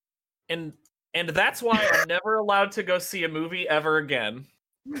and that's why I'm never allowed to go see a movie ever again.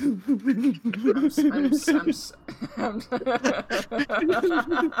 I'm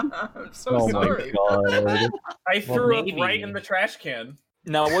so sorry. God! I threw up maybe. right in the trash can.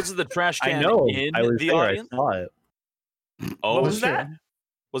 Now, was it the trash I can know. in I was the there. audience? I saw it. Oh, What was that?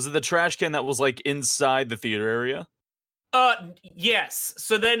 Was it the trash can that was like inside the theater area? Yes.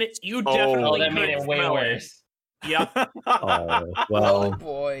 So then you Oh. definitely that made could it way smell worse. Yep. Oh Oh well.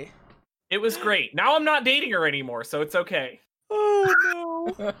 boy. It was great. Now I'm not dating her anymore, so it's okay. Oh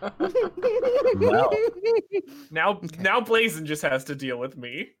Well. Now Blazin just has to deal with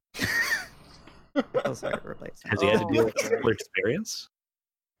me. Has he had to deal with a similar experience?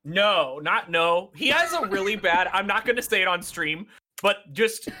 No. He has a really bad. I'm not going to say it on stream, but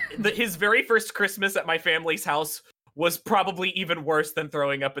just his very first Christmas at my family's house was probably even worse than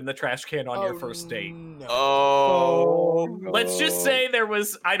throwing up in the trash can on your first date. No. Oh. Let's just say there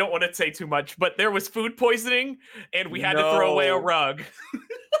was, I don't want to say too much, but there was food poisoning and we had to throw away a rug.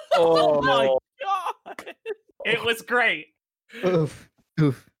 Oh my god. It was great. Oof.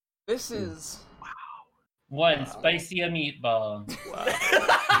 This is One spicy a meatball.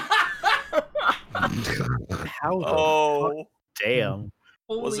 How the Oh. damn.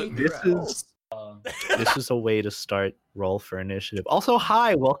 Was holy it This crap. is this is a way to start Roll for Initiative. Also,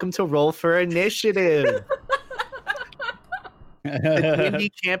 hi, welcome to Roll for Initiative. The D&D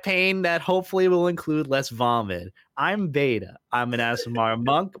campaign that hopefully will include less vomit. I'm Beta. I'm an ASMR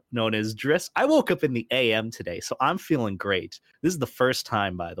monk known as Driss. I woke up in the AM today, so I'm feeling great. This is the first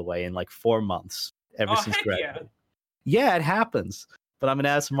time, by the way, in like 4 months ever since heck yeah. graduating. Yeah, it happens. But I'm an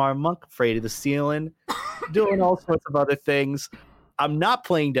ASMR monk, afraid of the ceiling, doing all sorts of other things. I'm not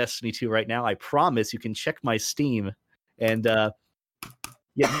playing Destiny 2 right now. I promise. You can check my Steam. And yeah,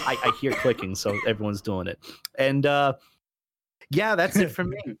 I hear clicking, so everyone's doing it. And yeah, that's it for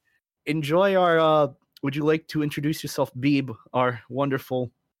me. Enjoy our would you like to introduce yourself, Beeb, our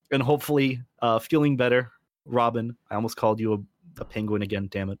wonderful and hopefully feeling better Robin? I almost called you a penguin again,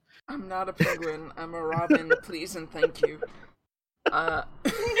 damn it. I'm not a penguin. I'm a robin. Please and thank you.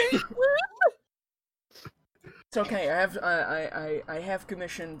 It's okay. I have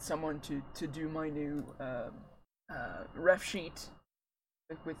commissioned someone to do my new ref sheet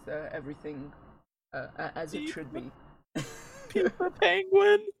with everything as it should be. The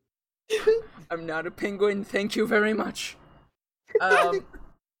penguin. I'm not a penguin. Thank you very much. Hi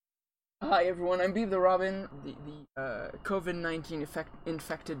everyone. I'm Beeb the Robin, the COVID-19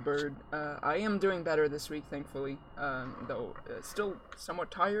 infected bird. I am doing better this week, thankfully. Though still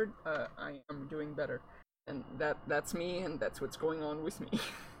somewhat tired. I am doing better. And that's me, and that's what's going on with me.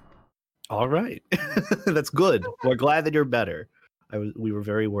 All right. That's good. We're glad that you're better. We were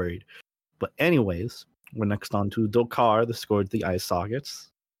very worried. But anyways, we're next on to Dokar, the Scourge of the Eye Sockets.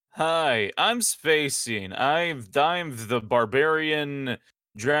 Hi, I'm Spacine. I'm the barbarian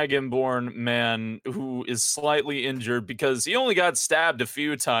dragonborn man who is slightly injured because he only got stabbed a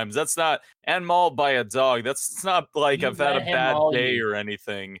few times. That's not, and mauled by a dog. That's not like You I've had a let him bad maul day you. or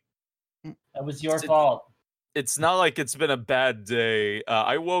anything. That was your It's- fault. It's not like it's been a bad day.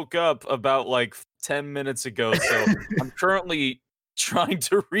 I woke up about like 10 minutes ago, so I'm currently trying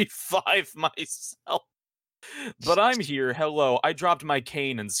to revive myself. But I'm here. Hello. I dropped my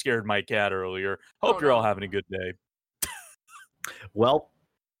cane and scared my cat earlier. Hope Oh, you're all no. having a good day. Well,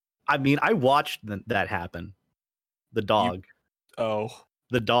 I mean, I watched that happen. The dog. Oh.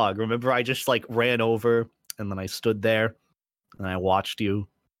 The dog. Remember, I just like ran over and then I stood there and I watched you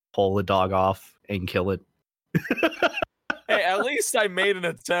pull the dog off and kill it. Hey, at least I made an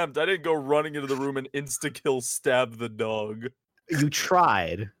attempt. I didn't go running into the room and insta-kill stab the dog. You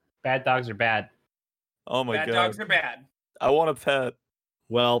tried. Bad dogs are bad. Oh my Bad god. dogs are bad. I want a pet.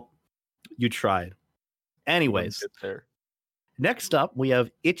 Well, you tried. Anyways, Get there. next up we have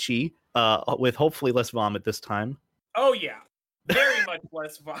Itchy, with hopefully less vomit this time. Oh yeah, very much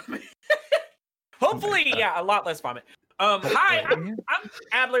less vomit. Hopefully, yeah, a lot less vomit. Hi, I'm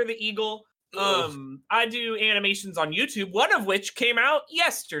Adler the Eagle. I do animations on YouTube, one of which came out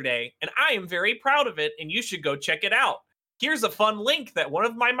yesterday, and I am very proud of it, and you should go check it out. Here's a fun link that one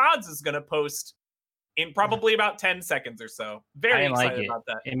of my mods is going to post in probably about 10 seconds or so. I Very didn't like excited it. about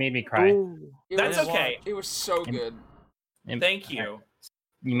that. It made me cry. It That's was- okay. It was so good. Thank you.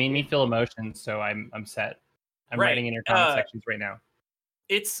 You made me feel emotions, so I'm set. I'm Right, writing in your comment sections right now.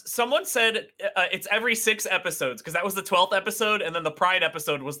 Someone said it's every 6 episodes, because that was the 12th episode, and then the Pride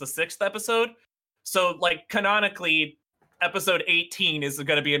episode was the 6th episode. So, like, canonically, episode 18 is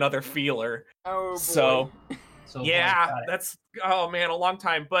going to be another feeler. Oh boy. So, So Yeah, got it. that's oh man, a long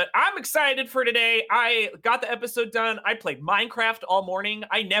time. But I'm excited for today. I got the episode done. I played Minecraft all morning.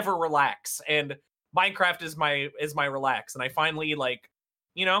 I never relax, and Minecraft is my relax. And I finally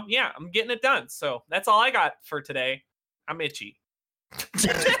I'm getting it done. So that's all I got for today. I'm itchy.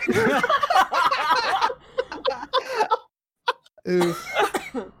 Oof.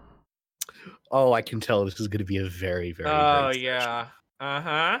 Oh, I can tell this is going to be a very, very. Oh great session. yeah.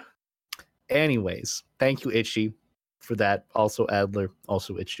 Uh-huh. Anyways, thank you, Itchy, for that. Also, Adler,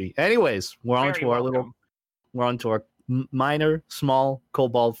 also Itchy. Anyways, we're on Very to our welcome. we're on to our minor, small,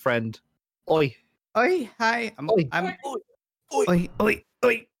 kobold friend. Oi, Oi, hi. Oi. I'm Oi, oi,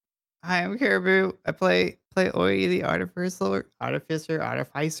 oi. Hi, I'm Caribou. I play Oi, the artificer,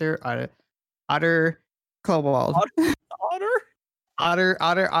 otter, kobold, Otter?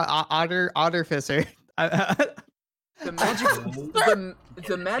 otterficer. The magic,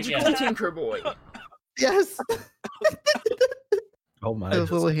 the magical Yeah. Tinker Boy. Yes, oh my!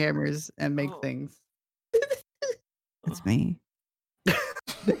 those little hammers and make Oh. things. It's me.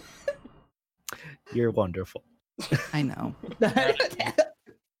 You're wonderful. I know.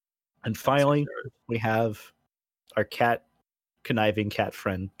 And finally, we have our conniving cat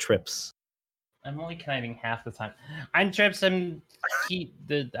friend Trips. I'm only conniving half the time. I'm Trips.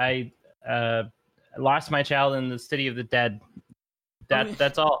 I lost my child in the city of the dead.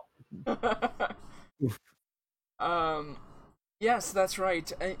 That's all. Yes, that's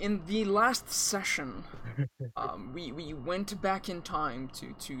right. In the last session, we went back in time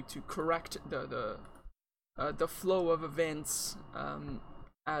to correct the flow of events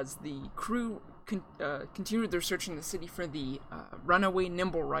as the crew continued their search in the city for the runaway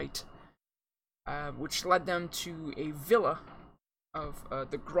Nimblewright, which led them to a villa of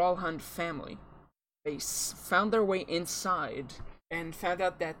the Gralhund family. They found their way inside and found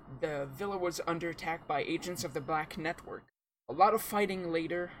out that the villa was under attack by agents of the Black Network. A lot of fighting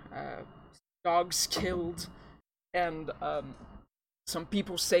later, dogs killed, and some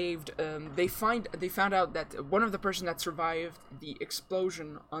people saved. They found out that one of the person that survived the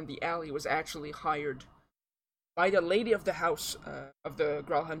explosion on the alley was actually hired by the lady of the house of the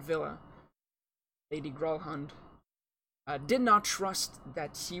Gralhund villa, Lady Gralhund. Did not trust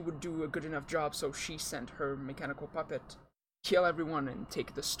that he would do a good enough job, so she sent her mechanical puppet kill everyone and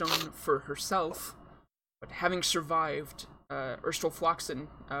take the stone for herself. But having survived, Urstel Floxen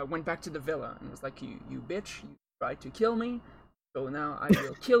went back to the villa and was like, you bitch, you tried to kill me, so now I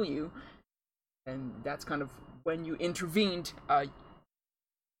will kill you. And that's kind of when you intervened.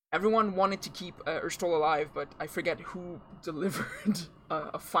 Everyone wanted to keep Urstel alive, but I forget who delivered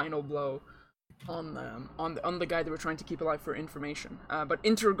a final blow on the guy they were trying to keep alive for information. But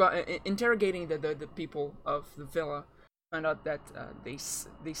interrogating the people of the villa, found out that they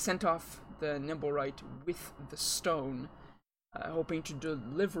sent off the Nimblewright with the stone, hoping to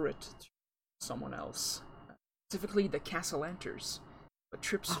deliver it to someone else, specifically the Castellanters. But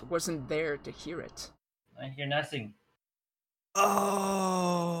Trips wasn't there to hear it. I hear nothing.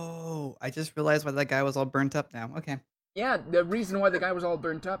 Oh, I just realized why that guy was all burnt up now. Okay. Yeah, the reason why the guy was all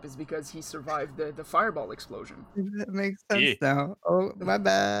burnt up is because he survived the fireball explosion. That makes sense Yeah. now. Oh, my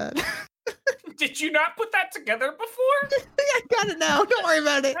bad. Did you not put that together before? I got it now. Don't worry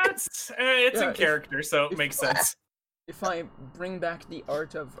about it. That's it's Yeah, in if- character, so it if- makes sense. If I bring back the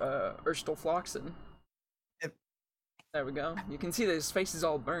art of Urstel Floxen. Yep. There we go. You can see that his face is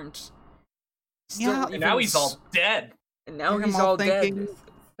all burnt. Yeah. And now he's all dead. And now I'm he's all all thinking dead.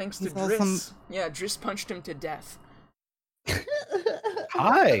 Thanks to he's all Driss. Yeah, Driss punched him to death.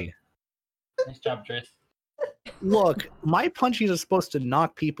 Hi. Nice job, Driss. Look, my punchies are supposed to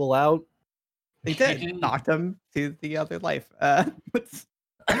knock people out. They You did. didn't- Knocked him to the other life.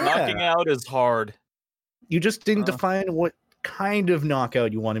 Knocking out is hard. You just didn't Uh. define what kind of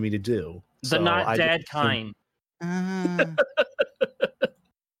knockout you wanted me to do. The So not I dead just- kind.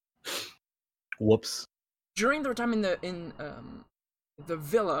 Whoops. During their time in the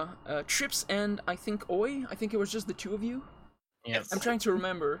villa, Trips and I think Oi, I think it was just the two of you. Yes. I'm trying to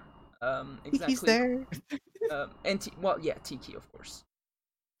remember exactly. He's there. And Tiki, of course.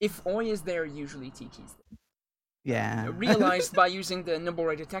 If Oi is there, usually Tiki's there. Yeah. Realized by using the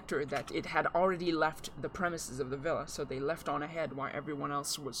Nimblewright detector that it had already left the premises of the villa, so they left on ahead while everyone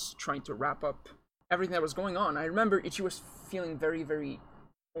else was trying to wrap up everything that was going on. I remember Ichi was feeling very, very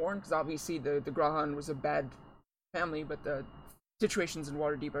torn, because obviously the Gralhund was a bad family, but the situations in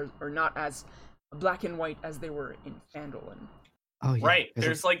Waterdeep are not as black and white as they were in Phandalin. Oh, yeah. Right.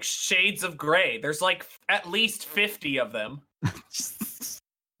 There's like shades of gray. There's like at least 50 of them.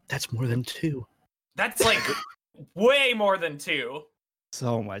 That's more than two. That's like way more than two.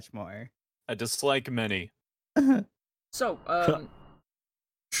 so much more. I dislike many. So,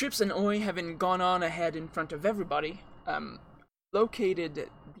 Trips and Oi, having gone on ahead in front of everybody, located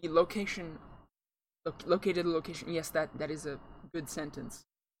the location. Yes, that is a good sentence.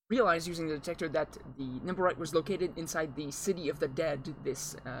 Realized using the detector that the Nimblewright was located inside the City of the Dead.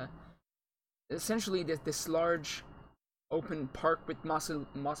 This, essentially, this large, open park with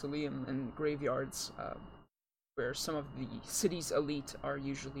mausoleum and graveyards, where some of the city's elite are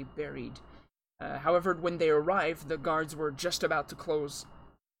usually buried. However, when they arrived, the guards were just about to close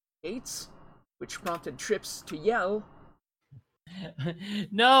gates, which prompted Trips to yell,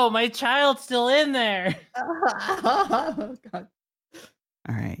 No, my child's still in there. Oh, God.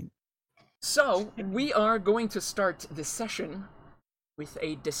 All right. So, we are going to start this session with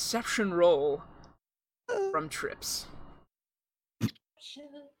a deception roll from Trips.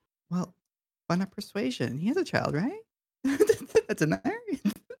 Well, why not persuasion? He has a child, right? That's in there.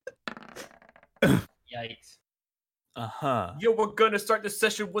 Yikes. Uh-huh. Yo, we're gonna start the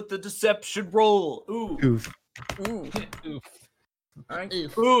session with the deception roll. Ooh. Oof. Ooh. Oof. Alright.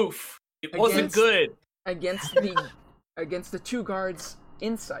 Oof. It wasn't Against- good. Against the two guards'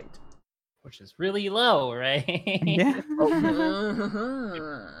 insight. Which is really low, right? Yeah.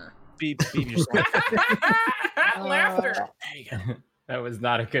 Uh-huh. Beep yourself. Laughter. There you go. That was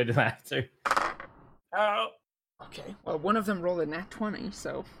not a good laughter. Oh. Okay, well, one of them rolled a nat 20,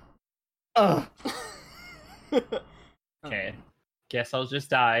 so... Okay. Guess I'll just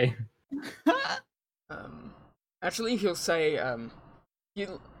die. Actually, he'll say,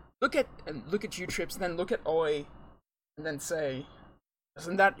 you look at you, Trips, then look at Oi, and then say,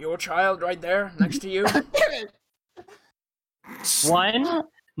 "Isn't that your child right there next to you?" One,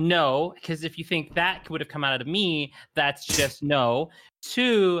 no, because if you think that would have come out of me, that's just no.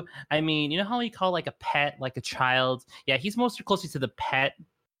 Two, I mean, you know how we call like a pet, like a child? Yeah, he's most closely to the pet.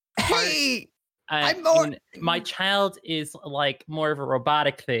 Hey, I'm I more- mean, my child is like more of a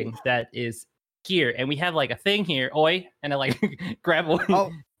robotic thing that is here, and we have like a thing here, oi, and I like grab one.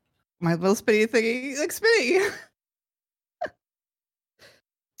 Oh, my little spinny thingy, like spinny.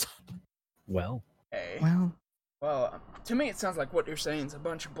 Well, Hey. Well, To me, it sounds like what you're saying is a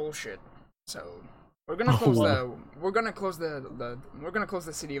bunch of bullshit. So we're gonna close we're gonna close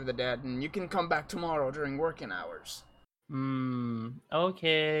the City of the Dead, and you can come back tomorrow during working hours.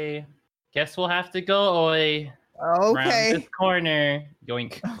 Okay. Guess we'll have to go, oi. Round okay. this corner.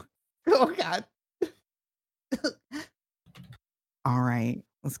 Yoink. Oh God. All right,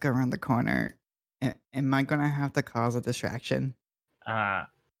 let's go around the corner. Am I gonna have to cause a distraction?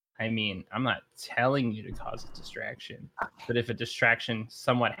 I mean, I'm not telling you to cause a distraction, but if a distraction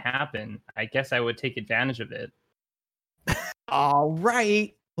somewhat happened, I guess I would take advantage of it. All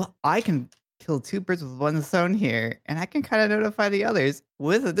right. Well, I can kill two birds with one stone here, and I can kind of notify the others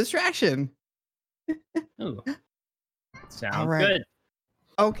with a distraction. Ooh. Sounds right. good.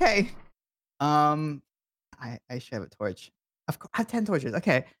 Okay. I should have a torch. Of course, I have 10 torches.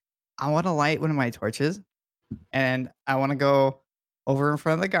 Okay. I want to light one of my torches, and I want to go over in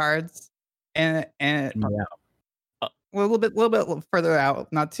front of the guards, and a little bit further out,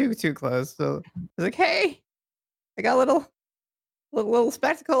 not too close. So it's like, hey, I got a little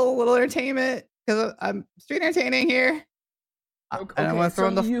spectacle, a little entertainment because I'm street entertaining here. Okay, And I want to throw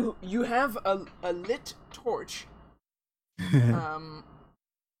so in the. you have a lit torch.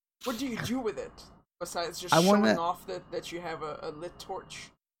 What do you do with it besides just I showing wanna- off that you have a lit torch?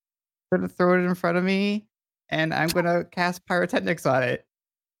 Gonna throw it in front of me, and I'm gonna cast pyrotechnics on it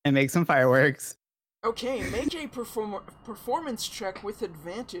and make some fireworks. Okay, make a performance check with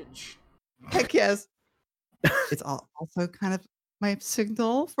advantage. Heck yes. It's also kind of my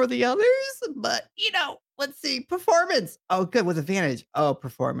signal for the others, but let's see. Performance. Oh, good with advantage. Oh,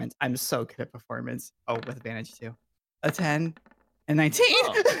 performance. I'm so good at performance. Oh, with advantage too. A 10 and 19.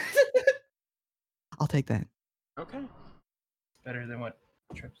 Oh. I'll take that. Okay. Better than what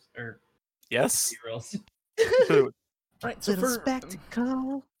trips or Yes. rolls. Right. So Little for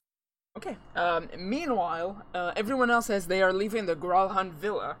spectacle. okay. Meanwhile, everyone else, as they are leaving the Gralhan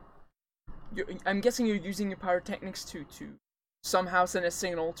Villa, I'm guessing you're using your pyrotechnics to somehow send a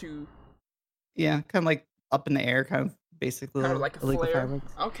signal to Yeah, kind of like up in the air, kind of basically. kind of like a illegal flare.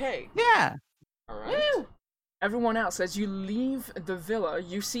 fireworks. Okay. Yeah. All right. Everyone else, as you leave the villa,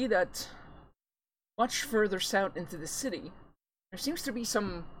 you see that much further south into the city, there seems to be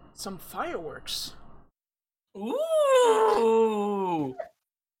some fireworks. Ooh.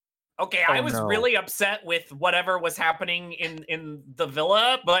 Okay, I Oh, was no. really upset with whatever was happening in the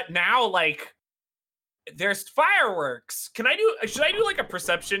villa, but now like there's fireworks. Should I do like a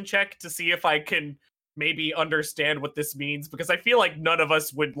perception check to see if I can maybe understand what this means, because I feel like none of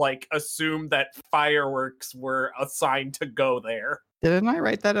us would like assume that fireworks were assigned to go there. Didn't I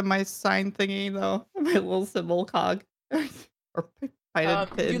write that in my sign thingy though? My little symbol cog. Or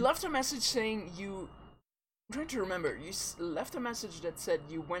you left a message saying you. I'm trying to remember. You left a message that said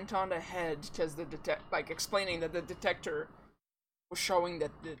you went on ahead because explaining that the detector was showing that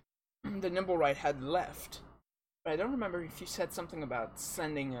the Nimblewright had left. But I don't remember if you said something about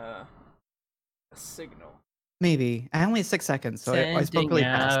sending a signal. Maybe. I only had 6 seconds, so I spoke really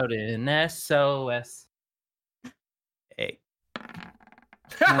fast. Out in SOS. Hey.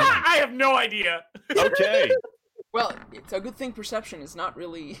 I have no idea. Okay. Well, it's a good thing perception is not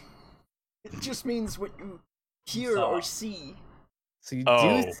really. It just means what you hear or see. So you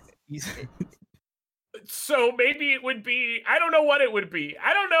do. So maybe it would be. I don't know what it would be.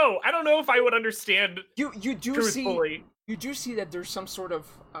 I don't know. I don't know if I would understand. You do truthfully. You do see that there's some sort of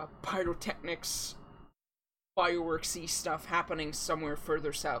pyrotechnics, fireworksy stuff happening somewhere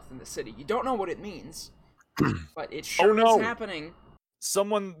further south in the city. You don't know what it means, but it sure is happening.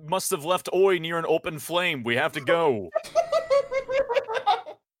 Someone must have left Oi near an open flame. We have to go.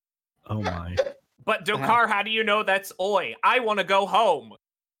 Oh my. But Dokar, how do you know that's Oi? I want to go home.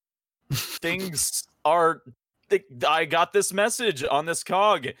 Things are. I got this message on this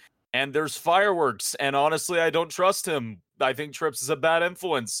cog, and there's fireworks. And honestly, I don't trust him. I think Trips is a bad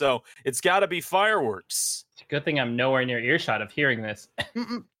influence, so it's got to be fireworks. It's a good thing I'm nowhere near earshot of hearing this.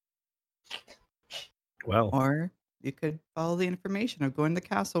 Well. Or you could follow the information of going to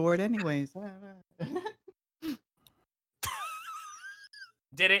Castle Ward anyways.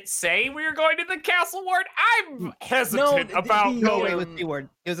 Did it say we were going to the Castle Ward? I'm hesitant about going. It was C word.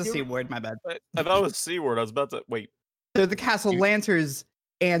 It was a C word. My bad. I thought it was C word. I was about to wait. So the Castle Lanterns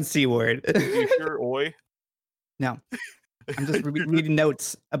and C word. You sure, Oi? No. I'm just reading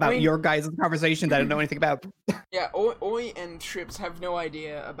notes about your guys' conversation that I don't know anything about. Yeah, Oi and Trips have no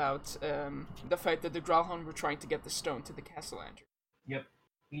idea about the fact that the Growlhound were trying to get the stone to the Castle Lantern. Yep.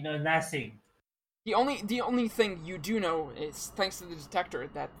 You know nothing. The only thing you do know is, thanks to the detector,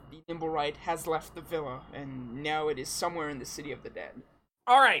 that the Nimblewright has left the villa, and now it is somewhere in the City of the Dead.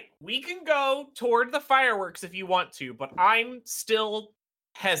 Alright, we can go toward the fireworks if you want to, but I'm still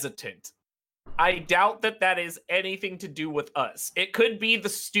hesitant. I doubt that is anything to do with us. It could be the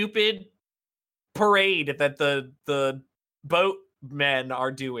stupid parade that the boatmen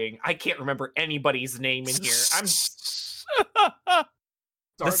are doing. I can't remember anybody's name in here. I'm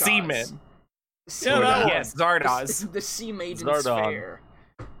the seamen. Yes, Zardoz. The Sea Maiden's Fair.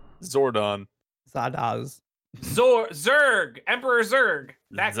 Zordon. Zardoz. Zerg. Emperor Zerg.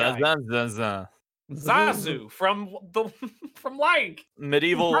 That guy. Zazu from Lion King.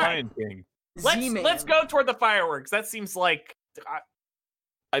 Medieval Lion King. Let's go toward the fireworks. That seems like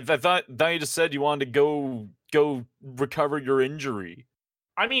I thought you just said you wanted to go recover your injury.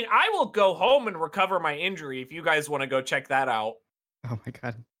 I mean, I will go home and recover my injury if you guys want to go check that out. Oh my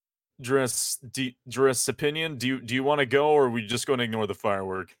god. Driss, opinion? Do you want to go, or are we just going to ignore the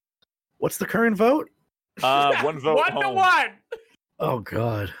firework? What's the current vote? 1 vote. 1 to 1. Oh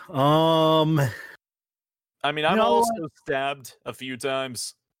god. I mean, I'm also stabbed a few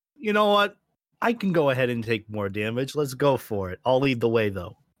times. You know what? I can go ahead and take more damage. Let's go for it. I'll lead the way,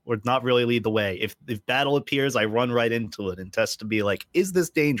 though. Or not really lead the way. If battle appears, I run right into it and test to be like, is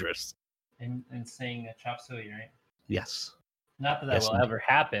this dangerous? And saying a chop suey, right? Yes. Not that will ever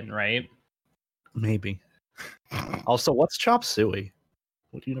happen, right? Maybe. Also, what's chop suey?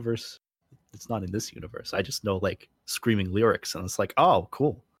 What universe? It's not in this universe. I just know like screaming lyrics, and it's like, oh,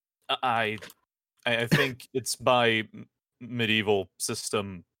 cool. I think it's by medieval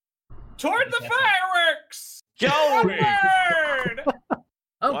system. Toward the fireworks! Going!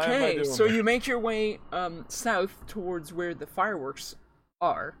 Okay, so you make your way south towards where the fireworks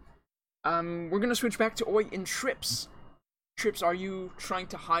are. We're gonna switch back to Oi and Trips. Trips, are you trying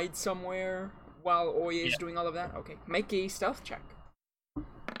to hide somewhere while Oi is doing all of that? Okay, make a stealth check.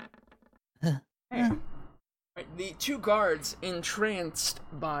 Right, the two guards, entranced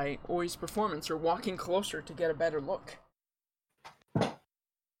by Oi's performance, are walking closer to get a better look.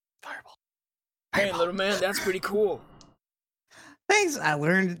 Fireball. Hey, little man, that's pretty cool. Thanks, I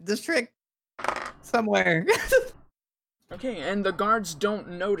learned this trick somewhere. Okay, and the guards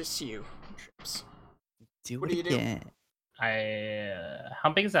don't notice you. Trips. What do you do?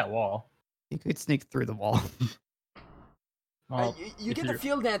 How big is that wall? You could sneak through the wall. Well, you get the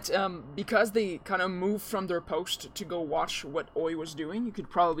feel that because they kind of moved from their post to go watch what Oi was doing, you could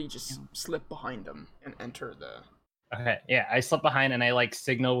probably just slip behind them and enter the... Okay, yeah, I slip behind and I like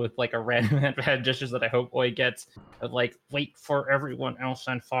signal with like a random hand gestures that I hope Oi gets. Of like, wait for everyone else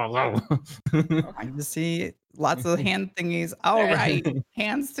and follow. I can see lots of hand thingies. All right,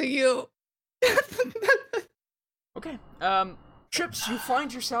 hands to you. Okay. Chips, you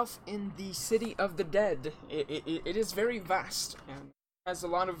find yourself in the city of the dead. It is very vast and has a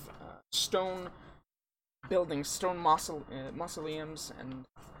lot of stone buildings, stone mausoleums, and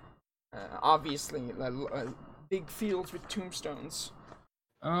obviously big fields with tombstones.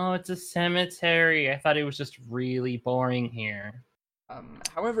 Oh, it's a cemetery. I thought it was just really boring here.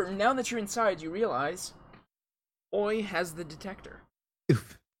 However, now that you're inside, you realize Oi has the detector.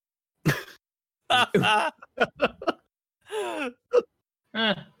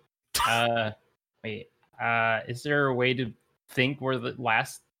 Wait. Is there a way to think where the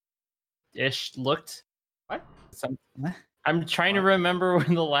last ish looked? What? I'm trying to remember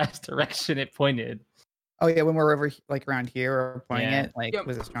when the last direction it pointed. Oh yeah, when we're over like around here or pointing Yeah. it, like Yep.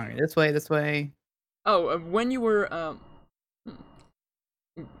 was it stronger this way, this way? Oh, when you were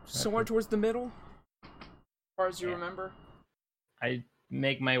somewhere towards the middle, as far as you Yeah. remember. I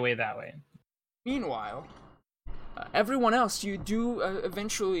make my way that way. Meanwhile, everyone else, you do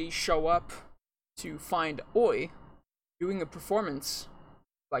eventually show up to find Oi doing a performance,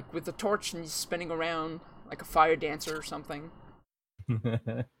 like with a torch and he's spinning around like a fire dancer or something.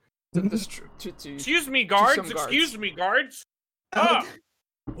 Excuse me, guards. Excuse me, guards.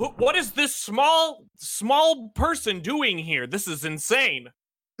 What is this small person doing here? This is insane.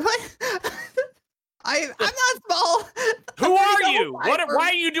 What? I'm not small. Who are you? Why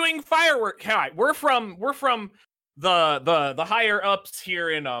are you doing firework? Hi, we're from the higher ups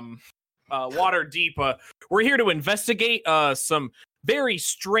here in Waterdeep. We're here to investigate some very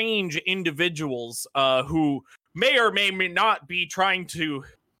strange individuals who may or may not be trying to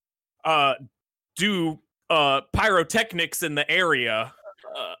do pyrotechnics in the area.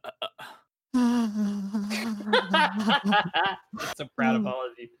 It's a proud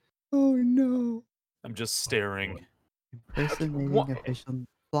apology. Oh no. I'm just staring. Impersonating official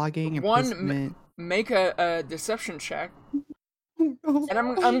flogging, One, imprisonment. make a deception check, Oh, no. and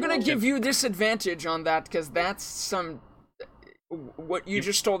I'm gonna give you disadvantage on that because that's some. What you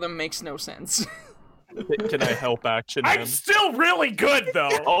just told them makes no sense. Can I help action I'm him? still really good though.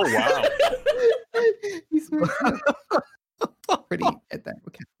 Oh wow. He's pretty at that.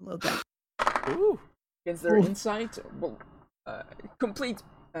 Okay, a little bit. Ooh. Against their insight, well, complete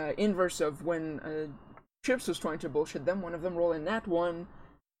inverse of when Chips was trying to bullshit them. One of them rolled a nat 1,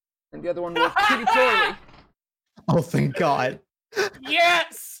 and the other one rolled pretty poorly. Oh, thank God.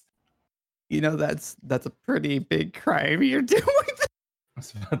 Yes. You know that's a pretty big crime you're doing. I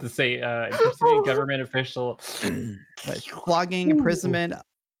was about to say, impersonating government official. Like, flogging, imprisonment,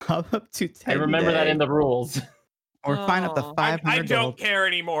 up to 10 I remember that in the rules. Or fine up to I $500. don't care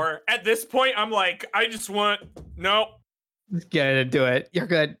anymore. At this point, I'm like, I just want no. Just get it and do it. You're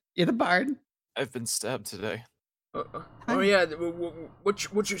good. You're the bard. I've been stabbed today. Oh yeah,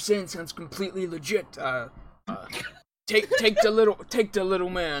 what you're saying sounds completely legit. Take the little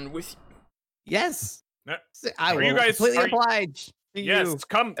man with. Yes. Uh, I are will you guys- completely are you- oblige. to Yes, you.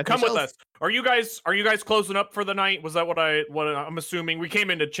 come with officials. us. Are you guys closing up for the night? Was that what I'm assuming? We came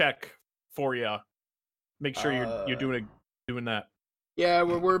in to check for you. Make sure you're doing that. Yeah,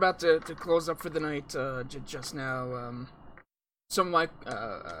 we're about to close up for the night. Just now. Some of my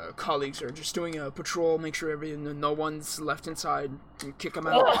colleagues are just doing a patrol, make sure no one's left inside, and kick them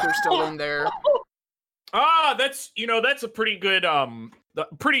out if they're still in there. That's a pretty good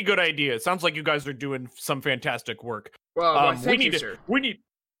idea. It sounds like you guys are doing some fantastic work. Well, thank you, sir.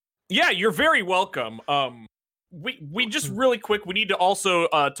 Yeah, you're very welcome. We just really quick, we need to also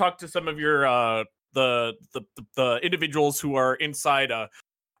talk to some of your the individuals who are inside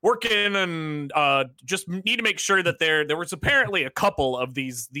working, and just need to make sure that there was apparently a couple of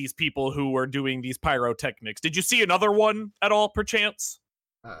these people who were doing these pyrotechnics. Did you see another one at all, perchance?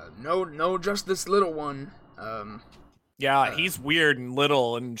 No, just this little one. Yeah, he's weird and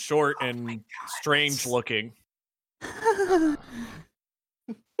little and short and strange looking.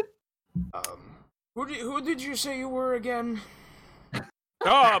 Who did you say you were again?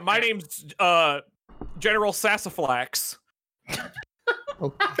 Oh, my name's General Sassaflax.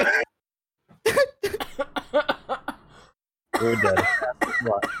 We're dead.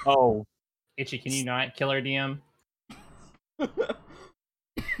 Oh, Itchy, can you not kill our DM?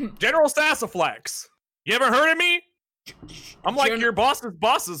 General Sassaflax. You ever heard of me? I'm like your boss's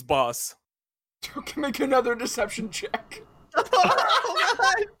boss's boss. You can make another deception check.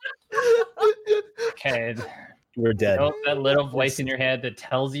 Okay. We're dead. That little voice in your head that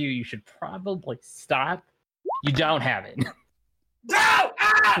tells you should probably stop. You don't have it. No!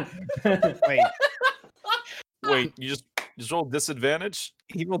 Ah! Wait, you just roll disadvantage?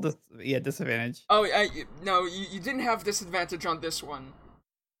 he rolled disadvantage. Oh, no, you didn't have disadvantage on this one.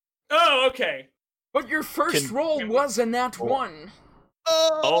 Oh, okay. But your first Can- roll was a nat 1.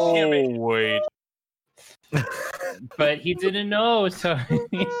 Oh, wait. But he didn't know, so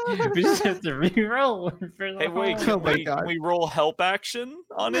we just have to re-roll for the Hey, wait, Oh my can God. we roll help action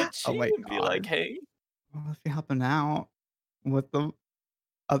on it? Oh my and be like, God. hey. Well, if you help him out with the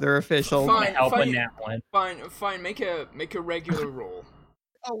other officials. Fine. help on that one. Fine, make a regular roll.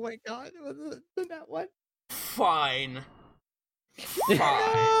 Oh my God, it was the nat one. Fine.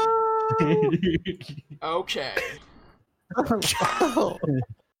 Fine. Okay. Oh, such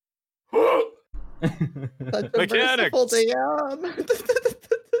a Mechanics. merciful DM.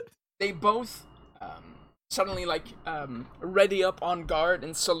 They both suddenly ready up on guard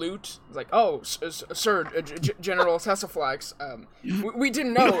and salute. It's like, oh, sir, General Sassaflax. We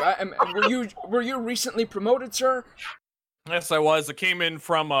didn't know. Were you recently promoted, sir? Yes, I was. I came in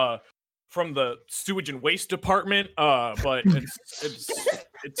from the sewage and waste department. But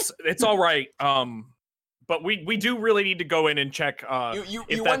it's all right. But we do really need to go in and check. You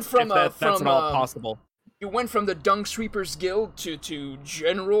if went that's at all possible. You went from the Dung Sweepers Guild to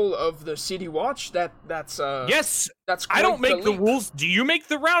General of the City Watch. That's Yes, that's I don't quite make the leap. rules. Do you make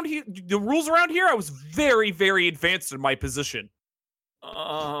the rules around here? I was very, very advanced in my position.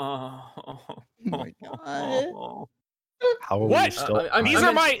 Oh my God. How are What? we still? I'm- These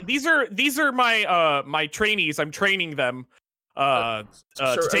I'm are these are my my trainees. I'm training them to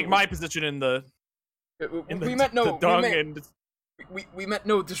sir, take my position in the we meant no. the dung we meant, and we meant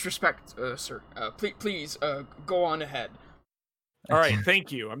no disrespect, sir. Please, go on ahead. all right.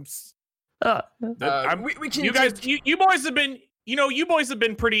 Thank you. We can You guys, you boys have been. You boys have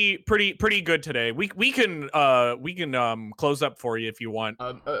been pretty good today. We can close up for you if you want.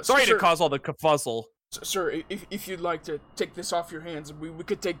 Sorry sir, to cause all the kerfuzzle. Sir, if you'd like to take this off your hands, we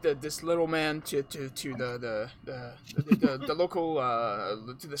could take this little man to the local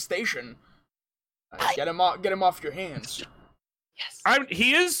to the station. Get him off your hands.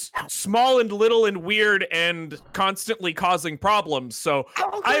 He is small and little and weird and constantly causing problems, so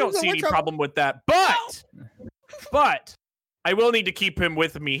I don't see any problem with that. But I will need to keep him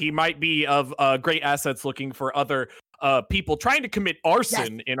with me. He might be of great assets looking for other people trying to commit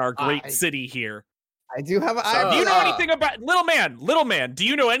arson in our great city here. I do have. Do you know anything about little man? Do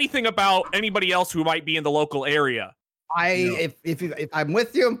you know anything about anybody else who might be in the local area? If I'm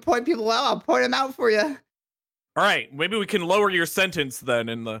with you and point people out, I'll point them out for you. All right, maybe we can lower your sentence then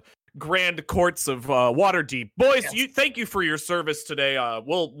in the grand courts of Waterdeep. Boys, thank you for your service today.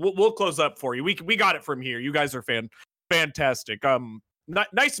 We'll close up for you. We got it from here. You guys are fantastic.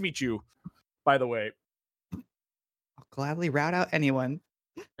 Nice to meet you, by the way. I'll gladly route out anyone.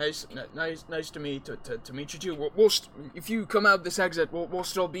 Nice to meet you too. We'll if you come out this exit, we'll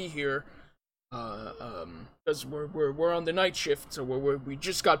still be here. Because we're on the night shift, so we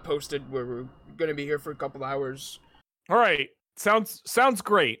just got posted. We're gonna be here for a couple hours. All right, sounds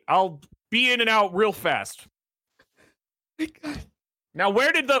great. I'll be in and out real fast. Now,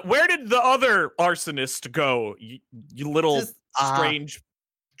 where did the other arsonist go? You little strange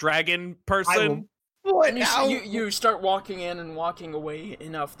dragon person. And you start walking in and walking away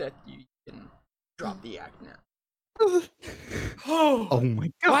enough that you can drop the act now. Oh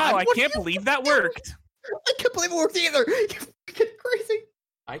my God! Wow, I can't believe that worked. I can't believe it worked either. You're crazy.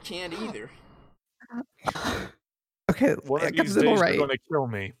 I can't either. Okay, One of got these the days symbol you're right. going to kill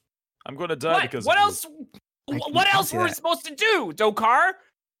me. I'm going to die because What of else? I What can else copy were we that. supposed to do, Dokar?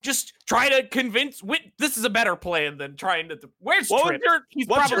 Just try to convince. This is a better plan than trying to. Where's What was Trip? your- He's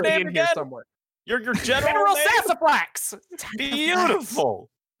what's your probably name in here again? somewhere. Your general General name? Sassaflax. Beautiful.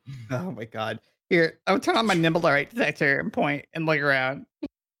 Oh my God! Here, I'll turn on my nimble light detector and point and look around.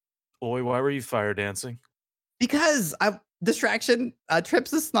 Oi, why were you fire dancing? Because distraction.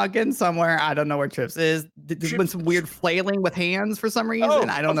 Trips is snuck in somewhere. I don't know where Trips is. There's been some weird flailing with hands for some reason.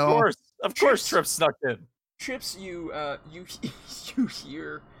 I don't know. Of course, Trip snuck in. Trips, you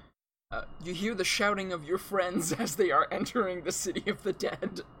hear the shouting of your friends as they are entering the city of the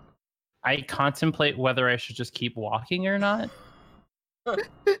dead. I contemplate whether I should just keep walking or not.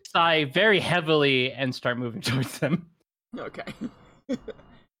 Sigh very heavily and start moving towards them. Okay.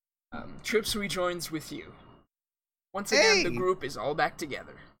 Trips rejoins with you. Once again, the group is all back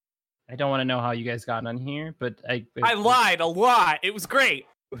together. I don't want to know how you guys got on here, but I lied a lot. It was great.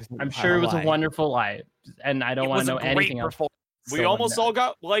 I'm sure it was a wonderful lie, and I don't want to know anything else. We almost all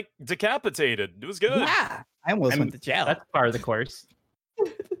got decapitated. It was good. Yeah, I almost went to jail. That's part of the course.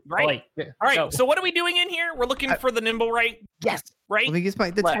 Right. yeah, All right. go. So what are we doing in here? We're looking for the nimble right. Yes. Right. Let me use my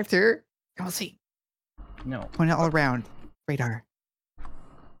detector. And we'll see. No. Point it all around. Radar.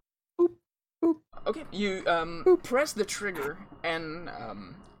 Okay, you press the trigger, and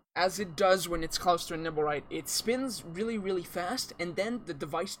as it does when it's close to a Nibblewright, it spins really, really fast, and then the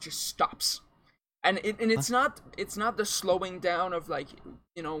device just stops. And it's not the slowing down of like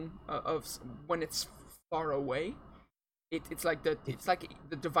of when it's far away. It's like the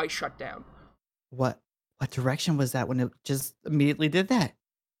device shut down. What direction was that when it just immediately did that?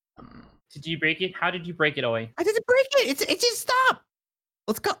 Did you break it? How did you break it, Oi? I didn't break it. It just stopped.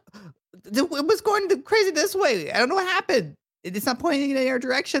 Let's go. It was going crazy this way. I don't know what happened. It's not pointing in any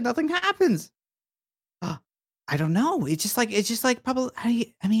direction. Nothing happens. I don't know. It's just like probably.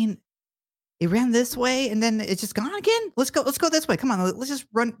 I mean, it ran this way and then it's just gone again. Let's go this way. Come on. Let's just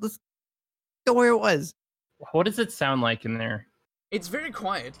run. Let's go where it was. What does it sound like in there? It's very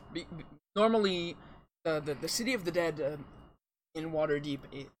quiet. Normally, the City of the Dead in Waterdeep,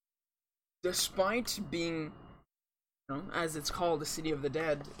 despite being, as it's called, the City of the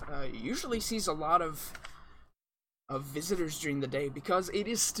Dead, usually sees a lot of visitors during the day because it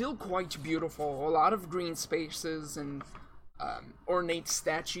is still quite beautiful. A lot of green spaces and ornate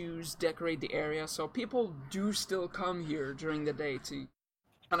statues decorate the area, so people do still come here during the day to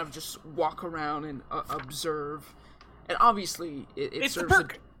kind of just walk around and observe. And obviously, it serves a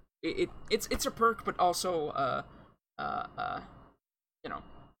perk. It's a perk, but also a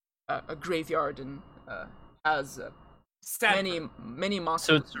graveyard and has many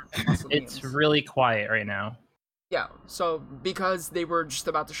monsters. So it's really quiet right now. Yeah, so because they were just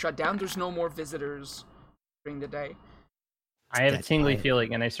about to shut down, there's no more visitors during the day. I have a tingly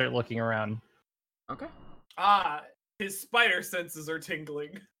feeling, and I start looking around. Okay. His spider senses are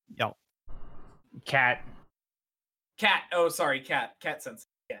tingling. Yo. Cat. Oh, sorry, cat sense.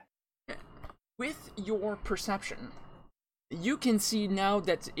 Yeah. With your perception, you can see now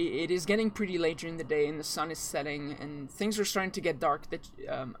that it is getting pretty late during the day, and the sun is setting, and things are starting to get dark. That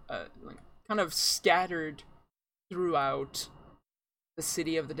kind of scattered throughout the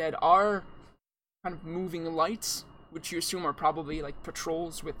City of the Dead are kind of moving lights, which you assume are probably like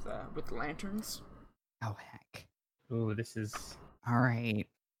patrols with lanterns. Oh heck! Ooh, this is all right.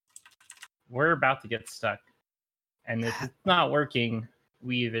 We're about to get stuck, and if it's not working,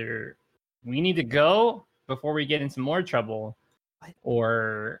 we need to go before we get into more trouble,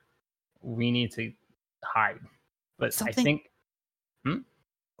 or we need to hide. But I think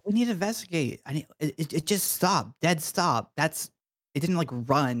we need to investigate. It just stopped. Dead stop. It didn't like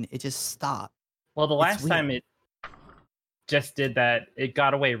run. It just stopped. Well, the last time it just did that, it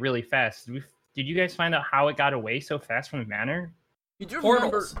got away really fast. Did you guys find out how it got away so fast from the manor? You do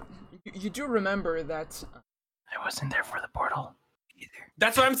remember that. I wasn't there for the portal either.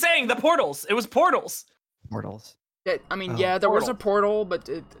 That's what I'm saying. The portals. It was portals. Portals. Yeah, I mean, there was a portal, but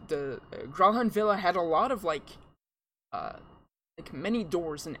the Gralhan Villa had a lot of like many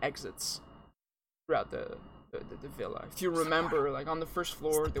doors and exits throughout the villa. If you remember, like on the first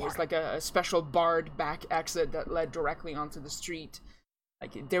floor, there was like a special barred back exit that led directly onto the street.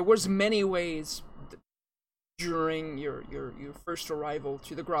 Like there was many ways during your first arrival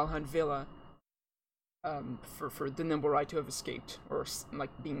to the Gralhan Villa for the Nibblewright to have escaped or like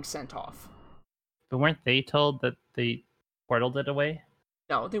being sent off. But weren't they told that they portaled it away?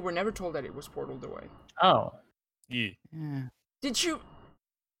 No, they were never told that it was portaled away. Oh. Yeah. Did you?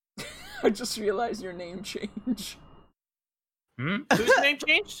 I just realized your name changed. Whose name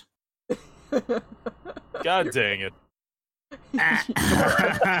changed? God dang it.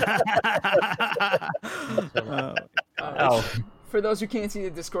 For those who can't see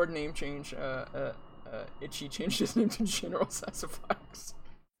the Discord name change, Itchy changed his name to General Sassafix.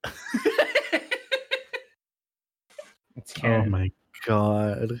 Oh my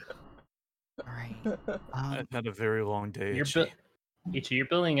god. All right. I've had a very long day. Itchy, you're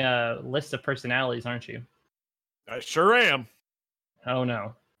building a list of personalities, aren't you? I sure am. Oh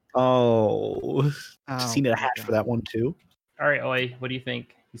no. Just need a hat for that one too. All right, Oi, what do you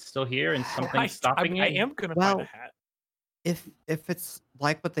think? He's still here and something's stopping you? I am gonna find a hat. If it's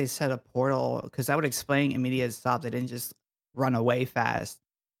like what they said, a portal, because that would explain immediate stop. They didn't just run away fast.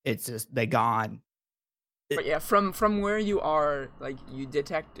 It's just they gone. But yeah, from where you are, like you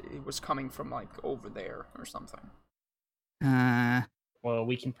detect it was coming from like over there or something. Well,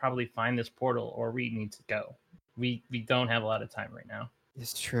 we can probably find this portal, or we need to go. We don't have a lot of time right now.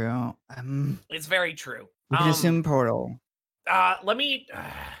 It's true. It's very true. We can assume portal. Let me.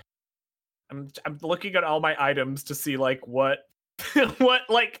 I'm looking at all my items to see like what what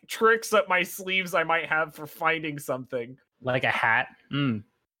like tricks up my sleeves I might have for finding something. Like a hat.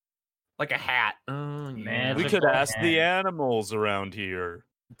 Like a hat. Oh, yeah. Man, We Magic could ask hat. the animals around here.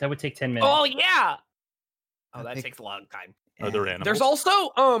 That would take 10 minutes. Oh, yeah. Oh, that Okay. takes a long time. Are there animals? There's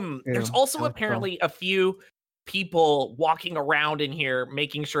also there's Ew, also that would apparently a few people walking around in here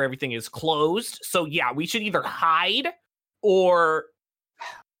making sure everything is closed. So yeah, we should either hide or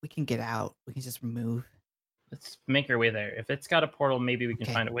We can get out. We can just move. Let's make our way there. If it's got a portal, maybe we can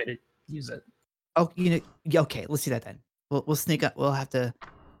Okay. find a way to use it. Oh, yeah, okay. Let's do that then. We'll sneak up. We'll have to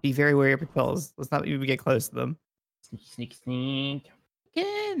be very wary of patrols. Let's not even get close to them. Sneak, sneak, sneak.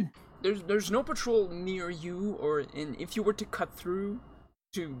 Again. There's no patrol near you, if you were to cut through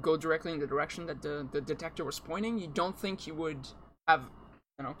to go directly in the direction that the detector was pointing, you don't think you would have,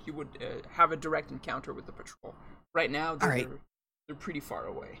 have a direct encounter with the patrol. Right now, right. they're pretty far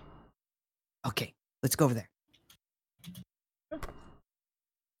away. Okay, let's go over there.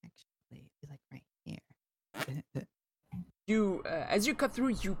 Actually, like right here. You, as you cut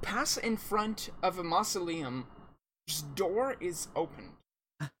through, you pass in front of a mausoleum whose door is open.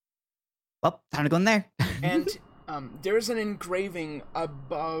 Well, time to go in there. And there's an engraving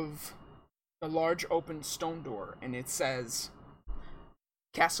above the large open stone door, and it says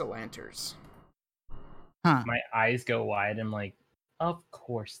Castellanters. Huh. My eyes go wide. I'm like, of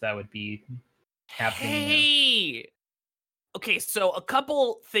course that would be happening. now. hey. Okay, so a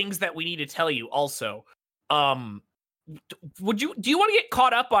couple things that we need to tell you also. Do you want to get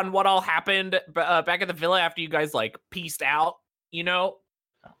caught up on what all happened back at the villa after you guys like pieced out, you know?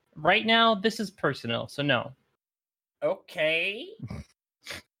 Right now, this is personal, so no. Okay.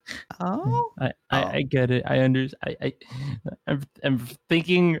 Oh. I get it. I understand. I'm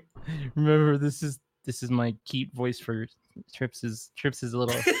thinking. Remember, this is my Keat voice for Trips. Trips is a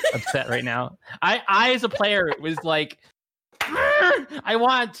little upset right now. I as a player was like, I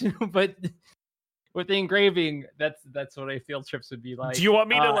want to, but with the engraving, that's what I feel Trips would be like. Do you want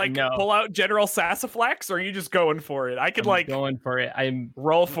me to like no. pull out General Sassaflax, or are you just going for it? I could I'm like going for it. I'm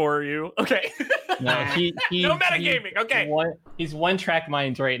roll for you. Okay. no. He No metagaming, okay. He's one track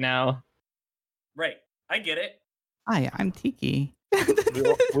mind right now. Right. I get it. Hi, I'm Tiki.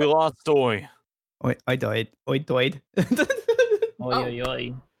 We lost Oi. I died. I died. Oy, oy,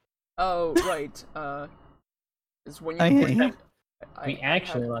 oy. Oh, right. Is when you. Oh, yeah. We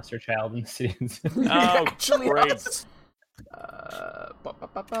actually lost our child in the cities. You Oh, actually great. lost.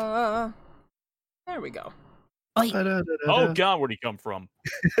 There we go. Oh God, where'd he come from?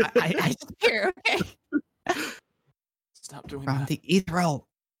 I here. Okay. Stop doing From that. the ethereal.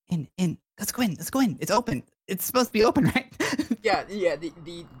 In. Let's go in. Let's go in. It's open. It's supposed to be open, right? Yeah.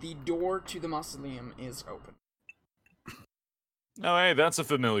 The door to the mausoleum is open. Oh, hey, that's a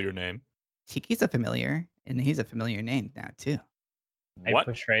familiar name. Tiki's a familiar, and he's a familiar name now too. I What?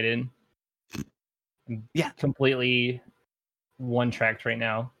 push right in. I'm Yeah. completely one-tracked right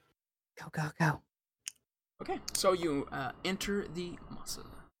now. Go. Okay, so you enter the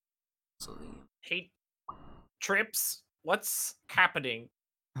mausoleum. Hey, Trips, what's happening?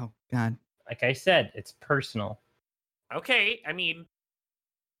 Oh God. Like I said, it's personal. Okay, I mean,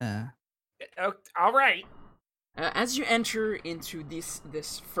 Uh. all right. As you enter into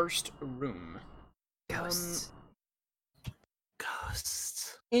this first room, Ghosts.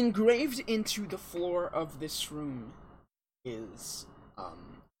 Ghosts. engraved into the floor of this room is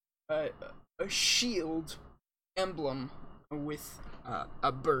a shield emblem with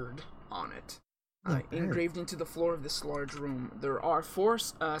a bird on it. bird. Engraved into the floor of this large room, there are 4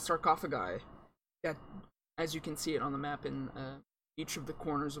 sarcophagi that, as you can see it on the map, in each of the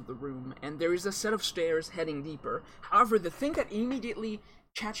corners of the room, and there is a set of stairs heading deeper. However, the thing that immediately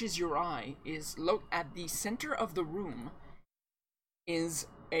catches your eye is, look at the center of the room is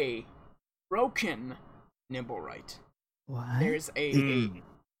a broken Nibelrite. What? There's Hmm.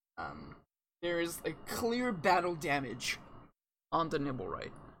 there is a clear battle damage on the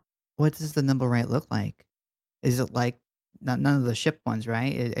Nibelrite. What does the Nibelrite look like? Is it like none of the ship ones,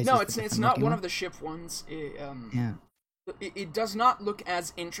 right? No, just a it's different not looking one of the ship ones. Yeah. It does not look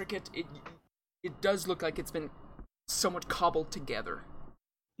as intricate. It does look like it's been somewhat cobbled together.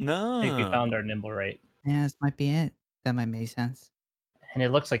 No. I think we found our Nibelrite. Yeah, this might be it. That might make sense. And it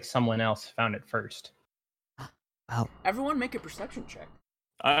looks like someone else found it first. Well, Everyone make a perception check.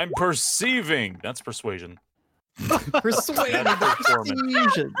 I'm perceiving. That's persuasion. persuade That's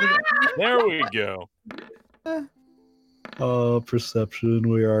performance. There we go. Perception.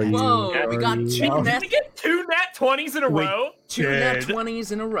 Where are you? Whoa, Where we are got you? two Did nat we get 2 nat 20s in a Wait. row? 2 nat Dead.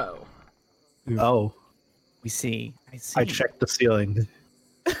 20s in a row. Oh, we see. I see. I checked the ceiling.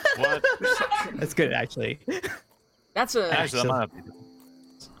 What? That's good, actually. That's a Actually, I'm not happy.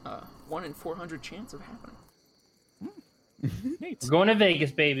 1 in 400 chance of happening. We're going to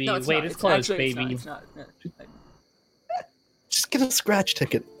Vegas, baby. No, it's Wait, not. it's closed, actually, baby. It's not. Just get a scratch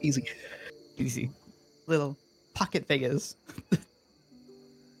ticket. Easy. Easy. Little pocket Vegas.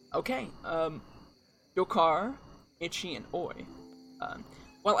 Okay. Dokar, Itchy, and Oi.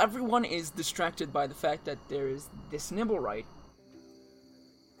 While everyone is distracted by the fact that there is this Nibblewright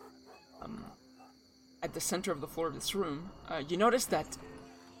at the center of the floor of this room, you notice that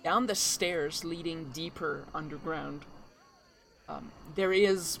down the stairs leading deeper underground, there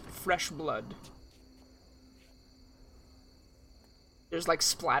is fresh blood. There's like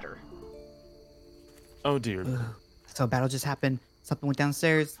splatter. Oh dear. So a battle just happened. Something went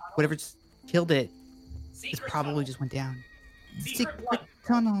downstairs. Whatever just killed it. It Secret probably tunnel. just went down. Secret blood.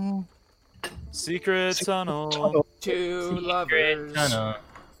 tunnel. Secret tunnel. Two lovers tunnel.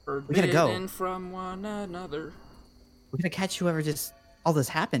 We gotta go. forbidden from one another. We're gonna catch whoever just all this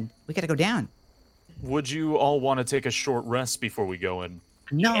happened. We gotta go down. Would you all want to take a short rest before we go in?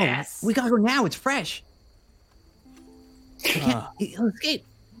 No, Yes. we gotta go now. It's fresh. He'll escape.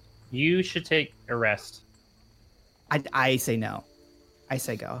 You should take a rest. I say no. I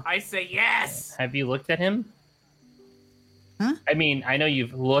say go. I say yes. Have you looked at him? Huh? I mean, I know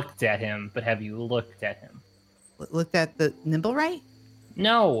you've looked at him, but have you looked at him? Looked at the nimble right?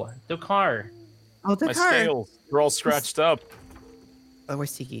 No, the car. Oh, the My car. scales, they're all scratched up. Oh,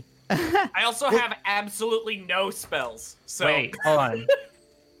 where's Tiki? I also have absolutely no spells. So Wait, hold on.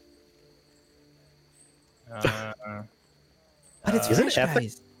 Uh, But it's Is it fresh, epic?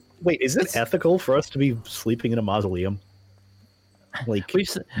 guys. Wait, is it ethical for us to be sleeping in a mausoleum? Like, we've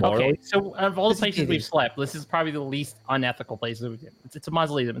morally? okay. So of all the This is places Katie. we've slept, this is probably the least unethical place that we've been. It's a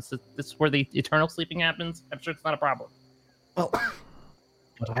mausoleum. It's where the eternal sleeping happens. I'm sure it's not a problem. Well,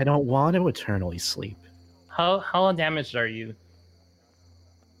 But I don't want to eternally sleep. How damaged are you?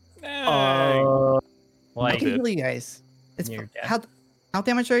 I Like can heal you guys. It's Near death. how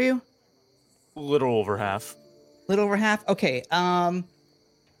damaged are you? Little over half. Little over half. Okay.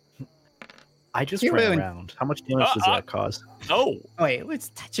 I just You're ran ruined. around. How much damage does that cause? Oh. Wait, let's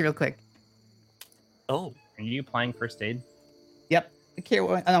touch it real quick. Oh. are you applying first aid? Yep. Cure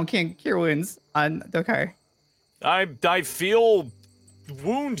wounds on Dokar. I feel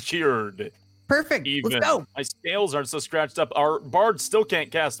wound cured. Perfect. Even Let's go. my scales aren't so scratched up. Our bard still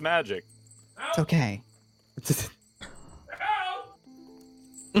can't cast magic. It's okay.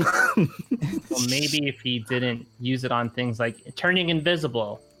 Well, maybe if he didn't use it on things like turning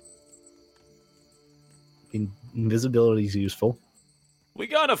invisible. Invisibility is useful. We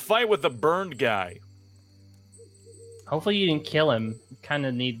gotta fight with the burned guy. Hopefully you didn't kill him. Kind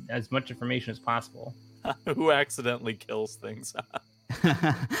of need as much information as possible. Who accidentally kills things.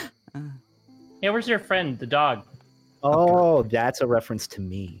 Hey, where's your friend, the dog? Oh, that's a reference to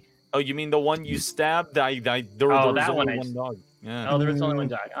me. Oh, you mean the one you stabbed? There Oh, was that one only I one just- dog. Yeah. Oh, there was only one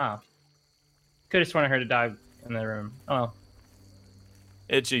dog. Ah, could have sworn I heard a dog in the room. Oh, well.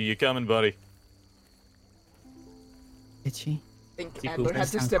 Itchy, you coming, buddy? Itchy. I think See, Adler had to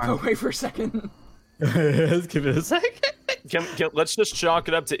sounds step fun. away for a second. Let's give it a second. Let's just chalk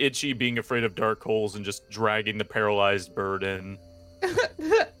it up to Itchy being afraid of dark holes and just dragging the paralyzed bird in.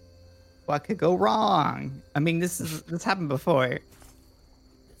 What could go wrong? I mean, this happened before.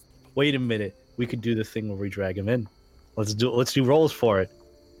 Wait a minute. We could do the thing where we drag him in. Let's do rolls for it.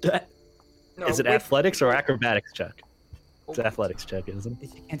 No, Is it wait- athletics or acrobatics check? It's Oh, athletics check, isn't it?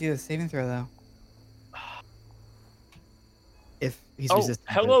 You can't do the saving throw though. If he's Oh, resistant.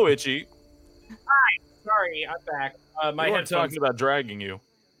 to hello, it. Itchy. sorry, I'm back. My We weren't headphones. talking about dragging you.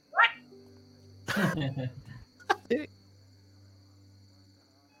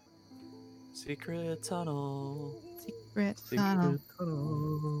 Secret tunnel. Secret tunnel.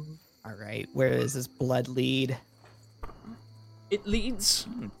 All right, where does this blood lead? It leads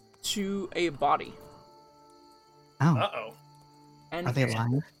to a body. Oh, Uh-oh. And are they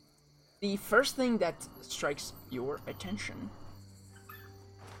alive? the first thing that strikes your attention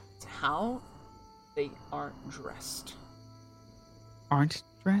is how they are dressed. Aren't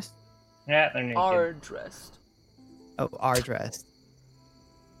dressed? Yeah, they're naked. Are dressed. Oh, are dressed.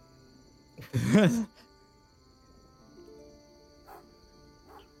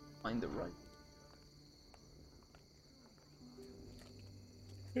 Find the right.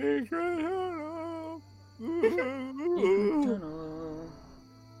 Secret tunnel. Tunnel.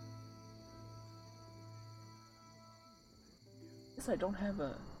 Guess I don't have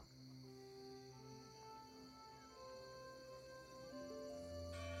a.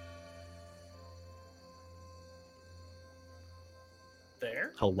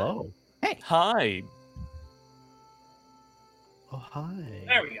 There. Hello. Hi. Oh, hi.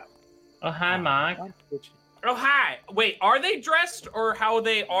 There we go. Oh, hi, Mark. Oh, hi. Wait, are they dressed or how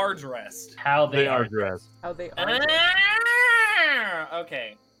they are dressed? How They are dressed. How they are.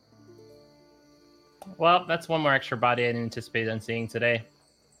 Okay. Well, that's one more extra body I didn't anticipate on seeing today.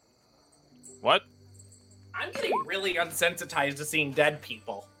 What? I'm getting really unsensitized to seeing dead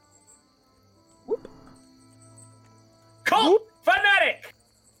people. Whoop. Cult fanatic!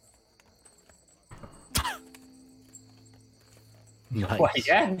 Nice. Why,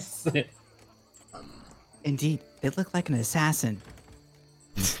 yes. Indeed, they look like an assassin.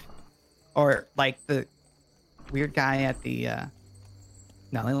 Or like the weird guy at the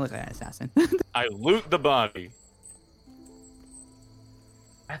no, they look like an assassin. I loot the body.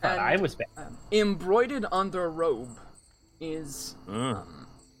 I thought And, I was bad. Embroidered on their robe is Mm.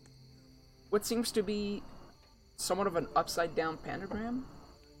 what seems to be somewhat of an upside down pentagram.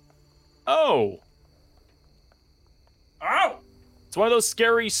 Oh, Oh! it's one of those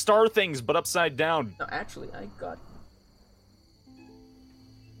scary star things, but upside down. No, actually, I got.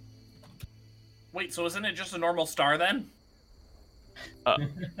 Wait, so isn't it just a normal star then? Oh,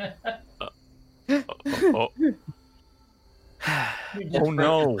 oh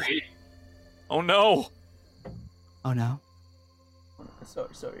no! Oh no! Oh no.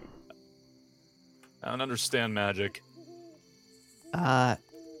 Sorry. I don't understand magic.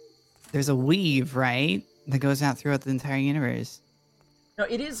 There's a weave, right? That goes out throughout the entire universe. No,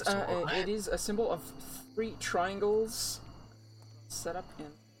 it is a symbol of 3 triangles set up in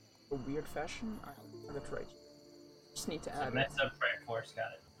a weird fashion. I have it right. Just need to add it. Mess up Fire Force,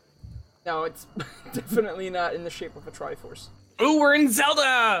 got it. No, it's definitely not in the shape of a Triforce. Ooh, we're in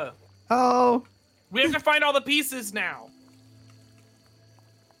Zelda! Oh. We have to find all the pieces now.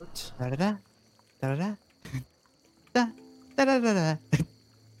 What? Da da da. Da da da. Da da da da.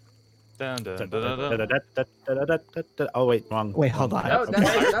 Dun, dun, dun, dun, dun. Oh wait, wrong. Wait, hold on. No, that's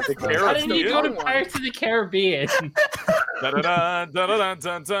The that's Caribbean. How did you the go to wrong one. Pirates of the Caribbean? Da-da-da, da-da-da,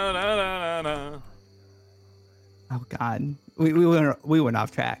 da-da-da-da-da. Oh god. We went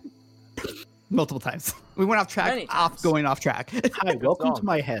off track. Multiple times. We went off track, Many times. going off track. Hi, welcome song. to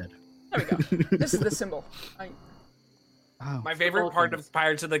my head. There we go. This is the symbol. Oh. My favorite part of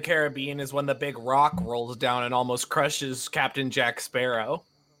Pirates of the Caribbean is when the big rock rolls down and almost crushes Captain Jack Sparrow.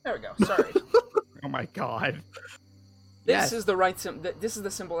 There we go. Sorry. Oh my god. This Yes. is the right symbol. This is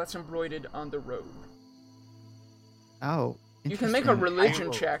the symbol that's embroidered on the robe. Oh. You can make a interesting.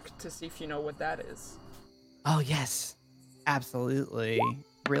 religion check to see if you know what that is. Oh yes. Absolutely.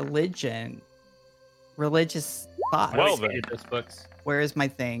 Religion. Religious thoughts. Well, I then. hated those books. Where is my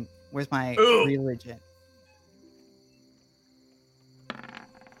thing? Where's my Ooh. religion?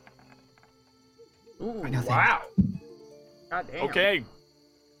 Ooh, know that. Wow. God damn. Okay,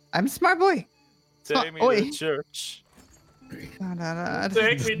 I'm a smart boy. take me oi. to church. Da, da, da.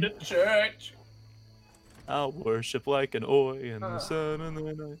 Take me to church. I'll worship like an oi in the Uh. sun and the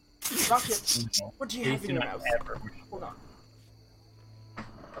night. Rocket, No. what do you Please have do in your not mouth? ever. Hold on.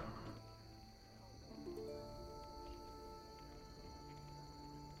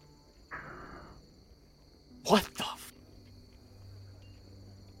 What the? F-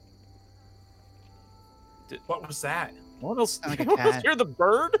 What was that? what else? Sound like a What else? cat. Hear the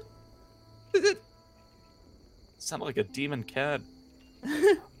bird? Sounded like a demon cat.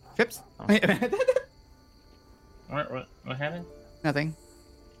 Trips. Oh. What happened? Nothing.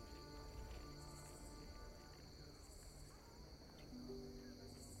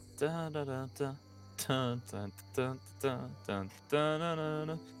 Da da da da. Dun, dun, dun, dun, dun, dun, dun,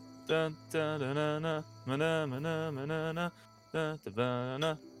 dun, dun, dun, dun, dun, dun, mana, mana, mana, na, da, da, ba,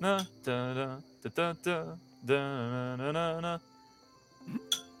 na, na, da, da, da, da, da, da, na, na, na.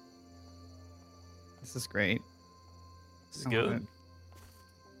 This is great. This is I love good. it.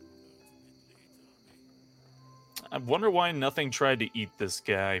 I wonder why nothing tried to eat this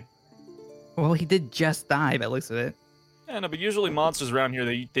guy. Well, he did just die by the looks of it. Yeah, no, but usually monsters around here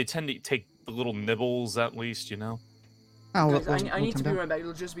they tend to take the little nibbles at least, you know. Oh, Guys, I need to be come down. right back.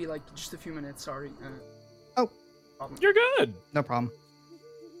 It'll just be like just a few minutes. Sorry. Problem. You're good. No problem.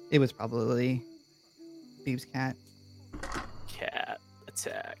 It was probably Beeb's cat. Cat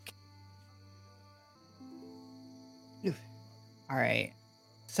attack. All right.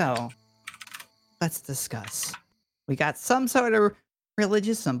 So, let's discuss. We got some sort of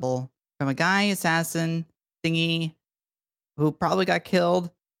religious symbol from a guy assassin thingy who probably got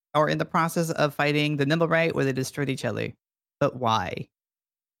killed or in the process of fighting the Nimblewright where they destroyed each other. But why?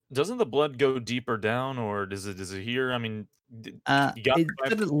 Doesn't the blood go deeper down, or does it here? I mean, you got It the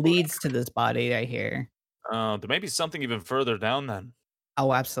sort of vibe- leads to this body right here. There may be something even further down then.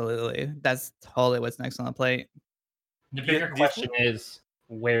 Oh, absolutely. That's totally what's next on the plate. The bigger do you question is,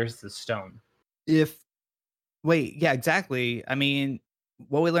 where's the stone? If Wait, yeah, exactly. I mean,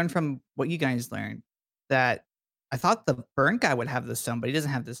 what we learned from what you guys learned, that I thought the burnt guy would have the stone, but he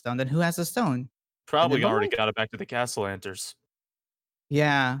doesn't have the stone. Then who has the stone? Probably already Nimbarite? got it back to the castle anters.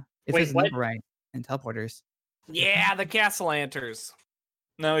 Yeah, it Wait, says what? Nimbarite and teleporters. Yeah, the castle enters.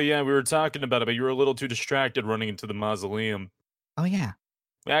 No, yeah, we were talking about it, but you were a little too distracted running into the mausoleum. Oh yeah.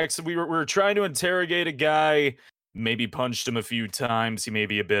 Actually, we were trying to interrogate a guy. Maybe punched him a few times. He may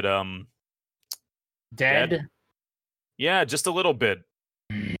be a bit Dead? Yeah, just a little bit.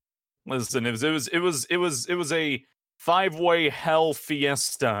 Listen, it was a 5-way hell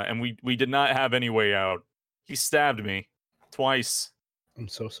fiesta, and we did not have any way out. He stabbed me twice. I'm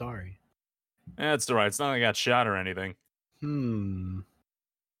so sorry. That's all right. It's not like I got shot or anything.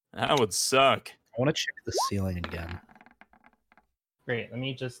 That would suck. I want to check the ceiling again. Great. Let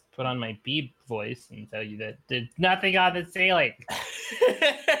me just put on my beep voice and tell you that there's nothing on the ceiling.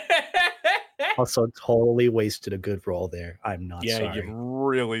 Also, totally wasted a good roll there. I'm not Yeah, sorry. you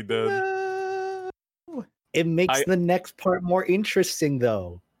really did. No. It makes the next part more interesting,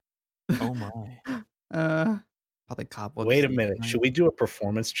 though. Oh my. Probably cobwebs. Wait a minute. Should we do a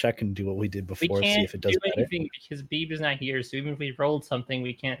performance check and do what we did We before? See can't if it does do better. anything because Beeb is not here. So even if we rolled something,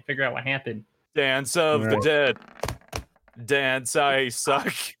 we can't figure out what happened. Dance of the Right. dead. Dance, I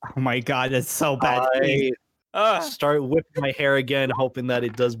suck. Oh my god, that's so bad. I Ah, start whipping my hair again, hoping that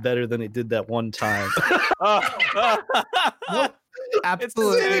it does better than it did that one time. It's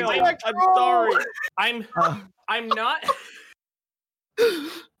Absolutely. Dale. Like, I'm sorry. I'm not.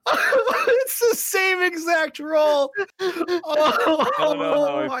 It's the same exact roll. Oh, I don't know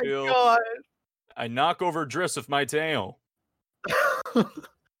how I my feel. god. I knock over Driss with my tail.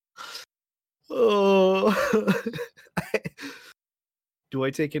 Oh. Do I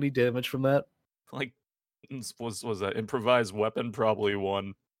take any damage from that? Like, was that improvised weapon? Probably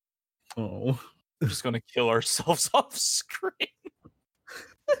one. Oh. We're just gonna kill ourselves off screen.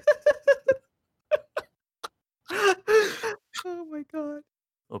 Oh my god.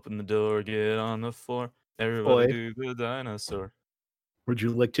 Open the door, get on the floor. Everybody Boy. do the dinosaur. Would you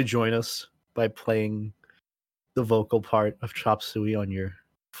like to join us by playing the vocal part of Chop Suey on your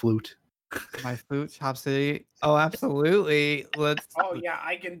flute? My flute, Chop City. Oh, absolutely. Let's. Oh yeah,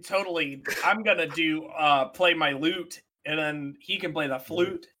 I can totally. I'm gonna do play my lute, and then he can play the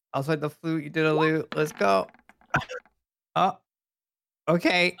flute. I'll play the flute. You did a lute. Let's go. Oh.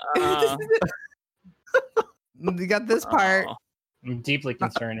 Okay. You got this part. Aw, I'm deeply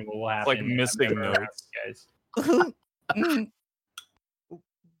concerned with what will happen. like and I'm missing gonna harass notes. you guys.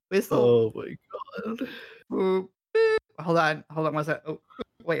 Whistle. Oh my god. Boop. Hold on. Hold on one sec. Oh,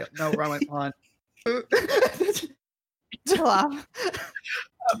 wait. No, wrong one. Hold on. Chill out. I'm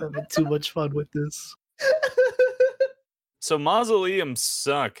having too much fun with this. So mausoleums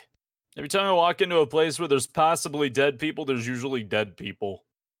suck. Every time I walk into a place where there's possibly dead people, there's usually dead people.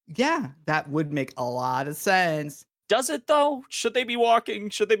 Yeah, that would make a lot of sense. Does it though? Should they be walking?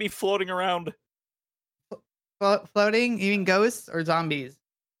 Should they be floating around? Floating? You mean ghosts or zombies?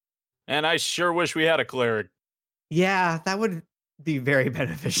 And I sure wish we had a cleric. Yeah, that would be very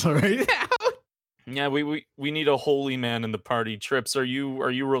beneficial right now. Yeah, we need a holy man in the party. Trips, are you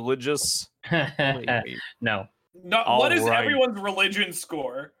religious? Wait. No. No, All what is right. everyone's religion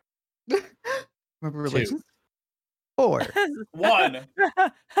score? Remember religions? 4. 1.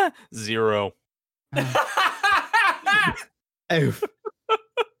 0. Oof.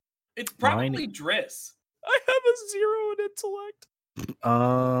 It's probably Driss. I have a 0 in intellect.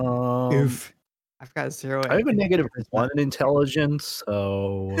 Oof. I've got 0. I have a -1 in intelligence,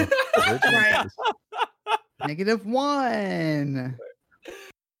 so Right. -1.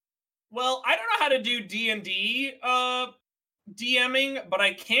 Well, I don't know how to do D&D DMing, but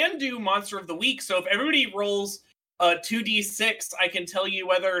I can do Monster of the Week. So if everybody rolls 2d6, I can tell you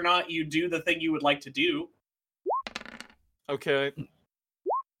whether or not you do the thing you would like to do. Okay.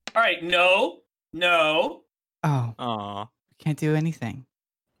 All right, no. Oh, Aw. can't do anything.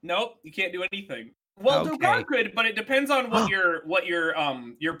 Nope, you can't do anything. Well, Okay. Dogar could, but it depends on what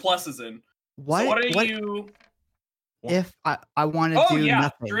your plus is in. What? So what are what you? if I want to Oh do yeah,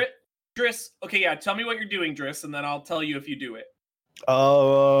 nothing? Driss. Okay, yeah. Tell me what you're doing, Driss, and then I'll tell you if you do it.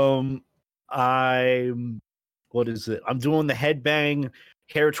 What is it? I'm doing the headbang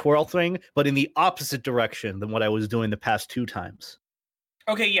hair twirl thing, but in the opposite direction than what I was doing the past 2 times.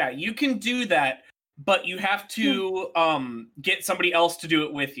 Okay, yeah, you can do that, but you have to get somebody else to do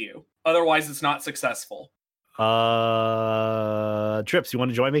it with you. Otherwise, it's not successful. Trips, you want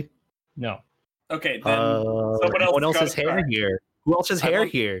to join me? No. Okay, then someone else. What else gotta has hair try. here? Who else has I hair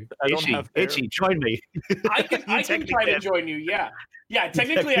don't- here? I don't Itchy, have hair. Itchy, join me. I can try to join you. Yeah,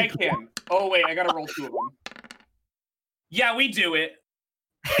 technically I can. Oh wait, I gotta roll 2 of them. Yeah, we do it.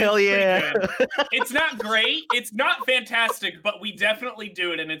 Hell yeah! It's not great. It's not fantastic, but we definitely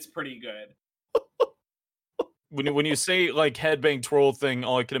do it, and it's pretty good. When you say like headbang twirl thing,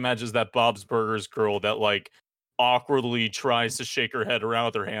 all I can imagine is that Bob's Burgers girl that like awkwardly tries to shake her head around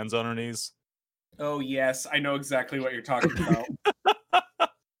with her hands on her knees. Oh yes, I know exactly what you're talking about.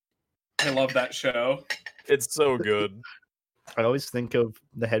 I love that show. It's so good. I always think of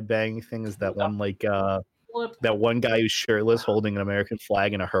the headbang thing as that one like that one guy who's shirtless holding an American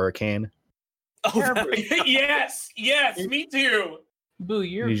flag in a hurricane. Oh, yes, me too. Boo,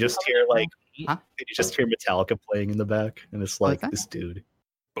 You just hear like you just hear Metallica playing in the back, and it's like this dude.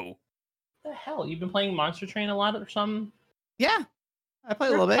 Boo. What the hell? You've been playing Monster Train a lot or something? Yeah, I play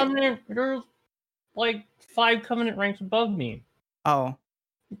a little bit. You're like 5 Covenant ranks above me. Oh,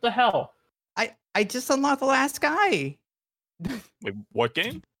 What the hell? I just unlocked the last guy. Wait, what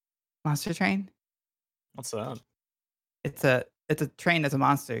game? Monster Train. What's that? It's a train that's a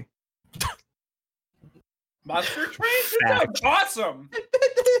monster. Monster Train? That's awesome.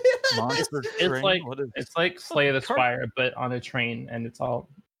 Monster Train? What It's like Slay the Spire, but on a train, and it's all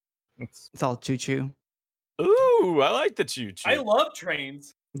choo choo. Ooh, I like the choo choo. I love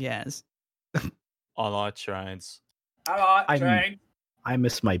trains. Yes. I like trains. I like trains. I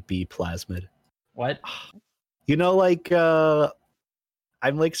miss my bee plasmid. what? You know, like I'm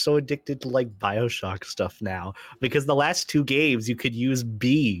like so addicted to like BioShock stuff now because the last 2 games you could use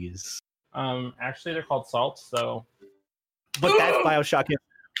bees. Actually, they're called salts, so. But that's BioShock.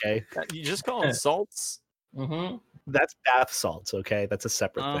 Okay, You just call them salts? Mm-hmm. that's bath salts. Okay, that's a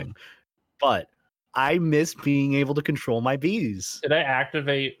separate thing. But I miss being able to control my bees. Did I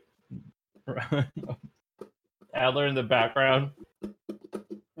activate Adler in the background?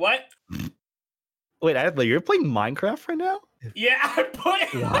 What? Wait, Adler, you're playing Minecraft right now? Yeah,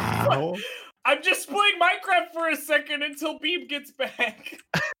 Wow. I'm just playing Minecraft for a second until Beeb gets back.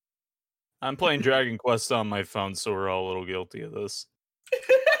 I'm playing Dragon Quest on my phone, so we're all a little guilty of this.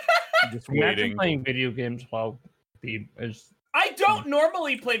 Just Imagine waiting. playing video games while Beeb is. I don't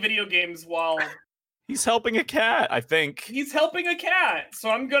normally play video games while He's helping a cat, I think. he's helping a cat,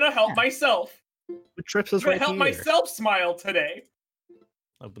 so I'm gonna help myself. But Trips I'm is gonna right help here. myself smile today.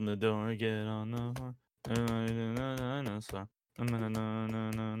 Open the door, get on the horn.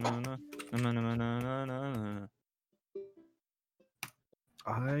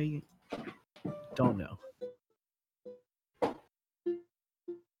 I don't know.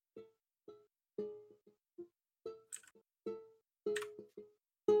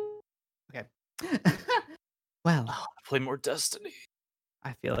 Okay. Well, Play more Destiny.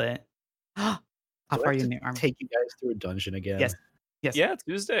 I feel it. How Do I far are have you to in the armor? Take you guys through a dungeon again. Yes. Yes. Yeah,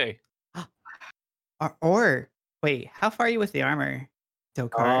 Tuesday. Or wait, how far are you with the armor,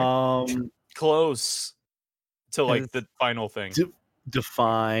 Dokar? Close to like Is- the final thing.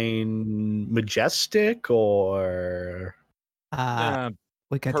 Define majestic or We got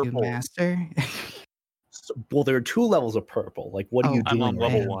you purple. master. well, there are 2 levels of purple. Like, what are you I'm doing? on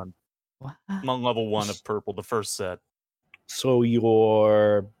level right now? 1. What? I'm on level 1 of purple, the first set. So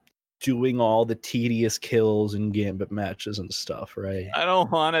you're doing all the tedious kills and gambit matches and stuff, right? I don't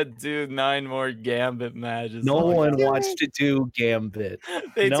want to do 9 more Gambit matches. No Oh my one God. wants to do gambit.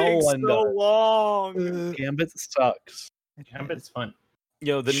 They no take one so does. long. Gambit sucks. Gambit's fun.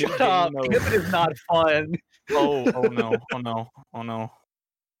 Yo, the new Shut up. game mode. Gambit is not fun. Oh no.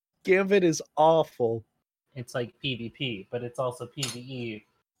 Gambit is awful. It's like PvP, but it's also PvE.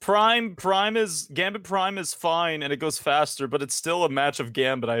 Gambit Prime is fine and it goes faster, but it's still a match of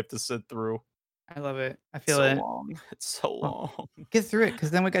Gambit I have to sit through. I love it. I It's feel so it. long. It's so long. Get through it, because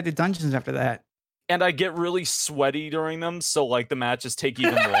then we got to do dungeons after that. And I get really sweaty during them, so like the matches take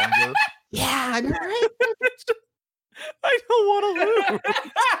even longer. Yeah, I know, right? I don't want to lose.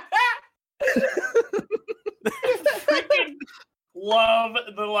 Freaking love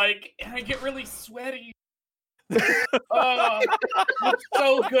the like. And I get really sweaty. Oh, it's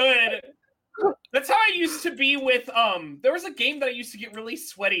so good. That's how I used to be with there was a game that I used to get really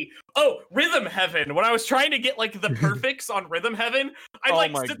sweaty. Oh, Rhythm Heaven. When I was trying to get like the perfects on Rhythm Heaven, I'd Oh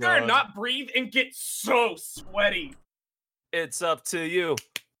like my sit there and God. not breathe and get so sweaty. It's up to you.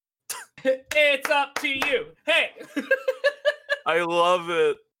 It's up to you. Hey. I love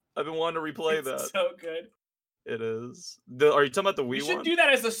it. I've been wanting to replay It's that. so good. It is. Are you talking about the Wii We should one? do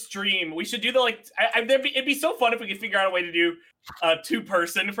that as a stream. We should do the like. It'd be so fun if we could figure out a way to do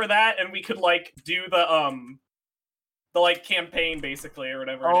 2-person for that, and we could like do the like campaign basically or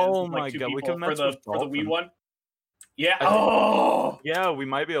whatever. It is, Oh with, like, my 2 God, we people could mess for with the Wii Dolphin. one. Yeah. I think- Oh. Yeah, we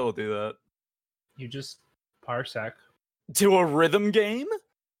might be able to do that. You just parsec. Do a rhythm game?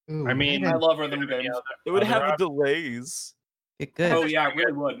 Ooh, I mean, I love rhythm games. It would have Other the delays. get good. Oh yeah, it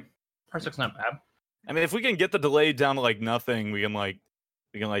really would. Parsek's not bad. I mean, if we can get the delay down to like nothing, we can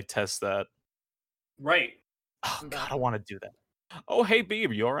test that. Right. Oh I'm God, back. I want to do that. Oh, hey,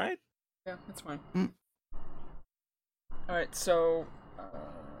 Beeb, you all right? Yeah, that's fine. Mm. Alright, so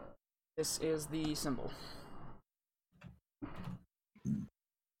this is the symbol.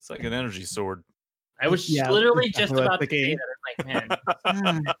 It's like an energy sword. I was Yeah, literally that's just what I was about to say thinking. that. I'm like,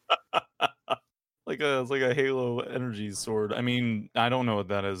 man, Ah, It's like a Halo energy sword. I mean, I don't know what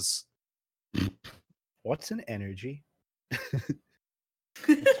that is. What's an energy?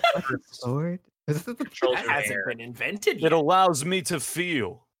 sword? Is it the controls That your hasn't hair. been invented It yet. allows me to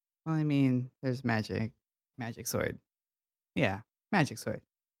feel. Well, I mean, there's magic. Magic sword. Yeah, magic sword.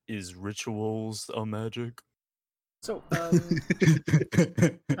 Is rituals a magic? So, trying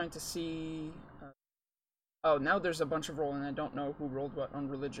to see. Oh, now there's a bunch of rolling. I don't know who rolled what on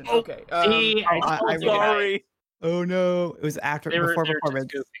religion. Oh, Okay. See, I I told you guys. Sorry, Oh no! It was after They're before just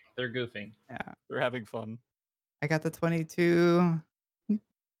performance. goofing. They're goofing. Yeah, we're having fun. I got the 22.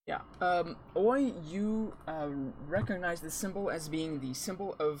 Yeah. Oi, you recognize the symbol as being the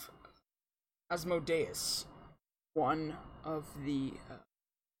symbol of Asmodeus, one of the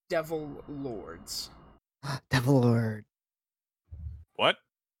devil lords. Devil Lord. What?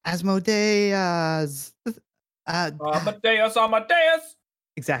 Asmodeus. Amadeus.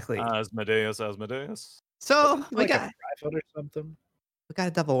 Exactly. Asmodeus. So we Like a got tripod or something?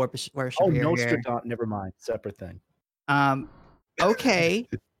 a devil worship Oh, here. Nostradat. Never mind. Separate thing. Okay.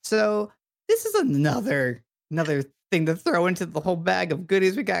 So this is another thing to throw into the whole bag of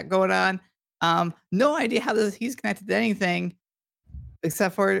goodies we got going on. No idea how he's connected to anything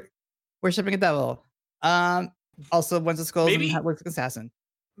except for worshiping a devil. Also went to schools Maybe- and works like an assassin.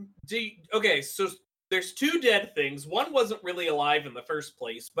 Okay, so there's two dead things. One wasn't really alive in the first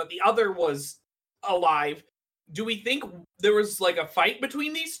place, but the other was alive. Do we think there was like a fight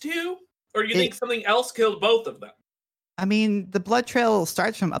between these two? Or do you think something else killed both of them? I mean, the blood trail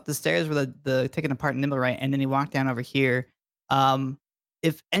starts from up the stairs where the taken apart Nimblewright, and then he walked down over here.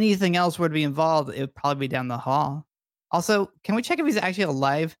 If anything else were to be involved, it would probably be down the hall. Also, can we check if he's actually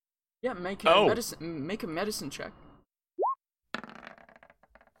alive? Yeah, make a medicine check.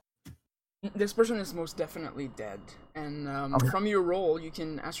 This person is most definitely dead, and from your roll, you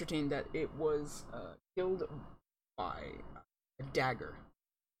can ascertain that it was killed by a dagger.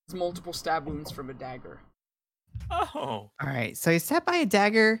 There's multiple stab wounds from a dagger. Oh. All right, so he's stabbed by a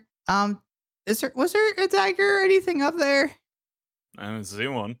dagger. Was there a dagger or anything up there? I didn't see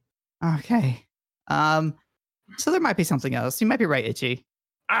one. Okay. So there might be something else. You might be right, Itchy.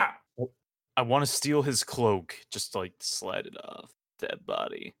 Ah! I want to steal his cloak. Just like slide it off. Dead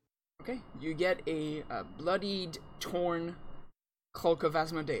body. Okay, you get a bloodied, torn cloak of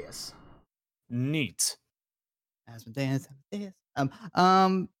Asmodeus. Neat. Asmodeus. Does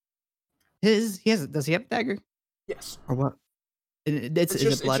he have a dagger Yes, or what? Is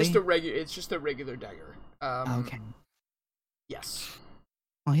it bloody? It's just a regular dagger. Okay. Yes.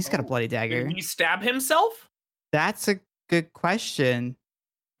 Well, he's got a bloody dagger. Did he stab himself? That's a good question.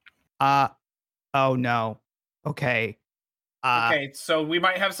 Oh no. Okay. Okay, so we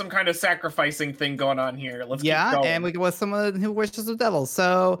might have some kind of sacrificing thing going on here. Let's keep going. And we go with someone who worships the devil.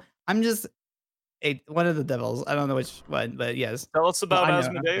 So I'm just one of the devils. I don't know which one, but yes. Tell us about I know,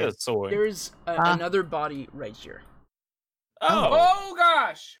 Asmodeus, Soy. There's another body right here. Oh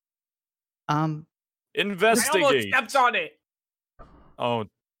gosh! I almost Investigate. stepped on it. Oh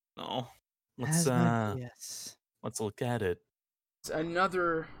no. Asmodeus. Let's look at it. It's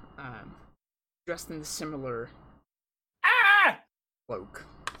another dressed in the similar Ah! cloak.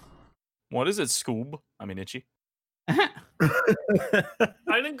 What is it, Scoob? I mean, Itchy. I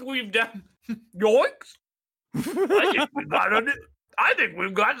think we've done yoinks. I think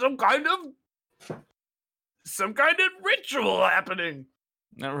we've got some kind of ritual happening.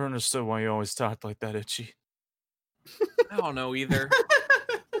 Never understood why you always talk like that, Itchy. I don't know either.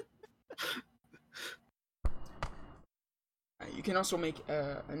 You can also make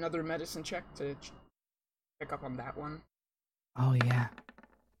another medicine check to check up on that one. Oh yeah.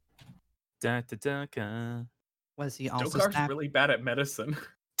 Da, da, da, da. Was he also Dokar's stabbed? really bad at medicine.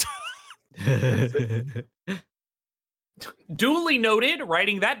 Duly noted,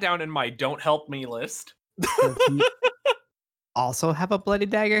 writing that down in my don't help me list. Does he also have a bloody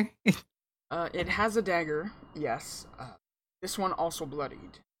dagger? It has a dagger, yes. This one also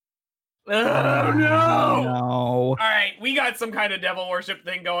bloodied. Oh no! No. All right, we got some kind of devil worship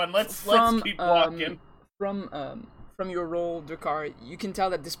thing going. Let's keep walking. From your roll, Dakar, you can tell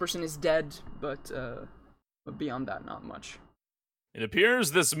that this person is dead, but beyond that, not much. It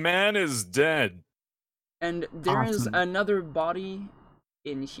appears this man is dead. And there is Awesome. another body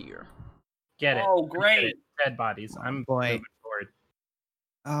in here. Get it. Oh, Get great. it. Dead bodies. I'm boy. moving forward.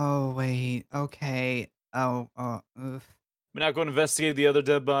 Oh wait. Okay. Oof. We're not going to investigate the other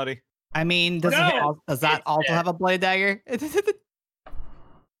dead body. I mean, No! does that It's also dead. have a blade dagger?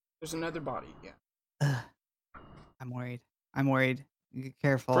 There's another body, yeah. Ugh. I'm worried. I'm worried. Be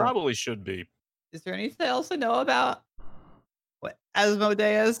careful. Probably should be. Is there anything else to know about what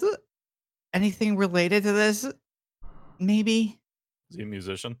Asmodeus? Anything related to this? Maybe. Is he a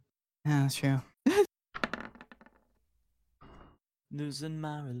musician? Yeah, that's true. Losing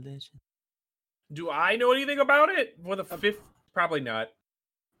my religion. Do I know anything about it? For the fifth, probably not.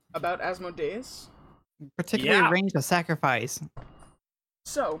 About Asmodeus? Particularly Yeah. range of sacrifice.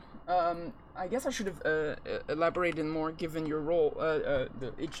 So, I guess I should have elaborated more given your role,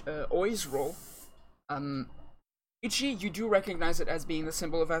 Oi's role. Ichi, you do recognize it as being the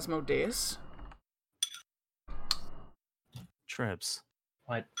symbol of Asmodeus. Trips.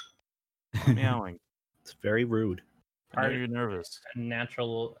 What? I'm meowing. It's very rude. I know you're nervous.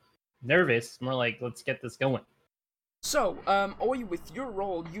 Natural nervous. More like, let's get this going. So, Oi, with your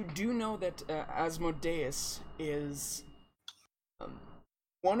role, you do know that Asmodeus is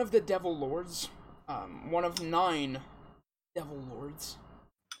one of the Devil Lords, one of 9 Devil Lords.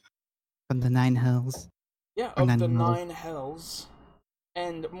 From the 9 Hells. Yeah, Or of 9 the Hells. 9 Hells.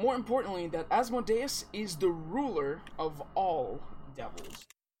 And more importantly, that Asmodeus is the ruler of all devils.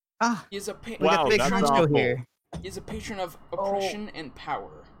 Ah, He is a we got Wow, the big that's honcho awful. here. He is a patron of oppression and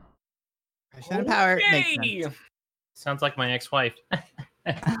power. Passion and power makes Okay. sense. Sounds like my ex-wife.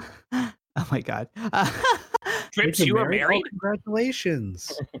 Oh my god. Trips, You've you been are married? Oh, married?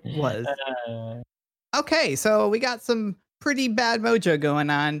 congratulations. Was. Uh, Okay, so we got some pretty bad mojo going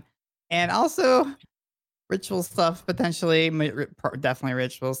on, and also ritual stuff potentially, definitely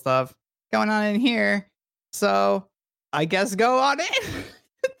ritual stuff going on in here. So I guess go on in.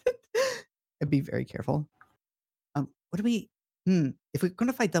 And be very careful. What do we? If we're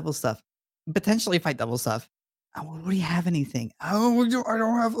gonna fight double stuff, potentially fight double stuff. What do you have? Anything? Oh, I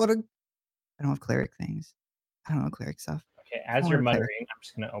don't have a lot of. I don't have cleric things. I don't know cleric stuff. okay, as Oh, you're okay. muttering, I'm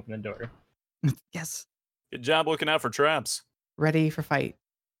just gonna open the door. Yes, Good job looking out for traps. ready for fight.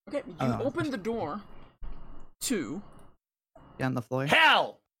 Okay, you Oh. open the door to Get on the floor.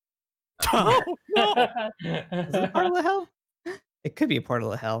 Hell! Oh, no. Is it a portal of hell? It could be a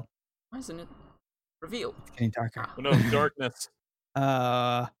portal of hell. why isn't it revealed? It's getting darker. Oh, no, darkness.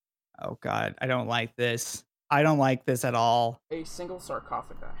 Oh god, I don't like this. I don't like this at all. A single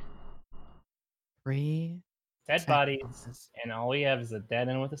sarcophagi. 3 Dead bodies, sarcophagus. and all we have is a dead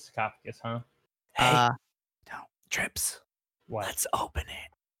end with a sarcophagus, huh? No. Trips. What? Let's open it.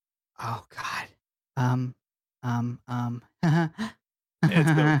 Oh god. It's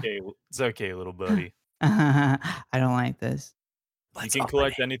okay. It's okay, little buddy. I don't like this. You Let's can open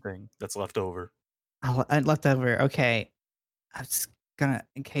collect it. anything that's left over. I left over. Okay. I'm just gonna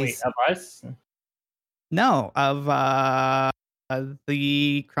in Wait, case. of us? No, of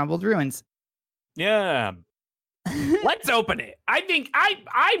the crumbled ruins. Yeah. Let's open it. I think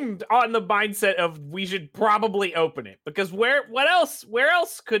I'm on the mindset of we should probably open it because where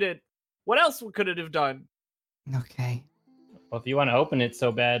else could it have done? Okay. Well, if you want to open it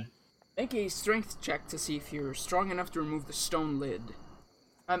so bad, Make a strength check to see if you're strong enough to remove the stone lid.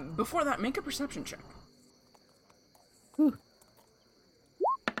 Before that, make a perception check. Whew.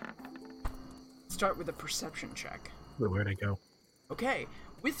 Start with a perception check. Where'd I go? Okay,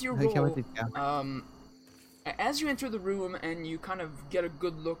 with your Okay, roll, where did it go? as you enter the room and you kind of get a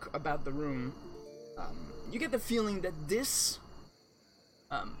good look about the room, you get the feeling that this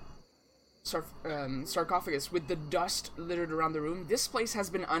sarcophagus with the dust littered around the room, this place has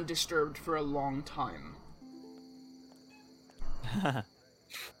been undisturbed for a long time.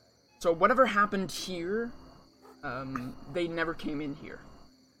 So whatever happened here, they never came in here.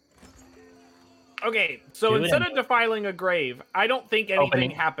 Okay, so Do it instead of anyway. defiling a grave, I don't think anything Opening.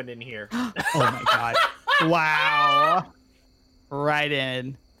 happened in here. Oh my god. Wow. Right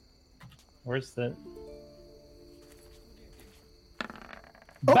in. where's the?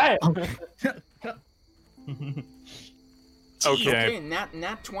 Oh, Bam! Okay.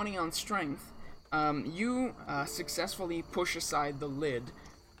 Nat 20 on strength. You successfully push aside the lid,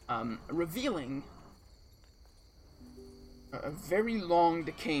 revealing a very long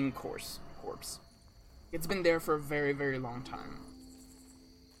decaying corpse. It's been there for a very, very long time.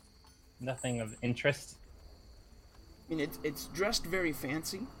 Nothing of interest. I mean, it's dressed very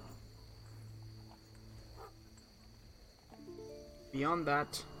fancy. Beyond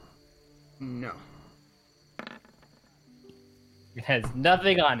that, no. It has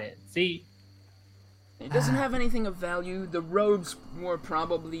nothing on it. See? It doesn't have anything of value. The robes were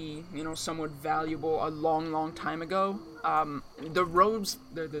probably, somewhat valuable a long, long time ago. The robes,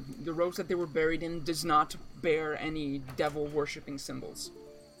 the robes that they were buried in does not bear any devil-worshipping symbols.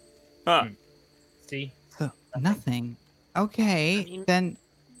 Huh. See? So, nothing. Okay, then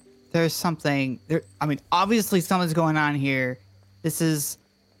there's something. Obviously something's going on here. This is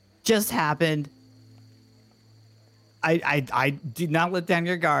just happened. I did not let down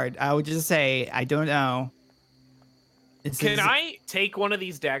your guard. I would just say I don't know. Can I take one of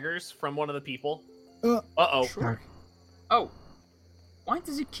these daggers from one of the people? Uh-oh. Sure. Oh. Why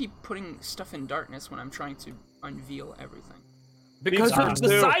does it keep putting stuff in darkness when I'm trying to unveil everything? Because of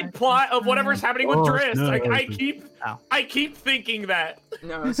the side plot of whatever's happening with Driss. No. I keep thinking that.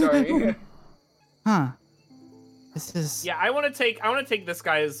 No, sorry. Huh. This is Yeah, I want to take this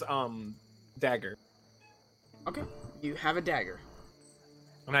guy's dagger. Okay. You have a dagger.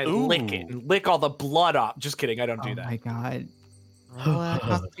 And I lick it and lick all the blood off. Just kidding, I don't do that. Oh my god. Roll a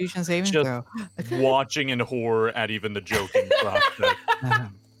Constitution saving throw. Watching in horror at even the joking prospect.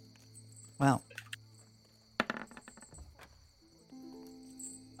 Well.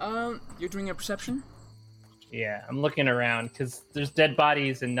 You're doing a perception? Yeah, I'm looking around because there's dead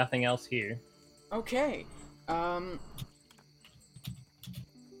bodies and nothing else here. Okay. As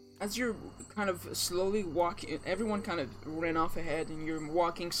you're kind of slowly walking, everyone kind of ran off ahead, and you're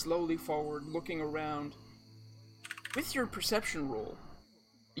walking slowly forward, looking around. With your perception roll,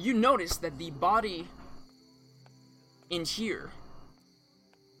 you notice that the body in here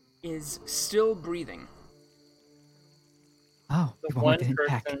is still breathing. Oh, the one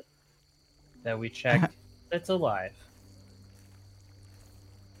person that we checked that's alive.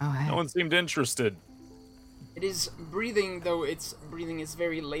 Oh, hey. No one seemed interested. It is breathing, though its breathing is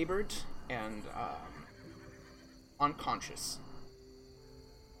very labored and unconscious.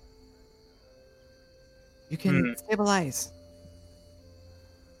 You can stabilize.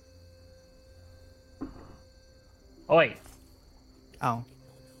 Oi. Oh.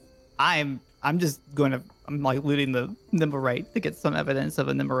 I'm like looting the Nimblewright to get some evidence of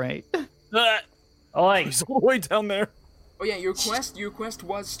a Nimblewright. Oi. He's all the way down there. Oh yeah, your quest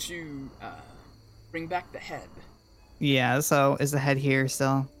was to bring back the head. Yeah, so is the head here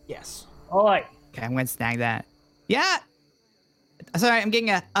still? Yes. Oi. Okay, I'm gonna snag that. Yeah! Sorry, I'm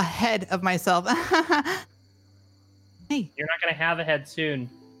getting ahead of myself. Hey. You're not gonna have a head soon.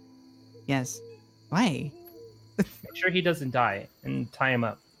 Yes. Why? Make sure he doesn't die and tie him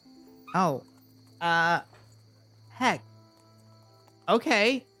up. Oh. Heck.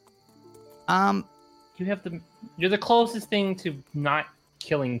 Okay. You're the closest thing to not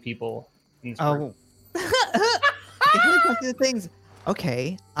killing people in this world. The things.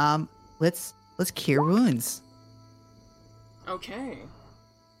 Okay. Let's cure wounds. Okay.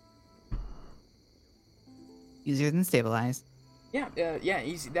 Easier than stabilize. Yeah,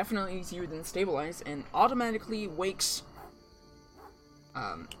 easy. Definitely easier than stabilize, and automatically wakes.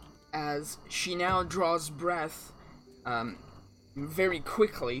 As she now draws breath, very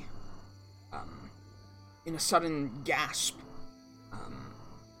quickly, in a sudden gasp,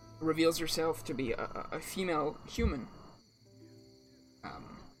 reveals herself to be a female human.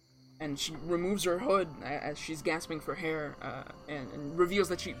 And she removes her hood as she's gasping for hair, and reveals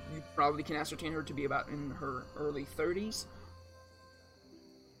that you probably can ascertain her to be about in her early 30s.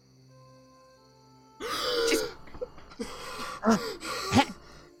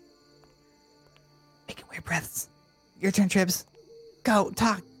 Making weird breaths. Your turn, Tribs. Go,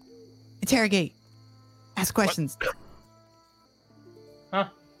 talk, interrogate, ask questions. Huh.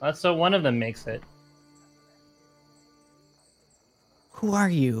 So one of them makes it. Who are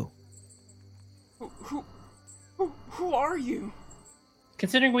you? Who are you?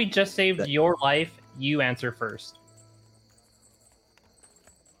 Considering we just saved your life, you answer first.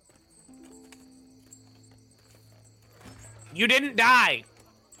 You didn't die!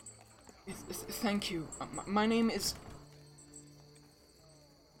 Thank you. My name is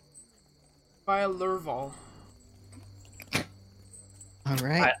Vile Lurval. All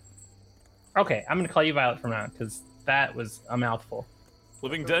right. Okay, I'm gonna call you Violet from now because that was a mouthful.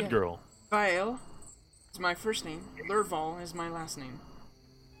 Living dead girl. Vile is my first name. Lurval is my last name.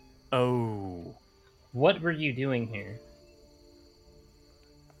 Oh. What were you doing here?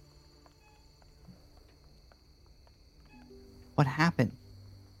 What happened?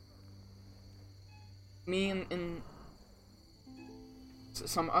 Me and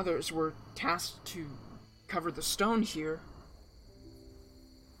some others were tasked to cover the stone here.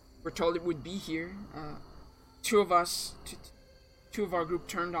 We're told it would be here. Two of our group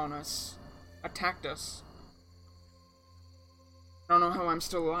turned on us, attacked us. I don't know how I'm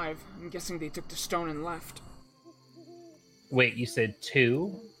still alive. I'm guessing they took the stone and left. Wait, you said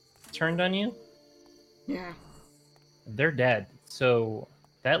 2 turned on you? Yeah. They're dead. So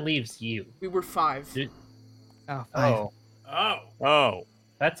that leaves you. We were 5. Oh, fine. Oh.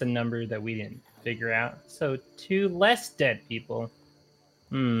 That's a number that we didn't figure out. So 2 less dead people.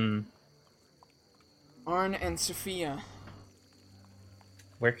 Arn and Sophia.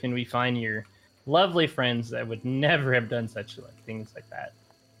 Where can we find your lovely friends that would never have done such things like that?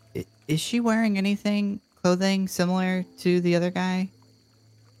 Is she wearing clothing similar to the other guy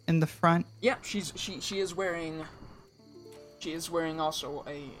in the front? Yeah, she is wearing. She is wearing also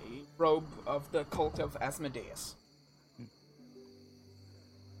a robe of the cult of Asmodeus.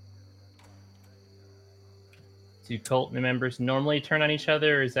 Do cult members normally turn on each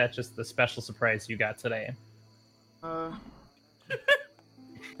other, or is that just the special surprise you got today?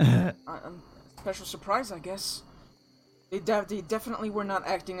 Special surprise, I guess. They definitely were not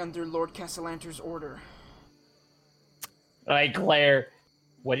acting under Lord Castellanter's order. I glare.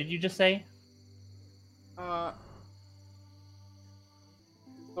 What did you just say?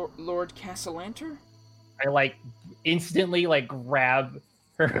 Lord Castellanter? I instantly grab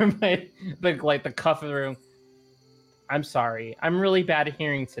her by the cuff of the room. I'm sorry. I'm really bad at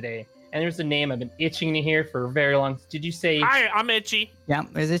hearing today. And there's a name I've been itching to hear for a very long. Did you say? Hi, I'm Itchy. Yeah,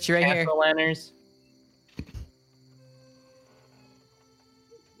 is it right here? Castellaners?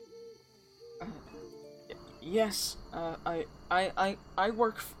 Yes. I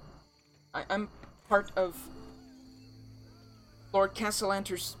work. I'm part of Lord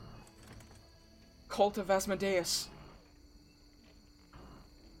Castellanter's cult of Asmodeus.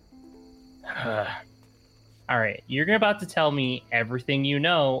 All right, you're about to tell me everything you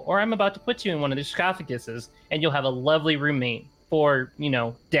know, or I'm about to put you in one of the sarcophaguses, and you'll have a lovely roommate for,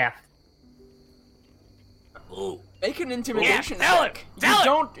 death. Ooh. Make an intimidation tell check.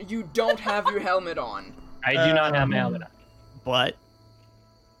 it! You don't have your helmet on. I do not have my helmet on. What?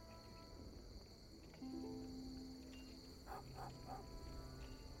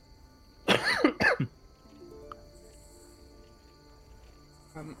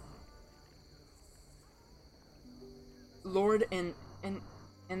 Lord and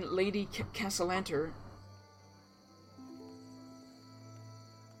Lady Castellanter,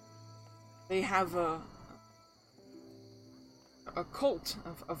 they have a cult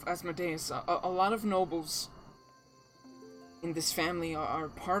of Asmodeus. A lot of nobles in this family are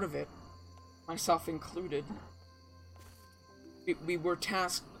part of it, myself included. We were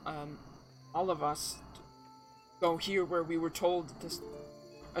tasked, all of us, to go here where we were told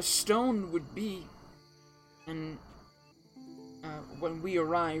a stone would be, and when we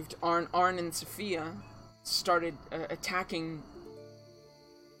arrived, Arn and Sophia started attacking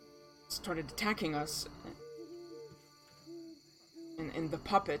us, and the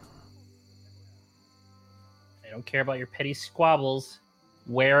puppet. I don't care about your petty squabbles.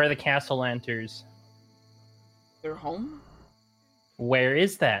 Where are the Castellanters? They're home? Where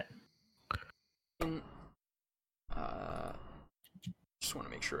is that? Just want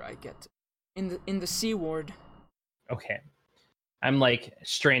to make sure I get in the Sea Ward. Okay. I'm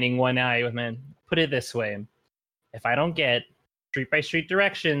straining one eye with man. Put it this way. If I don't get street-by-street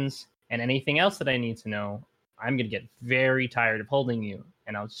directions and anything else that I need to know, I'm going to get very tired of holding you.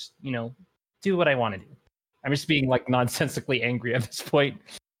 And I'll just, do what I want to do. I'm just being nonsensically angry at this point.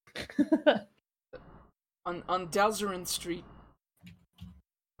 on Dalzarin Street.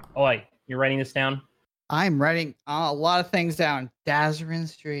 Oi, you're writing this down? I'm writing a lot of things down. Dalzarin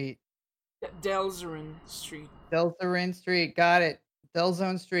Street. Dalzarin Street. Dalzarin Street. Got it.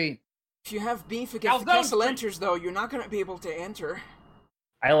 Delzone Street. If you have beef against the Castellanters, though, you're not going to be able to enter.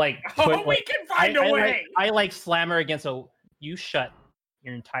 I we can find a way. I slam her against you shut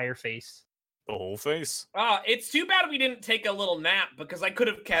your entire face. The whole face? It's too bad we didn't take a little nap, because I could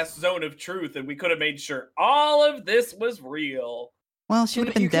have cast Zone of Truth and we could have made sure all of this was real. Well, she would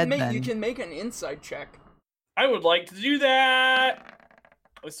have been dead then. You can make an insight check. I would like to do that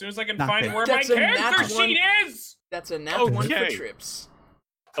as soon as I can find where my character sheet is. That's a nat one for trips.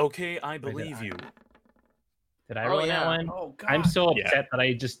 Okay, I believe you. Did I roll that one? Oh, God. I'm so upset that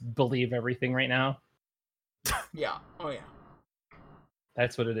I just believe everything right now. Yeah. Oh, yeah.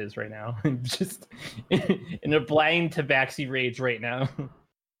 That's what it is right now. I'm just in a blind tabaxi rage right now.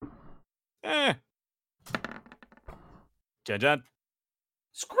 Jan.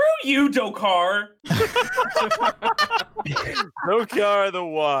 Screw you, Dokar. Dokar the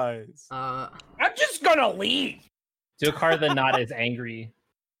Wise. I'm just gonna leave. Dokar the not as angry.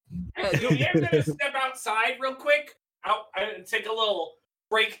 I'm gonna step outside real quick. I take a little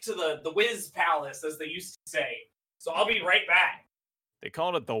break to the Wiz Palace, as they used to say. So I'll be right back. They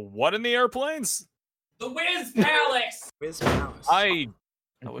called it the what in the airplanes? The Wiz Palace. Wiz Palace. I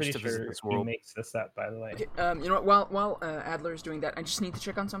I'm wish pretty to visit sure this he world. makes this up, by the way. Okay, you know what? While Adler is doing that, I just need to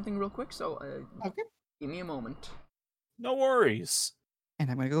check on something real quick. So, Okay. give me a moment. No worries. And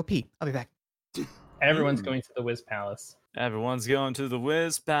I'm gonna go pee. I'll be back. Everyone's going to the Wiz Palace. Everyone's going to the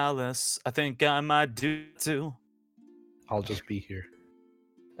Wiz Palace. I think I might do too. I'll just be here.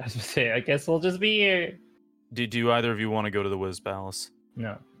 I was gonna say, I guess we'll just be here. Do either of you want to go to the Wiz Palace?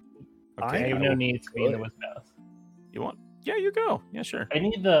 No, Okay. I have no need to be in the Wiz Palace. You want? Yeah, you go. Yeah, sure. I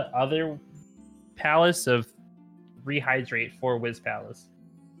need the other palace of rehydrate for Wiz Palace.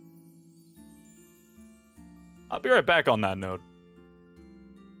 I'll be right back on that note.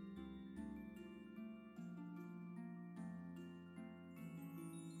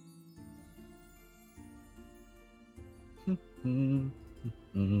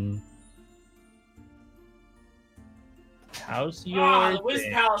 How's your The Wiz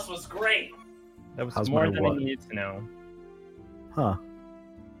day? Palace was great. That was How's more my than I what? needed to know. Huh.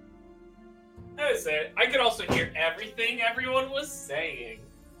 I was saying, I could also hear everything everyone was saying.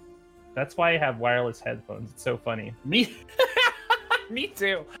 That's why I have wireless headphones. It's so funny. Me, me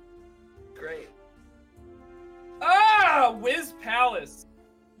too. Great. Ah, Wiz Palace.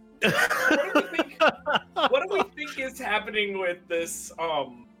 What do we think is happening with this?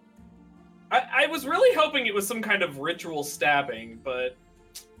 I was really hoping it was some kind of ritual stabbing, but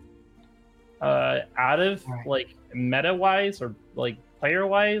Out of Right. like meta wise or like player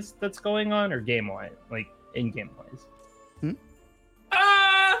wise that's going on, or game wise, like in game wise.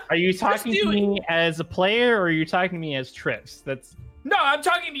 Are you talking to me as a player, or are you talking to me as Trips? That's no, I'm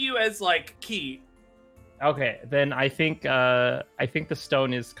talking to you as like Key. okay. Then I think the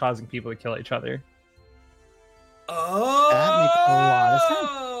stone is causing people to kill each other. Oh, That makes a lot of sense.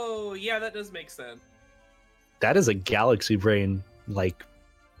 Oh, yeah, that does make sense. That is a galaxy brain like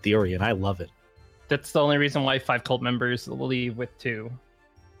theory, and I love it. That's the only reason why 5 cult members leave with 2.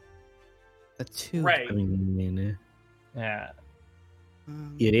 The two. Right. I mean, Yeah.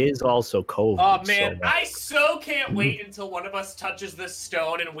 it is also COVID. Oh man, so- I so can't wait until one of us touches this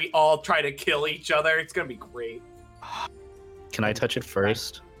stone and we all try to kill each other. It's gonna be great. Can I touch it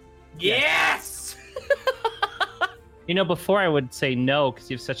first? Yes! You know, before I would say no because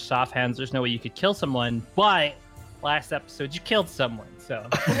you have such soft hands. There's no way you could kill someone. But last episode you killed someone, so.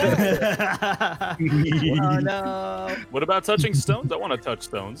 Oh no. What about touching stones? I want to touch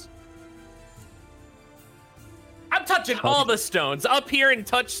stones. I'm touching all the stones up here in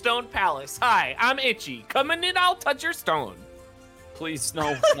Touchstone Palace. Hi, I'm Itchy. Coming in, I'll touch your stone. Please,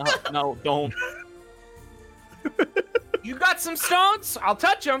 no, no, don't. You got some stones? I'll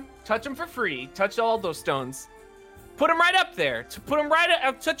touch them. Touch them for free. Touch all those stones. Put them right up there. Put them right up.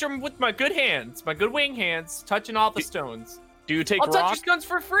 I'll touch them with my good hands, my good wing hands, touching all the stones. Do you take I'll touch rock? your stones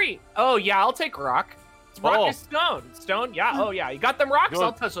for free. Oh yeah, I'll take rock. Rock Oh. is stone. Stone, yeah. Oh yeah, you got them rocks? Good.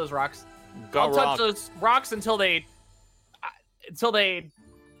 I'll touch those rocks. Go I'll touch rock. those rocks until they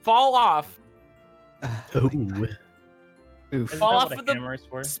fall off. Ooh. Oof. Isn't Fall that off what of a the hammer is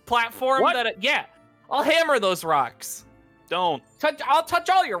for? Platform What? that yeah. I'll hammer those rocks. Don't. I'll touch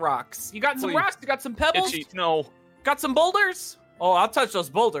all your rocks. You got some Please. rocks? You got some pebbles? Itchy, no. Got some boulders? Oh, I'll touch those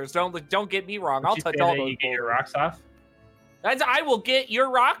boulders. Don't get me wrong. I'll Did you touch say all that those you get your boulders. rocks off? I will get your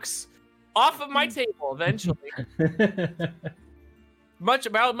rocks off of my table eventually. much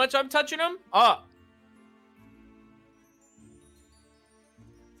I'm touching them? Oh.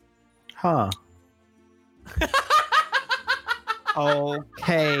 Huh.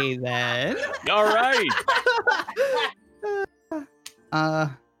 Okay then. All right. Uh,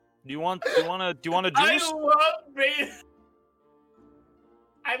 Do you want a I juice? love being.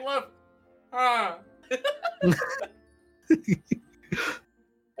 I love.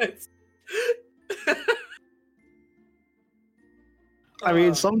 It's- I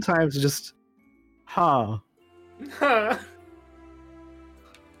mean, sometimes just, huh?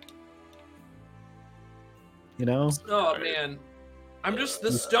 You know? Oh man, I'm just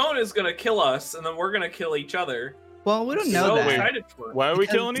the stone is gonna kill us, and then we're gonna kill each other. well, we don't I'm know so that. excited for it. Why are we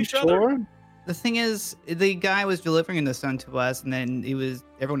Because killing each other? Sure? The thing is, the guy was delivering the stone to us, and then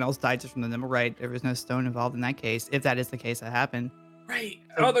everyone else died just from the number. Right? There was no stone involved in that case. If that is the case that happened. Right.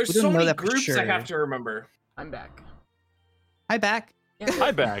 So Oh, there's we don't so know many that for groups I sure. have to remember. I'm back. Hi, back. Yeah,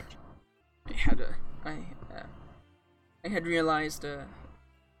 Hi, back. I had realized,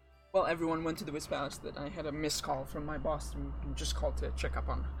 well, everyone went to the Wiz Palace, that I had a missed call from my boss who just called to check up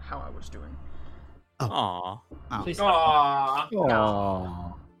on how I was doing. Aw. Oh. Please Aww.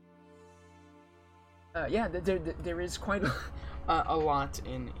 Aww. Yeah, there is quite a lot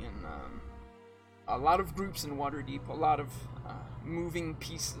in a lot of groups in Waterdeep, a lot of moving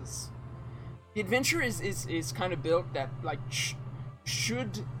pieces. The adventure is kind of built that like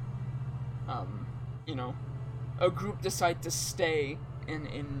should a group decide to stay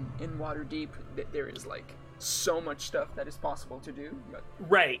in Waterdeep, there is like so much stuff that is possible to do, but,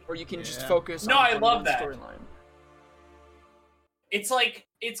 right? Or you can just focus. No, I love that storyline. It's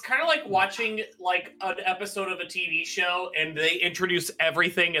kind of like watching like an episode of a TV show, and they introduce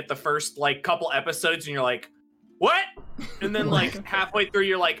everything at the first like couple episodes, and you're like, "What?" And then like halfway through,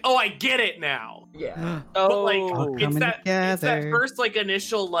 you're like, "Oh, I get it now." Yeah. But like it's that first like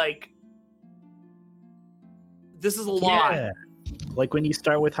initial like, this is a lot. Yeah. Like when you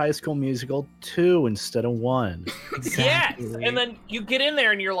start with High School Musical 2 instead of 1. Exactly. Yes, and then you get in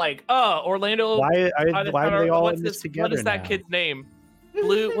there and you're like, oh, Orlando. Why are they all in this together? What is that kid's name?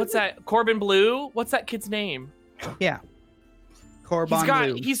 Blue. What's that? Corbin Blue. What's that kid's name? Yeah. Corbin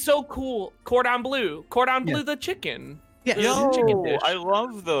Blue. He's so cool. Cordon Bleu. Cordon Bleu the chicken. Yeah. Yo, I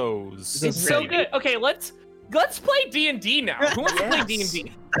love those. It's so good. Okay, let's play D&D now. Who wants to play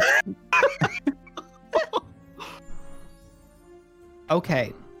D&D?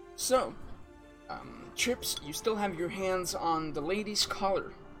 Okay. So, Trips, you still have your hands on the lady's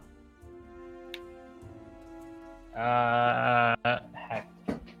collar. Heck.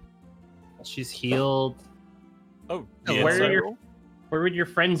 She's healed. Oh, where would your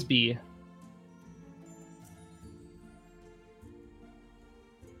friends be?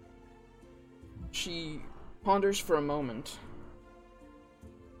 She ponders for a moment.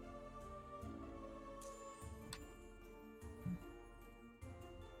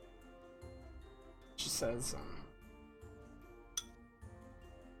 She says,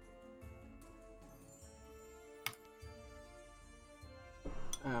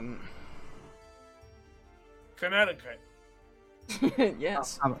 Connecticut.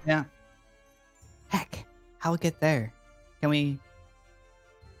 Yes. Yeah. Heck, how we get there? Can we,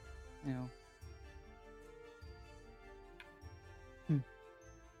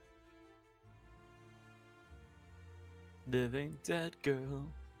 Living dead girl.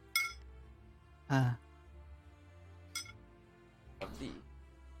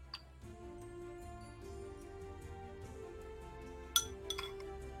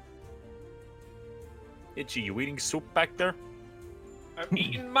 Itchy, you eating soup back there? I'm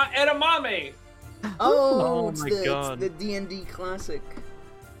eating my edamame. Oh, my God. It's the D&D classic.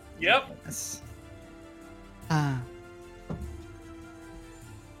 Yep. Yes.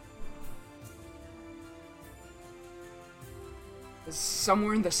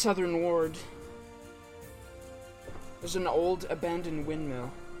 Somewhere in the southern ward, there's an old abandoned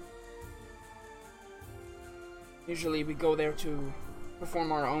windmill. Usually we go there to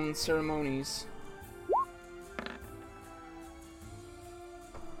perform our own ceremonies.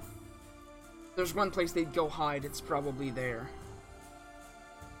 There's one place they'd go hide, it's probably there.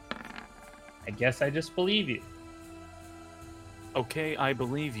 I guess I just believe you. Okay, I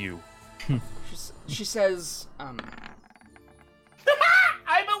believe you. She says, I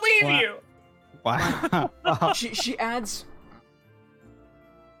believe you. Wow. she adds,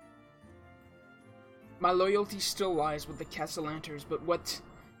 my loyalty still lies with the Castellanters, but what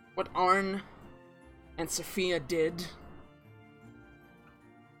Arn and Sophia did,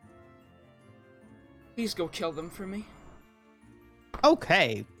 please go kill them for me.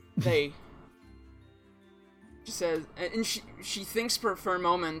 Okay. She says, and she thinks for a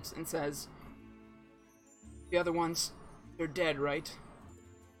moment and says, the other ones, they're dead, right?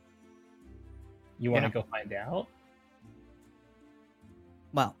 You want to go find out?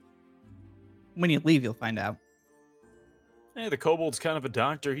 Well, when you leave, you'll find out. Hey, the kobold's kind of a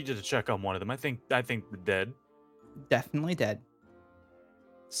doctor. He did a check on one of them. I think they're dead. Definitely dead.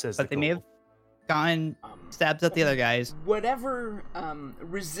 Says but the they may have gotten stabs at the other guys. Whatever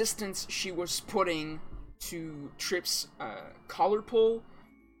resistance she was putting to Trip's collar pull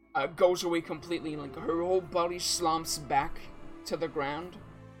goes away completely. Like her whole body slumps back to the ground.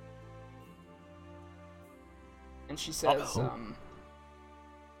 And she says,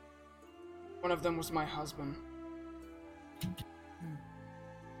 one of them was my husband.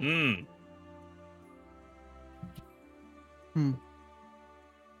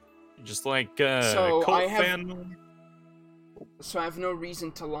 Just like so cult fan. So I have no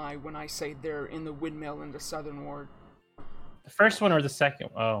reason to lie when I say they're in the windmill in the southern ward. The first one or the second?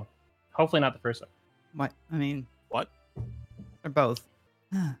 Oh, hopefully not the first one. What? I mean, what? They're both.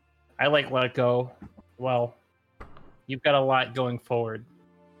 I let it go. Well, you've got a lot going forward.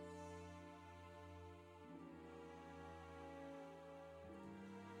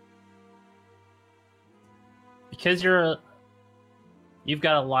 Because you've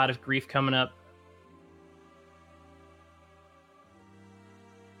got a lot of grief coming up.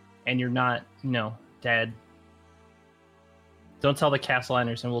 and you're not, dead, don't tell the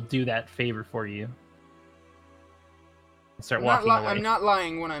Castellaners, and we'll do that favor for you. And start walking away. I'm not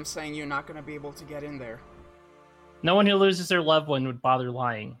lying when I'm saying you're not going to be able to get in there. No one who loses their loved one would bother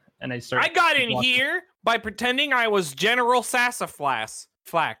lying. And I got in here by pretending I was General Sassaflax.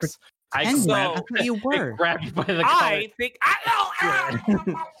 Flax. That's what you were. Grabbed you by the collar. I think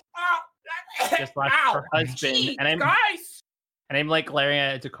Just lost her husband. Jeez, and guys. I'm like glaring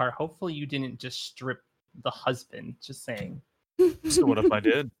at Dakar. Hopefully you didn't just strip the husband. Just saying. So what if I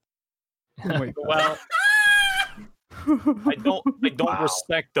did? Oh my God. Well, I don't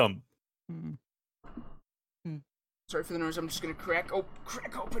respect them. Sorry for the noise. I'm just gonna crack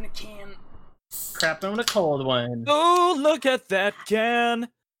open a can. crap on a cold one. Oh, look at that can.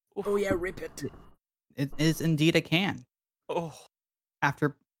 Oh yeah, rip it. It is indeed a can. Oh,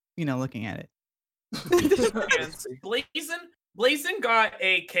 After looking at it. Blazin got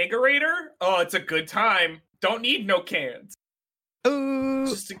a kegerator. Oh, it's a good time. Don't need no cans. Ooh.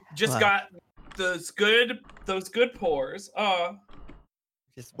 Just got those good pours.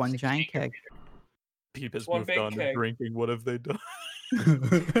 Just one giant keg. Peep has One moved big on to keg. drinking. What have they done?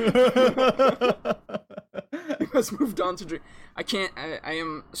 Has moved on to drink. I can't. I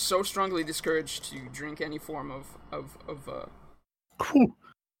am so strongly discouraged to drink any form of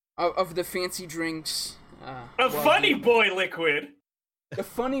the fancy drinks. Funny boy liquid. The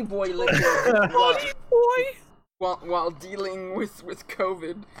funny boy liquid. Funny boy. While dealing with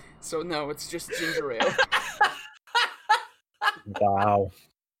COVID. So no, it's just ginger ale. Wow.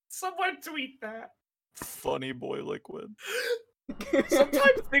 Someone tweet that. Funny boy liquid.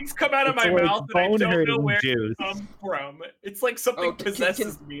 Sometimes things come out of my It's like mouth and I don't know bone-hurting where juice. they come from. It's like something Oh,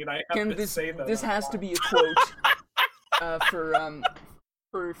 possesses me, and I have to say that. This has to be a quote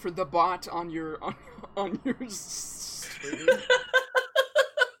for the bot on your stream.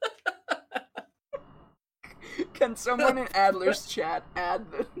 Can someone in Adler's chat add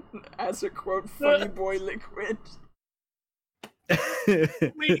as a quote "funny boy liquid"?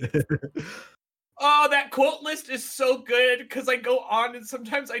 Please. Oh, that quote list is so good because I go on and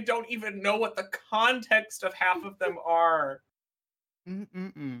sometimes I don't even know what the context of half of them are.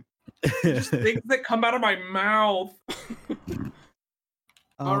 Just things that come out of my mouth.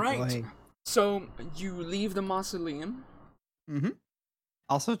 All right. So you leave the mausoleum. Mm-hmm.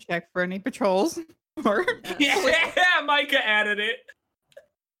 Also check for any patrols. Or Yeah, Micah added it.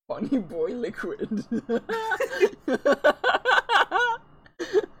 Funny boy liquid.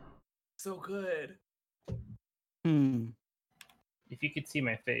 So good. If you could see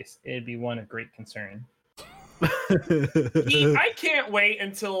my face, it'd be one of great concern. I can't wait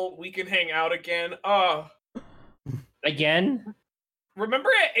until we can hang out again. Again? Remember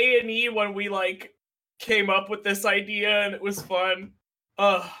at A&E when we came up with this idea and it was fun?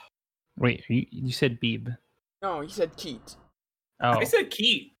 Wait, you said Beeb. No, he said Keat. Oh, I said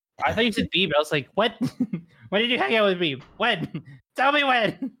Keat. I thought you said Beeb. I was like, what? When did you hang out with Beeb? When? Tell me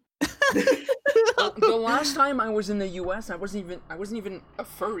when. The last time I was in the U.S., I wasn't even a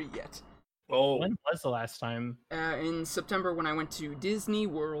furry yet. Oh, When was the last time? In September when I went to Disney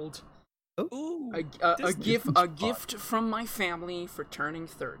World. ooh. A gift from my family for turning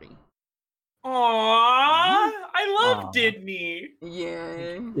 30. Aww, I love Aw. Disney.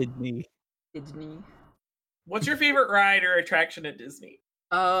 Yeah, Disney. Disney. What's your favorite ride or attraction at Disney?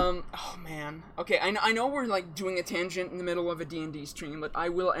 Oh man. Okay, I know we're doing a tangent in the middle of a D&D stream, but I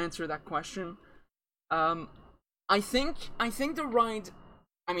will answer that question. I think the ride.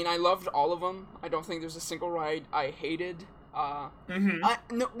 I mean, I loved all of them. I don't think there's a single ride I hated.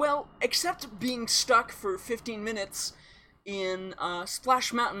 Except being stuck for 15 minutes in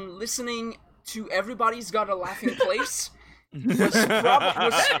Splash Mountain, listening to Everybody's Got a Laughing Place. Everybody's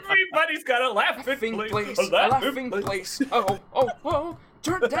got a laughing place. A laughing place. Oh.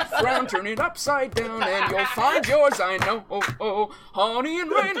 Turn that frown, turn it upside down, and you'll find yours. I know. Oh, honey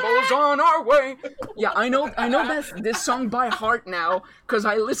and rainbows on our way. Yeah, I know this song by heart now because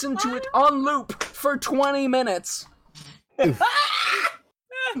I listened to it on loop for 20 minutes.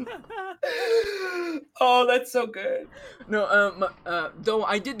 Oh, that's so good. No, though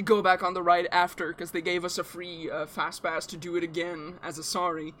I did go back on the ride after because they gave us a free fast pass to do it again as a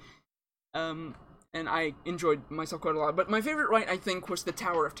sorry. And I enjoyed myself quite a lot. But my favorite ride, I think, was the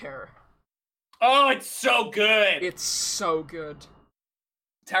Tower of Terror. Oh, it's so good. It's so good.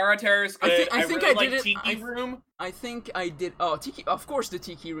 Tower of Terror is good. I think really I did like it. Tiki Room. I think I did. Oh, Tiki. Of course, the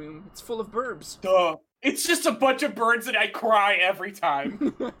Tiki Room. It's full of burbs. Duh. It's just a bunch of birds and I cry every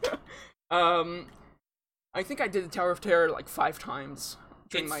time. I think I did the Tower of Terror 5 times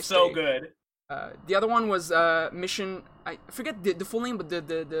during my It's so stay. good. The other one was mission. I forget the full name, but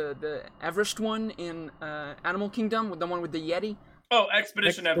the Everest one in Animal Kingdom, with the one with the Yeti. Oh,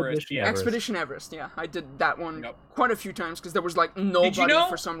 Expedition Everest. Yeah. Expedition Everest. Yeah, I did that one quite a few times because there was like nobody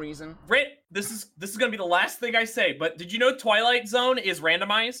for some reason. This is gonna be the last thing I say, but did you know Twilight Zone is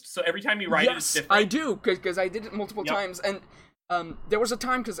randomized? So every time you ride it, it's different. I do, because I did it multiple times, and there was a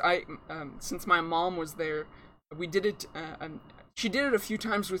time because since my mom was there, we did it. She did it a few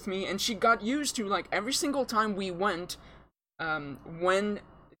times with me, and she got used to like every single time we went. When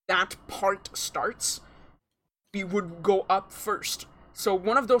that part starts, we would go up first. So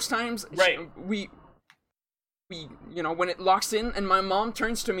one of those times, we when it locks in, and my mom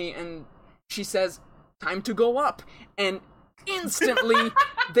turns to me and she says, "Time to go up," and instantly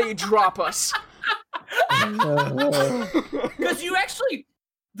they drop us. Because you actually,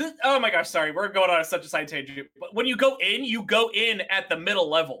 oh my gosh, sorry, we're going on such a side tangent. But when you go in at the middle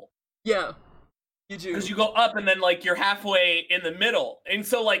level. Yeah. You do. Because you go up and then like you're halfway in the middle, and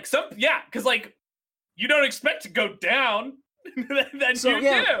so like because like you don't expect to go down, then so, you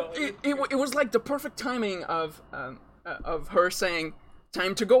do. It was like the perfect timing of her saying,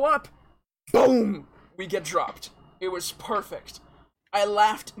 "Time to go up." Boom! We get dropped. It was perfect. I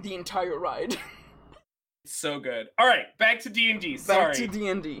laughed the entire ride. So good. All right, back to D&D. Sorry. Back to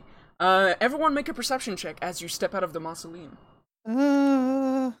D&D. Everyone make a perception check as you step out of the mausoleum.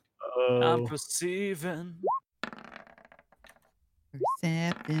 I'm perceiving.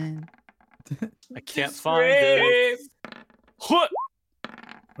 Perception. I can't find it.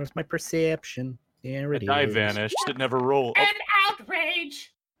 Where's my perception? There it is. I vanished. It never rolled. An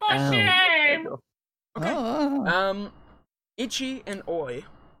outrage! For shame! Okay. Itchy and Oi.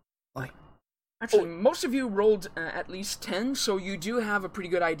 Actually, most of you rolled at least 10, so you do have a pretty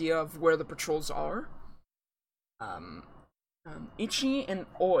good idea of where the patrols are. Ichi and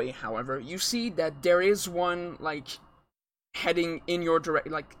Oi, however, you see that there is one, like, heading in your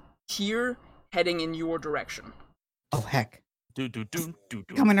direction, like, here, heading in your direction. Oh, heck.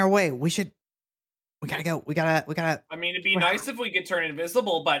 Coming our way. We gotta go. We gotta. I mean, it'd be nice if we could turn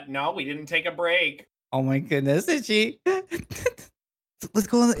invisible, but no, we didn't take a break. Oh my goodness, Itchy. Let's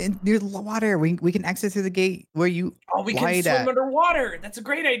go near the water. We can exit through the gate where you. Oh, we can swim underwater. That's a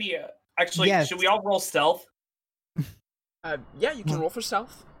great idea. Actually, should we all roll stealth? Yeah, you can roll for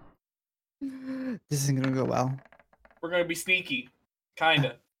stealth. This isn't gonna go well. We're gonna be sneaky,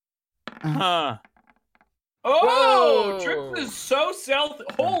 kinda. Huh. Oh, Trips is so stealthy.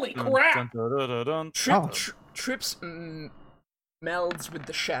 Holy crap! Trips melds with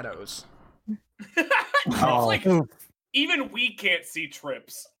the shadows. Like, even we can't see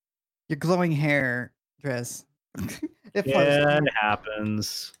Trips. Your glowing hair dress. It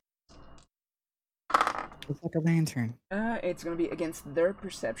happens. It's like a lantern. It's gonna be against their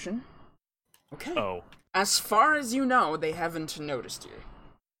perception. Okay. Oh. As far as you know, they haven't noticed you.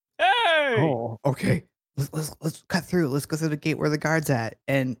 Hey! Oh, okay. Let's cut through. Let's go through the gate where the guard's at.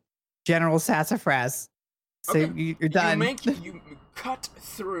 And General Sassafras, say you're done. You cut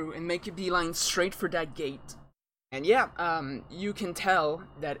through and make a beeline straight for that gate. And yeah, you can tell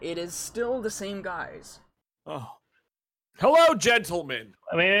that it is still the same guys. Oh. Hello, gentlemen.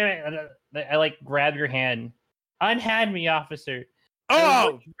 Wait. I like grab your hand. Unhand me, officer.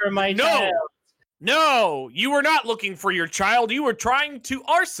 Oh, for my no. child. No, you were not looking for your child. You were trying to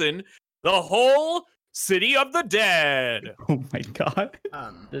arson the whole city of the dead. Oh my god.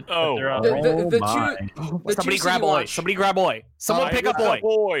 Somebody grab Oi. Somebody grab Oi. Someone pick up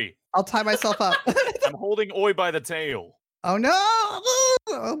Oi. I'll tie myself up. I'm holding Oi by the tail. Oh no!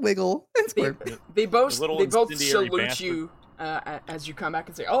 I'll wiggle. They both salute you as you come back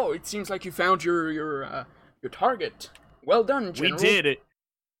and say, "Oh, it seems like you found your target. Well done, General." We did it.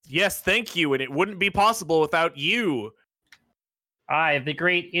 Yes, thank you, and it wouldn't be possible without you. The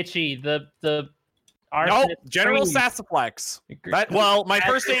great Itchy, the General Sassaflex. My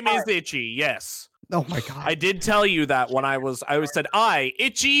first name is Itchy. Yes. Oh my god. I did tell you that when I said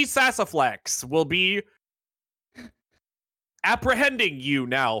Itchy Sassaflex will be apprehending you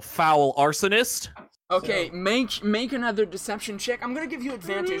now, foul arsonist. Okay, make another deception check. I'm gonna give you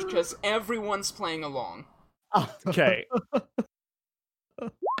advantage because everyone's playing along. Okay.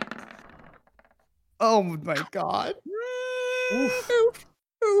 Oh my god. Oof.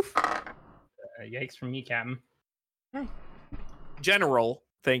 Yikes from me, Captain. General,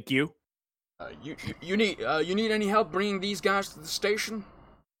 thank you. You need any help bringing these guys to the station?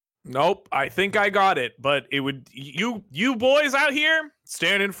 Nope, I think I got it. But it would you boys out here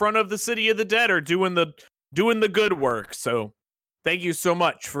stand in front of the city of the dead are doing the good work. So thank you so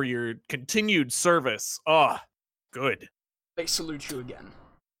much for your continued service. Good. They salute you again.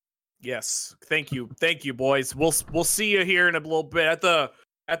 Yes, thank you, boys. We'll see you here in a little bit at the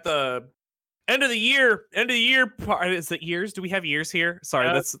end of the year. Is it years? Do we have years here? Sorry,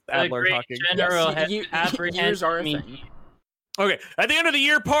 that's Adler talking. General Yes, years are a thing. Okay, at the end of the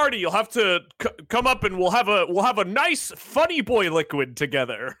year party, you'll have to come up and we'll have a nice funny boy liquid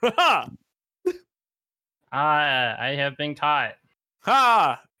together. I have been caught.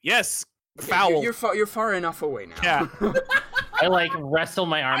 Yes, foul. You're far enough away now. Yeah. I like wrestle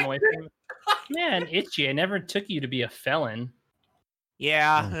my arm away from him. Man, Itchy, I never took you to be a felon.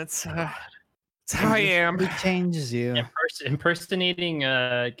 Yeah, that's how I am. It changes you. Impersonating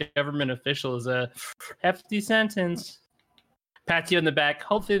a government official is a hefty sentence. Pat you on the back.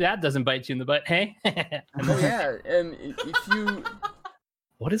 Hopefully that doesn't bite you in the butt. Hey. Oh yeah, and if you.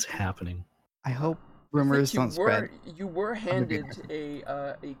 What is happening? I hope rumors don't spread. You were handed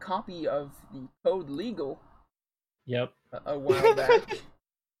a copy of the Code Legal. Yep. A while back.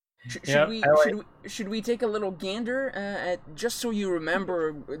 Should we take a little gander at just so you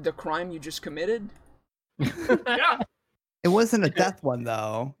remember the crime you just committed? Yeah. It wasn't a death one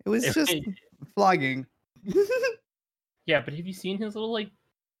though. It was just flogging. Yeah, but have you seen his little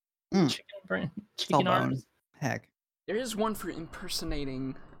chicken arms? Heck. There is one for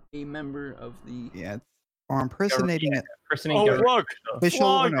impersonating a member of the or impersonating it. Look,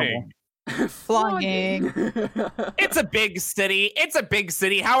 Flogging. Flogging. It's a big city.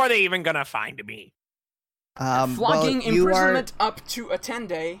 How are they even gonna find me? Flogging, imprisonment up to a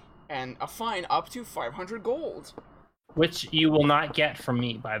 10-day, and a fine up to 500 gold. Which you will not get from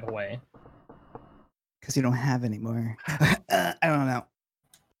me, by the way. Because you don't have any more. I don't know.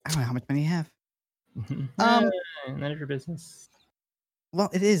 I don't know how much money you have. None of your business. Well,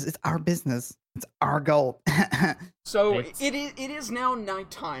 it is. It's our business. It's our goal. So it is now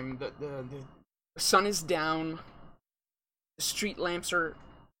nighttime. The sun is down. The street lamps are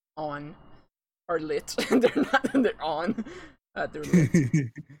lit. They're on. They're lit.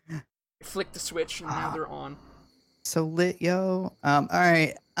 Flick the switch and now they're on. So lit, yo. All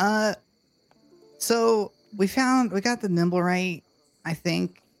right. So we got the nimble right, I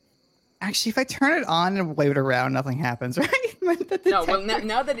think. Actually, if I turn it on and wave it around, nothing happens, right? No, well,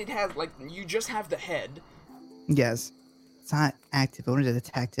 now that it has, you just have the head. Yes. It's not active. I wanted to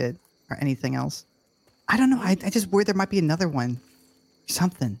detect it or anything else. I don't know. I just worried there might be another one.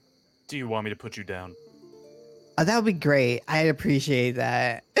 Something. Do you want me to put you down? That would be great. I'd appreciate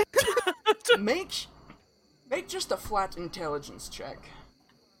that. Make just a flat intelligence check.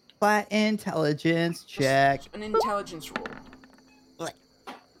 Flat intelligence check. An intelligence roll.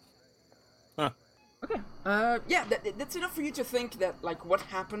 Huh. Okay. Yeah, that's enough for you to think that, what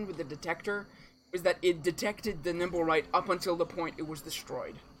happened with the detector is that it detected the Nimblewright up until the point it was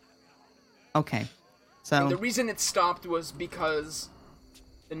destroyed. Okay. So. And the reason it stopped was because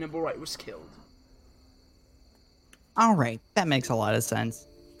the Nimblewright was killed. All right. That makes a lot of sense.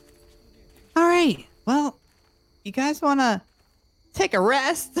 All right. Well, you guys want to take a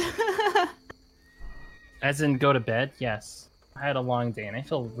rest? As in go to bed? Yes. I had a long day and I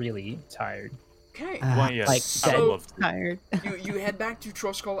feel really tired. Okay. Why, yes. So, tired. you head back to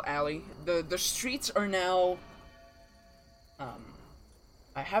Trollskull Alley. The streets are now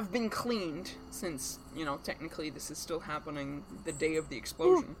have been cleaned since, technically this is still happening the day of the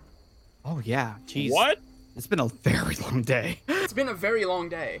explosion. Oh yeah. Jeez. What? It's been a very long day. It's been a very long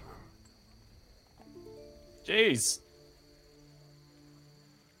day. Jeez.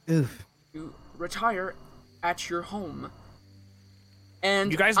 Oof. You retire at your home.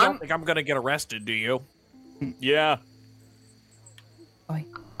 And You guys don't think I'm gonna get arrested, do you? Yeah.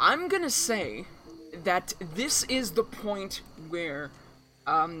 I'm gonna say that this is the point where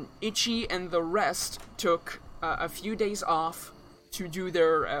Itchy and the rest took a few days off to do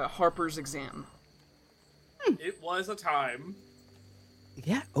their Harper's exam. It was a time.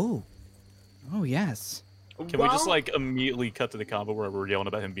 Yeah. Oh. Oh yes. Can we just immediately cut to the combo where we're yelling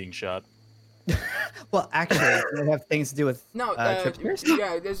about him being shot? Well, actually, they have things to do with trips.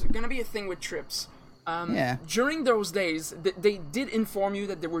 Yeah, there's gonna be a thing with trips. Yeah. During those days, they did inform you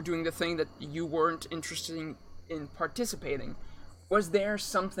that they were doing the thing that you weren't interested in participating. Was there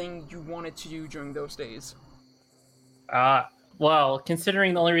something you wanted to do during those days? Well,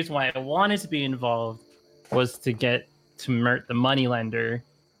 considering the only reason why I wanted to be involved was to get to Mert the moneylender,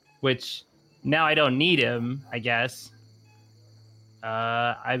 which now I don't need him, I guess.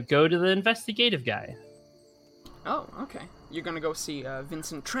 I go to the investigative guy. Oh, okay. You're gonna go see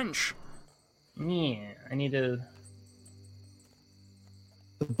Vincent Trench. Yeah, I need to...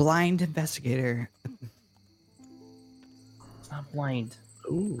 The blind investigator. It's not blind.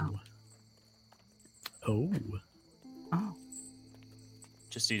 Ooh. Oh. Oh.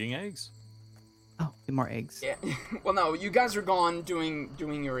 Just eating eggs. Oh, get more eggs. Yeah. Well, no, you guys are gone doing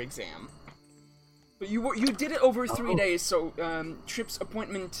your exam. But you did it over 3 days, so Trip's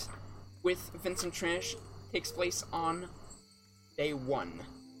appointment with Vincent Trash takes place on day 1.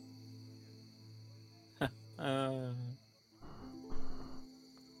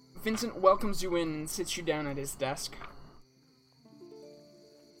 Vincent welcomes you in and sits you down at his desk.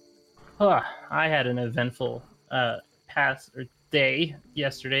 I had an eventful day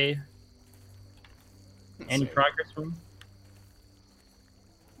yesterday. Any progress from?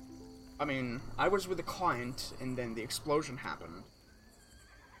 I mean, I was with a client, and then the explosion happened.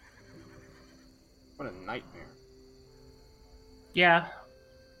 What a nightmare. Yeah.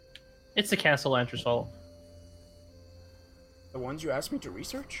 It's the Castle Anthrasol. The ones you asked me to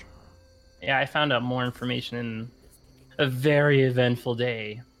research? Yeah, I found out more information in a very eventful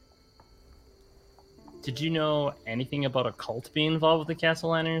day. Did you know anything about a cult being involved with the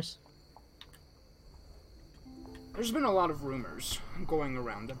Castellanners? There's been a lot of rumors going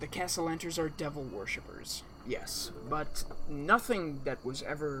around that the Castellanters are devil worshippers. Yes, but nothing that was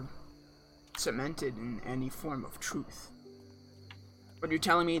ever cemented in any form of truth. But you're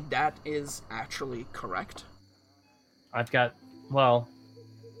telling me that is actually correct? I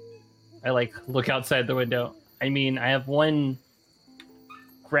look outside the window. I mean, I have one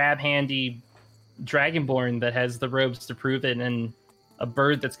grab handy dragonborn that has the robes to prove it, and a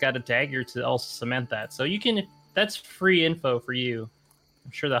bird that's got a dagger to also cement that. So that's free info for you.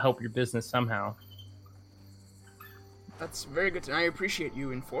 I'm sure that'll help your business somehow. That's very good. I appreciate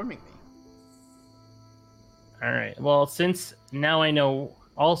you informing me. All right. Well, since now I know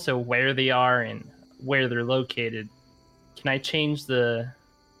also where they are and where they're located, can I change the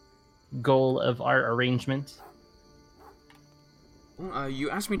goal of our arrangement? Well, you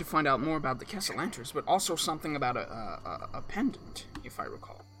asked me to find out more about the Castellanters, but also something about a pendant, if I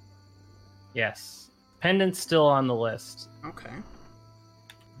recall. Yes. Pendant's still on the list. Okay.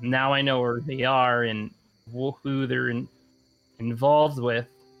 Now I know where they are and who they're involved with.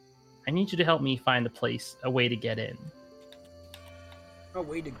 I need you to help me find a way to get in. A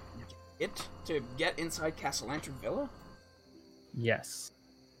way to get inside Castellantern Villa? Yes.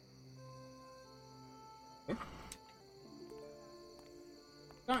 Okay.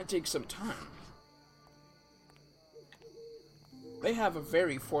 Gonna take some time. They have a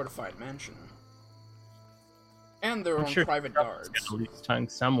very fortified mansion. And their own private guards. Gonna lose tongue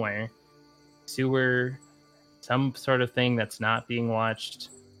somewhere. Sewer, some sort of thing that's not being watched.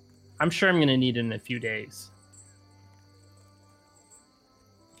 I'm sure I'm gonna need it in a few days.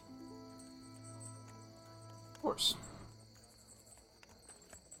 Of course.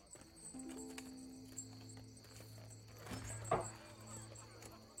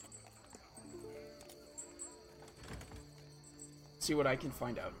 See what I can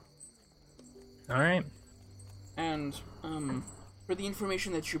find out. All right. And, for the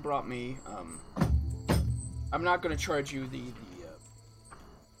information that you brought me, I'm not gonna charge you the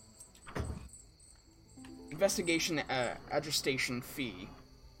investigation adjustation fee.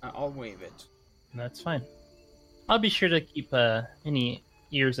 I'll waive it. That's fine. I'll be sure to keep any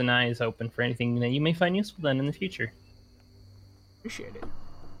ears and eyes open for anything that you may find useful then in the future. Appreciate it.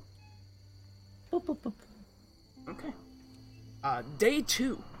 Boop, boop, boop. Okay. Day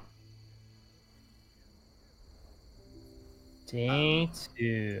 2. Day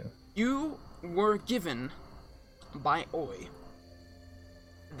 2. You were given by Oi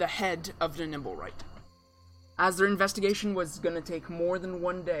the head of the Nimblewright. As their investigation was gonna take more than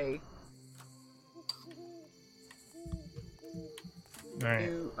 1 day, Alright.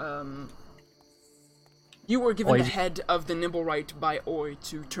 you were given the head of the Nimblewright by Oi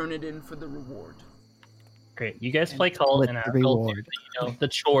to turn it in for the reward. Great. You guys play Cult and I'll do the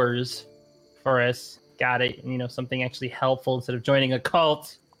chores for us. Got it. Something actually helpful instead of joining a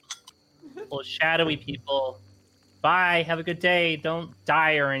cult. Full of shadowy people. Bye. Have a good day. Don't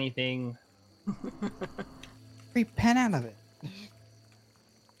die or anything. Repent out of it.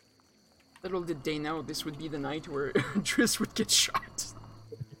 Little did they know this would be the night where Triss would get shot.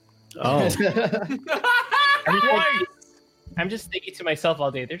 Oh. I'm just thinking to myself all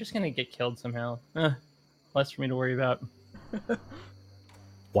day, they're just going to get killed somehow. Less for me to worry about.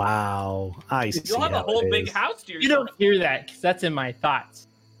 Wow. I see. You'll have a whole big house to yourself. You don't hear that because that's in my thoughts.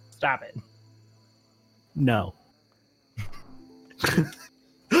 Stop it. No.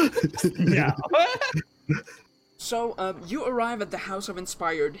 Yeah. So, you arrive at the House of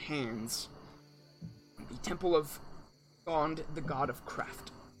Inspired Hands, the temple of Gond, the god of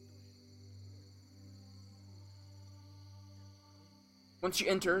craft. Once you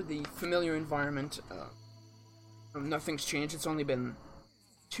enter the familiar environment, nothing's changed. It's only been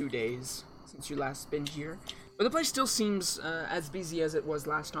 2 days since you last been here, but the place still seems as busy as it was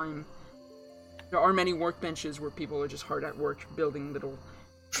last time. There are many workbenches where people are just hard at work building little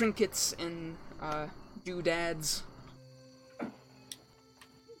trinkets and doodads.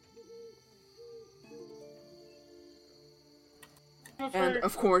 And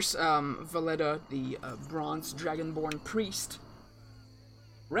of course, Valletta, the bronze dragonborn priest,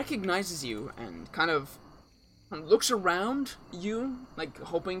 recognizes you and kind of looks around you, like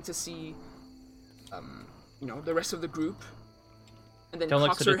hoping to see, the rest of the group, and then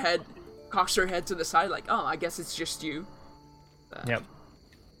cocks her head to the side, like, oh, I guess it's just you. Yep.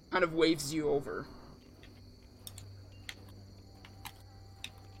 Kind of waves you over.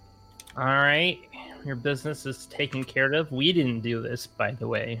 All right, your business is taken care of. We didn't do this, by the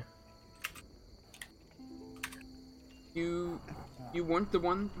way. You weren't the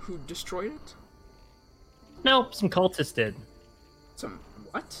one who destroyed it? Nope, some cultists did. Some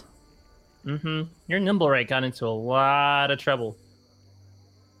what? Mm-hmm. Your Nimblewright got into a lot of trouble.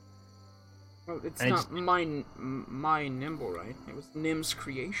 Well, it's not my Nimblewright. It was Nim's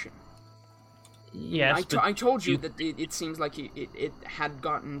creation. Yes, I told you that it seems like it had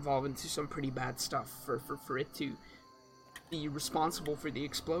gotten involved into some pretty bad stuff for it to be responsible for the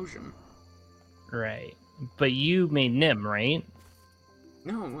explosion. Right. But you made Nim, right?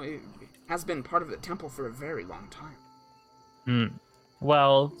 No, it has been part of the temple for a very long time. Hmm.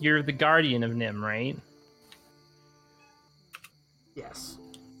 Well, you're the guardian of Nim, right? Yes.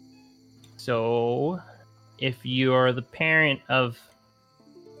 So, if you're the parent of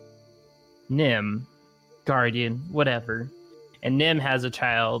Nim, guardian, whatever, and Nim has a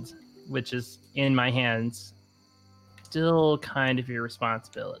child, which is in my hands, still kind of your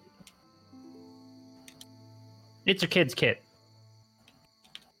responsibility. It's your kid's kid.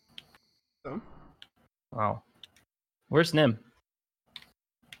 So? Wow. Where's Nim?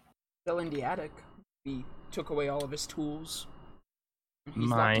 Still in the attic. We took away all of his tools. And he's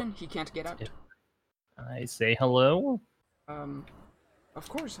locked in. He can't get out. I say hello. Of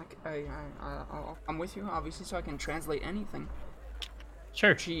course. I'll come with you, obviously, so I can translate anything.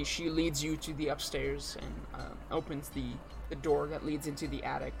 Sure. She leads you to the upstairs and opens the door that leads into the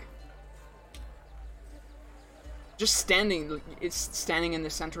attic. Just standing in the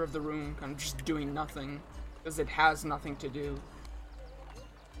center of the room, kind of just doing nothing, because it has nothing to do.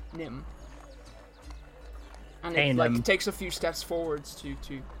 Nim. And it Nim. takes a few steps forwards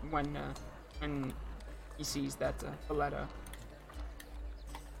to when he sees that Valletta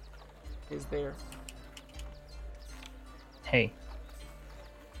is there. Hey.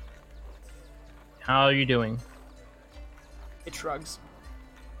 How are you doing? It shrugs.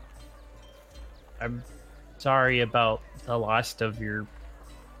 I'm sorry about the loss of your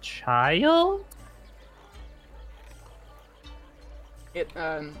child? It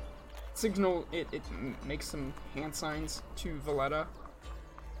makes some hand signs to Valletta.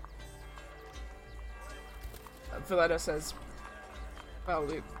 Valletta says, well,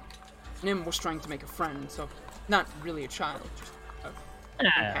 Nim was trying to make a friend, so not really a child, just a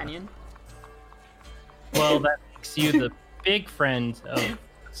companion. Well, that makes you the big friend of the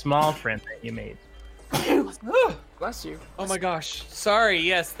small friend that you made. Bless you. Oh my gosh. Sorry,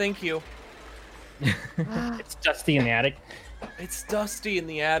 yes, thank you. It's dusty in the attic. It's dusty in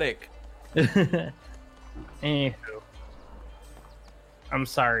the attic. Anywho. I'm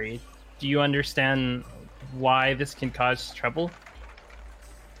sorry. Do you understand why this can cause trouble?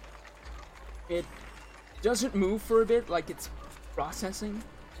 It doesn't move for a bit, like it's processing.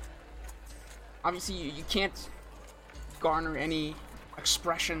 Obviously, you can't garner any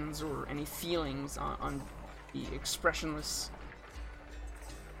expressions or any feelings on the expressionless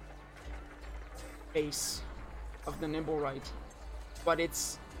face of the Nimblewright, but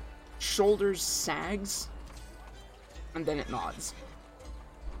its shoulders sags, and then it nods.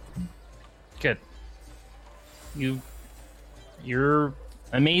 Good. You're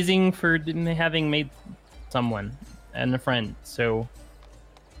amazing for having made someone and a friend. So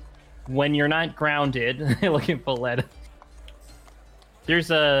when you're not grounded, looking for lead, there's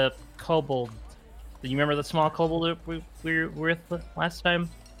a kobold. Do you remember the small kobold that we were with last time?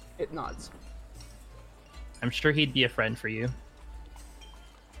 It nods. I'm sure he'd be a friend for you.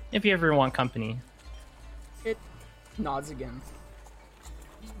 If you ever want company. It nods again.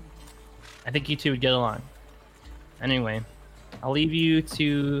 I think you two would get along. Anyway, I'll leave you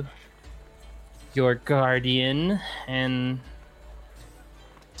to your guardian and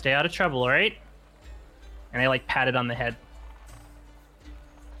stay out of trouble, alright? And I pat it on the head.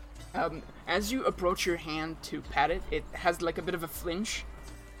 As you approach your hand to pat it, it has a bit of a flinch,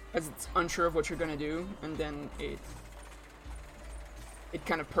 as it's unsure of what you're gonna do, and then it it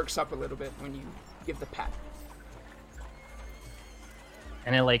kind of perks up a little bit when you give the pat.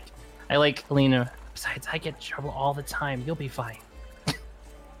 And I like Alina. Besides, I get in trouble all the time. You'll be fine. And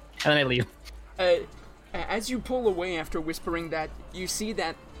then I leave. As you pull away after whispering that, you see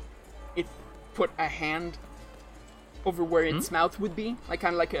that it put a hand over where its mouth would be, like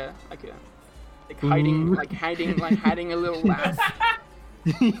kind of like hiding a little laugh.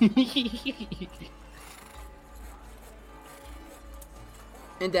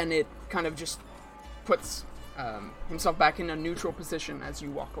 And then it kind of just puts himself back in a neutral position as you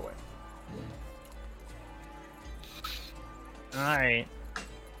walk away. Alright.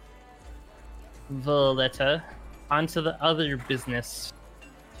 Violetta, on to the other business.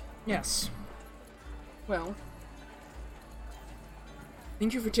 Yes. Well,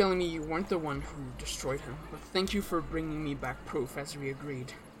 thank you for telling me you weren't the one who destroyed him, but thank you for bringing me back proof as we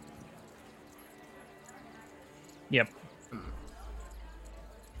agreed. Yep.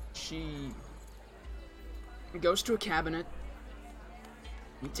 She goes to a cabinet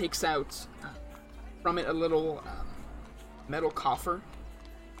and takes out from it a little metal coffer,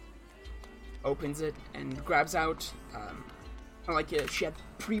 opens it, and grabs out she had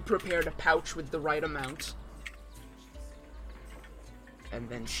pre-prepared a pouch with the right amount, and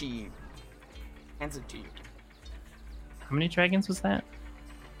then she hands it to you. How many dragons was that?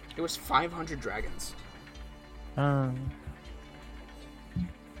 It was 500 dragons. I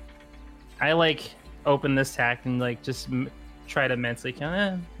open this sack and just try to mentally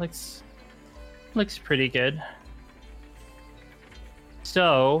count. Looks pretty good.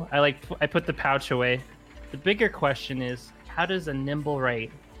 So I put the pouch away. The bigger question is, how does a nimble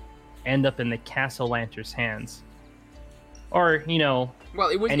right end up in the Castle Lanter's hands? Or well,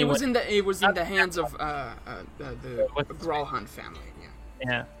 it was in the hands of the Gralhan family.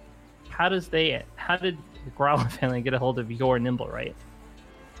 Yeah. How did the Gralhan family get a hold of your nimble right?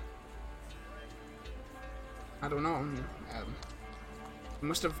 I don't know.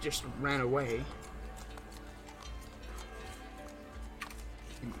 Must have just ran away.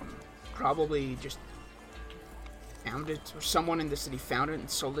 Probably just found it, or someone in the city found it and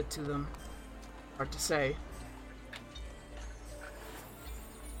sold it to them. Hard to say.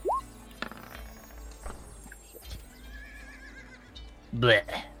 Blech.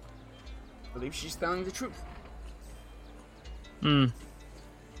 I believe she's telling the truth.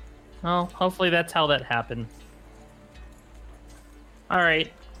 Well, hopefully that's how that happened. All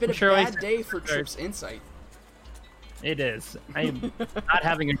right. Been a bad day for Trip's insight. It is. I'm not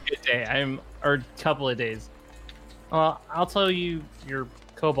having a good day. Or a couple of days. Well, I'll tell you, your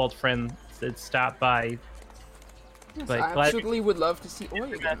kobold friend that stopped by. Yes, I absolutely would love to see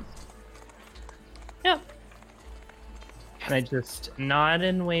Oi again. Yeah. And I just nod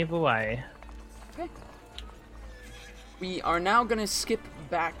and wave away. Okay. We are now gonna skip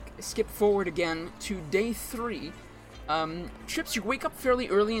forward again to day 3. Trips, you wake up fairly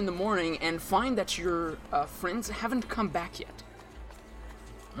early in the morning and find that your friends haven't come back yet.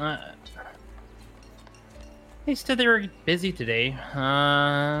 They said they were busy today.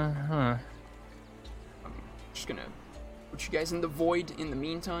 I'm just gonna put you guys in the void in the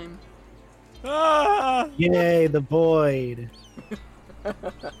meantime. Yay, the void.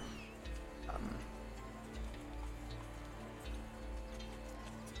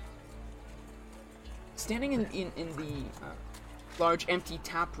 Standing in the large empty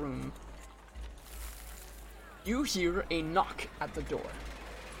tap room, you hear a knock at the door.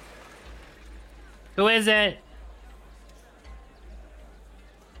 Who is it?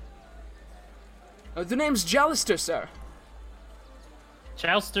 The name's Jallister, sir.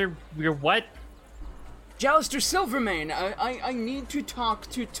 Jallister, you're what? Jallister Silvermane. I need to talk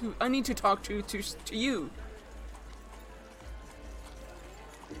to you.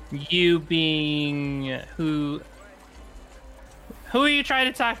 You being who are you trying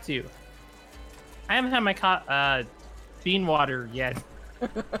to talk to? I haven't had my bean water yet.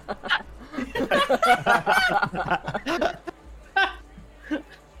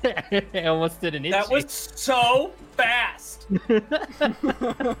 I almost did an itchy. That was so fast.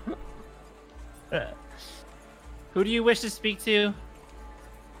 Who do you wish to speak to?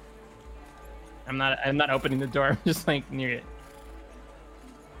 I'm not opening the door. I'm just near it.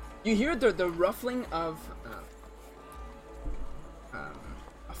 You hear the ruffling of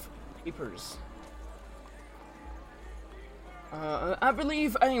papers. I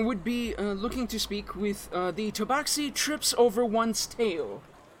believe I would be looking to speak with the Tabaxi Trips Over One's Tail.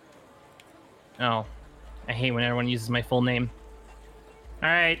 Oh, I hate when everyone uses my full name. All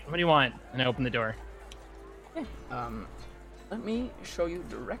right, what do you want? And I open the door. Okay. Let me show you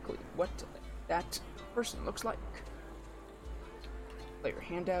directly what that person looks like. Player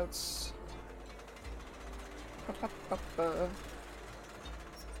handouts.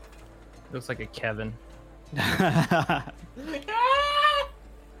 Looks like a Kevin.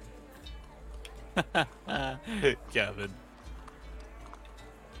 Kevin.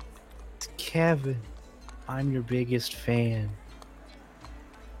 Kevin, I'm your biggest fan.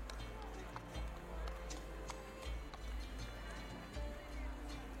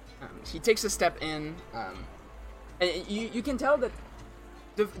 He takes a step in, and you can tell that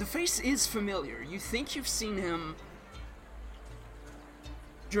the face is familiar. You think you've seen him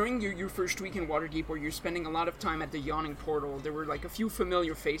during your first week in Waterdeep, where you're spending a lot of time at the Yawning Portal. There were like a few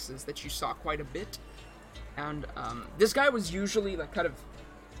familiar faces that you saw quite a bit, and this guy was usually like kind of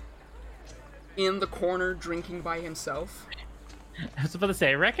in the corner drinking by himself. I was about to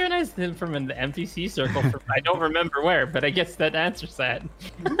say, I recognized him from an NPC circle from I don't remember where, but I guess that answers that.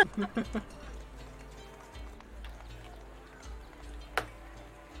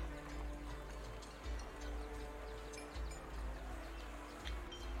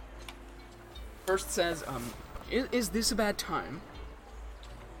 First says, is this a bad time?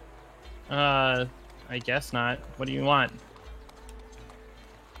 I guess not. What do you want?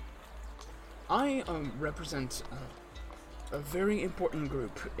 I represent a very important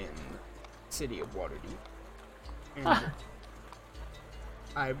group in the city of Waterdeep. And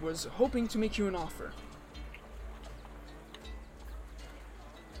I was hoping to make you an offer.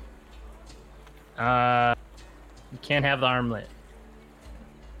 You can't have the armlet.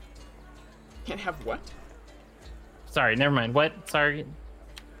 Can't have what? Sorry, never mind. What? Sorry.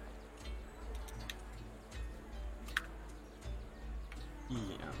 Yeah.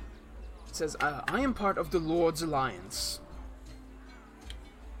 It says, I am part of the Lord's Alliance.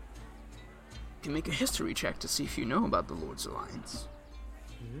 You can make a history check to see if you know about the Lord's Alliance.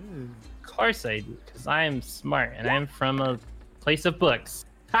 Of course I do, because I am smart, and I'm from a place of books.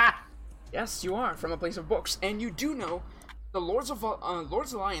 Ha! Yes, you are from a place of books, and you do know the Lord's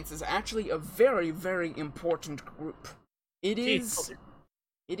Alliance is actually a very, very important group. It is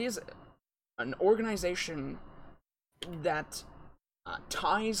an organization that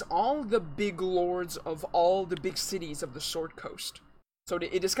ties all the big lords of all the big cities of the Sword Coast. So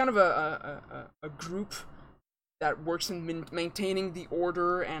it is kind of a group that works in maintaining the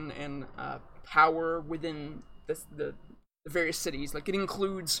order and power within the various cities. Like, it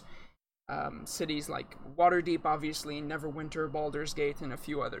includes cities like Waterdeep, obviously, Neverwinter, Baldur's Gate, and a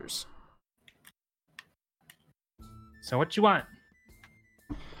few others. So what you want?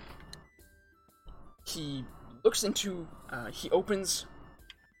 He looks into, he opens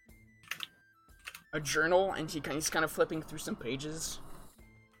a journal, and he's kind of flipping through some pages.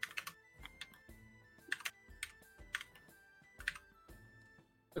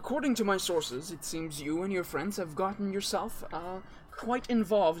 According to my sources, it seems you and your friends have gotten yourself quite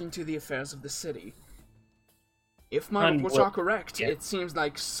involved into the affairs of the city. If my reports are correct, it seems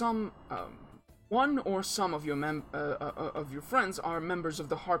like one or some of your friends are members of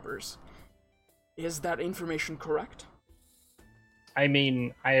the Harpers. Is that information correct? I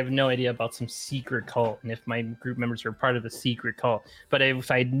mean, I have no idea about some secret cult, and if my group members are part of a secret cult. But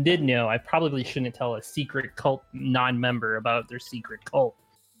if I did know, I probably shouldn't tell a secret cult non-member about their secret cult.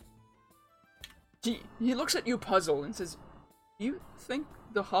 He looks at you puzzled and says, "Do you think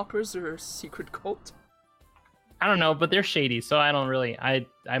the Hoppers are a secret cult?" I don't know, but they're shady, so I don't really, I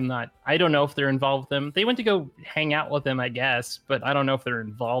don't know if they're involved with them. They went to go hang out with them, I guess, but I don't know if they're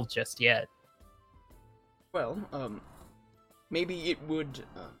involved just yet. Well, maybe it would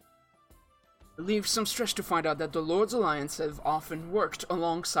relieve some stress to find out that the Lord's Alliance have often worked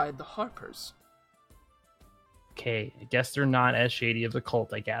alongside the Harpers. Okay, I guess they're not as shady of a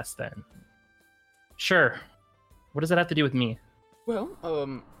cult, I guess, then. Sure. What does that have to do with me?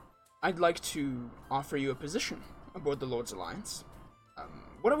 Well, I'd like to offer you a position aboard the Lord's Alliance.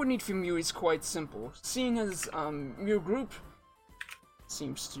 What I would need from you is quite simple. Seeing as your group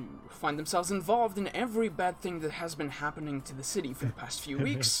seems to find themselves involved in every bad thing that has been happening to the city for the past few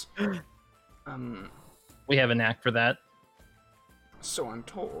weeks. We have a knack for that. So I'm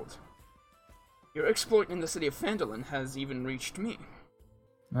told. Your exploit in the city of Phandalin has even reached me.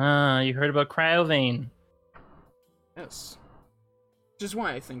 Ah, you heard about Cryovane. Yes. Which is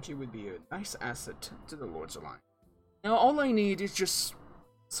why I think you would be a nice asset to the Lord's Alliance. Now, all I need is just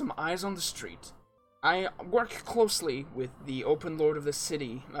some eyes on the street. I work closely with the Open Lord of the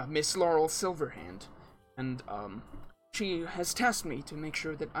city, Miss Laurel Silverhand, and she has tasked me to make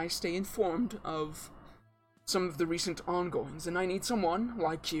sure that I stay informed of some of the recent ongoings, and I need someone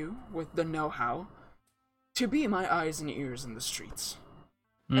like you with the know-how to be my eyes and ears in the streets.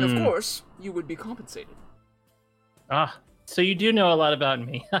 And of course, you would be compensated. Ah, So you do know a lot about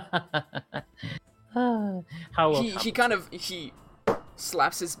me. How well He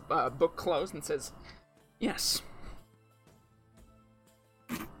slaps his book closed and says, "Yes."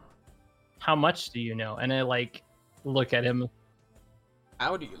 How much do you know? And I like look at him.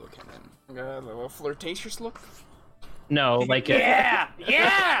 How do you look at him? A little flirtatious look? No, like yeah.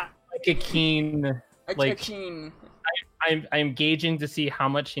 like a keen, A like keen. I'm gauging to see how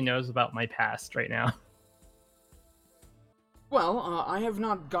much he knows about my past right now. Well, I have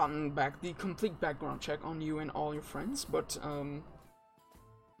not gotten back the complete background check on you and all your friends, but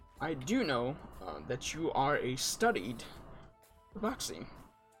I do know that you are a studied Tabaxi.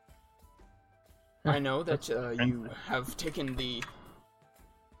 I know that you have taken the.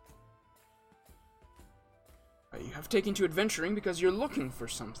 You have taken to adventuring because you're looking for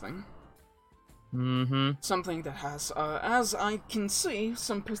something. Mm-hmm. Something that has, as I can see,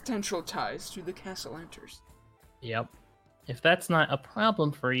 some potential ties to the Castellanters. Yep. If that's not a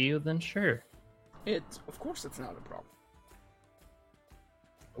problem for you, then sure. Of course, it's not a problem.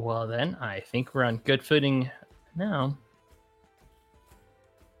 Well then, I think we're on good footing now.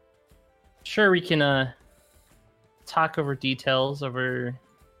 Sure, we can talk over details over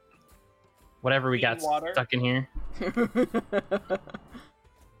whatever we got stuck in here.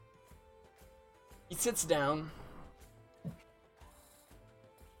 He sits down.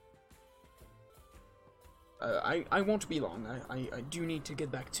 I won't be long. I do need to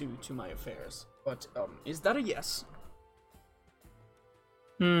get back to my affairs. But is that a yes?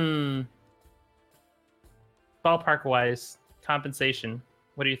 Ballpark wise, compensation.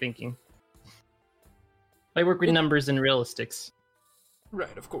 What are you thinking? I work with numbers and realistics.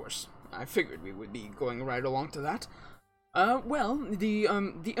 Right, of course. I figured we would be going right along to that. Well, the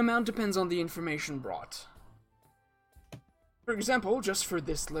amount depends on the information brought. For example, just for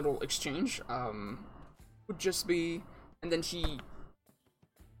this little exchange, would just be, and then he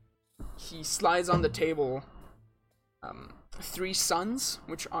slides on the table, 3 suns,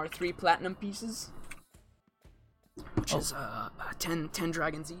 which are 3 platinum pieces, which is 10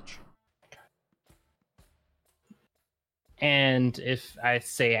 dragons each. And if I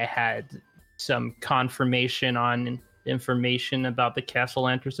say I had some confirmation on information about the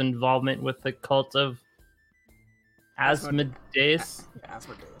Castellanters' involvement with the cult of Asmodeus.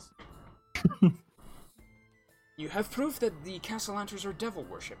 Asmodeus. You have proof that the Castellanters are devil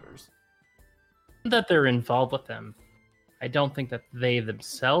worshippers. That they're involved with them. I don't think that they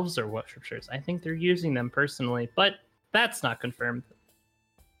themselves are worshippers. I think they're using them personally, but that's not confirmed.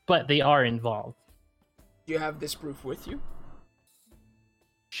 But they are involved. Do you have this proof with you?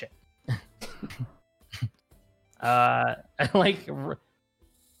 Shit. I like. You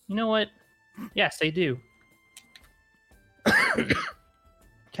know what? Yes, I do.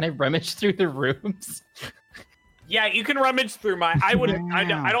 Can I rummage through the rooms? Yeah, you can rummage through my. I would. Yeah.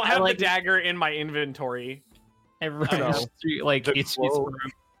 I don't have like- the dagger in my inventory. I rummage through like The each quote-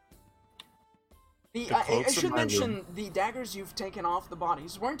 room. I cloaks in should my mention room. the daggers you've taken off the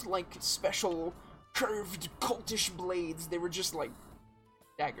bodies weren't like special curved cultish blades. They were just like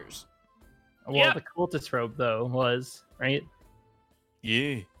daggers. Well, Yeah. the cultist robe though was right.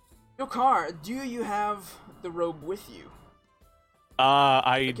 Yeah. Yokar, do you have the robe with you?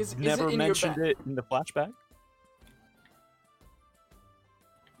 I Like, is it never in your mentioned bag? it in the flashback.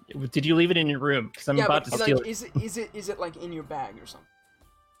 Did you leave it in your room? Because I'm about to but steal like, it. is it like in your bag or something?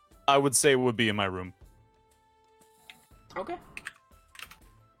 I would say it would be in my room. Okay.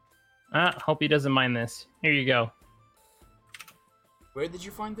 Hope he doesn't mind this. Here you go. Where did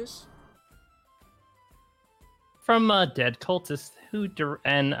you find this? From a dead cultist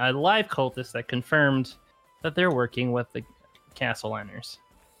and a live cultist that confirmed that they're working with the Castellanters.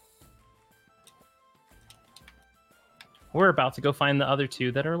 We're about to go find the other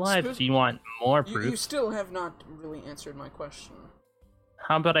 2 that are alive. If you want more You proof, still have not really answered my question.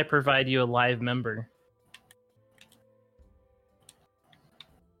 how about I provide you a live member?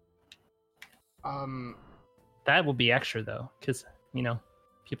 That will be extra though, because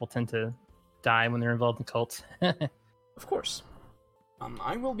people tend to die when they're involved in cults. Of course.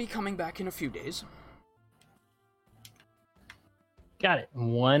 I will be coming back in a few days. Got it.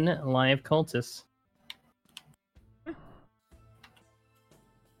 1 live cultist.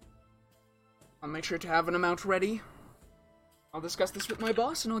 I'll make sure to have an amount ready. I'll discuss this with my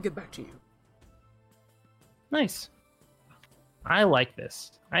boss and I'll get back to you. Nice. I like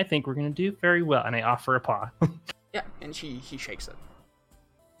this. I think we're gonna do very well. And I offer a paw. Yeah, and he shakes it.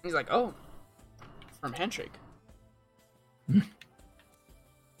 He's like, oh, firm handshake. And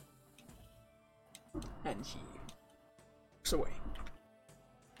he walks away.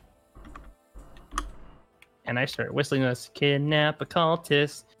 and I start whistling this. Kidnap a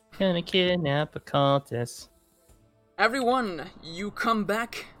cultist. Gonna kidnap a cultist. Everyone, you come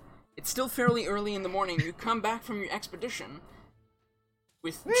back. It's still fairly early in the morning. You come back from your expedition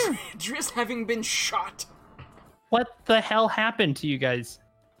with Driss having been shot. What the hell happened to you guys?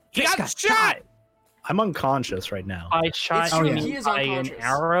 He got shot! I'm unconscious right now. I shot It's true, him he is by an unconscious.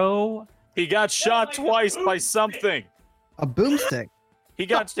 arrow. He got shot twice by something. A boomstick. He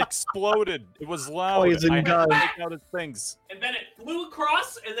got exploded. It was loud. Poison I had gun. to take out his things. And then it flew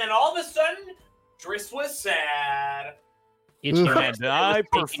across, and then all of a sudden, Driss was sad. It Oof. showed And I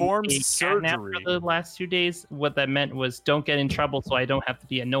taking performed a catnap surgery. for the last 2 days. What that meant was don't get in trouble so I don't have to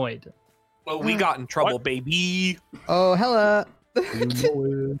be annoyed. Well, we got in trouble, baby. Oh, hello. You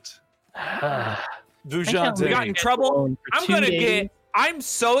know it. Dujardin. We got in trouble. I'm gonna days. get. I'm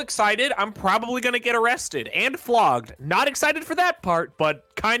so excited. I'm probably gonna get arrested and flogged. Not excited for that part, but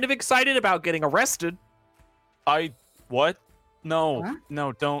kind of excited about getting arrested. What? No, Huh?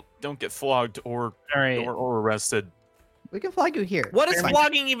 no, don't get flogged or All right. or arrested. We can flag you here. What does Fair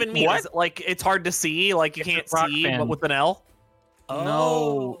flogging even mean? What? Is it like it's hard to see, like you It's a can't rock see, band. but with an L?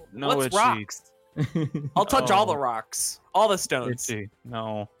 No, no, What's Itchy. rocks? I'll touch all the Oh. rocks, all the stones, Itchy.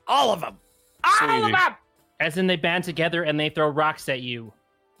 No. all of them, all of Sweetie. them. As in they band together and they throw rocks at you.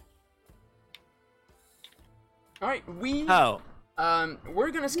 Alright, Oh,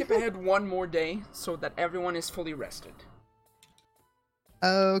 we're gonna skip ahead one more day so that everyone is fully rested.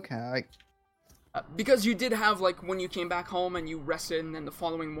 Okay. Because you did have, like, when you came back home and you rested, and then the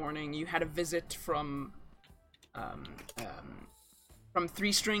following morning you had a visit from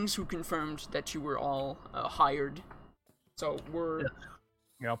Three Strings, who confirmed that you were all hired. So we're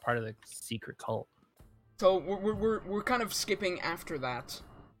You're all part of the secret cult. we're kind of skipping after that.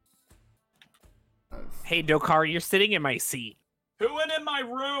 hey Dokar, you're sitting in my seat. Who went in my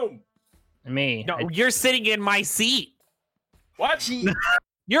room? Me. No, you're sitting in my seat. What?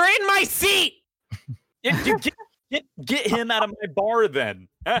 You're in my seat. Get him out of my bar then.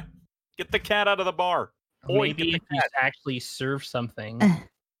 Huh? Get the cat out of the bar. Oi, Maybe get if the you cat. actually serve something.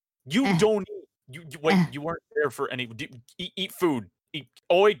 You don't eat. You wait. You weren't there for any. Eat food.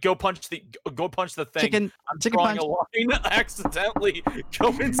 Oi, go punch the thing. Chicken. I'm chicken drawing punch. a line. Accidentally go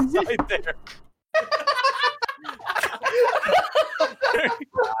inside there.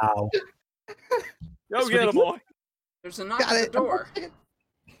 Wow. Go get him, boy. There's a knock Got at the it. door.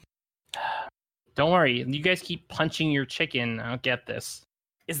 Don't worry. You guys keep punching your chicken. I'll get this.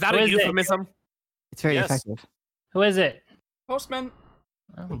 Is that Who a is it? euphemism? It's very Yes. effective. Who is it? Postman.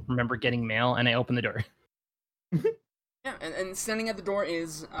 I don't remember getting mail, and I open the door. Yeah, and standing at the door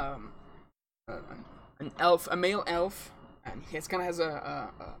is an elf, a male elf, and he kind of has a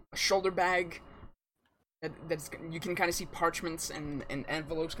shoulder bag that's you can kind of see parchments and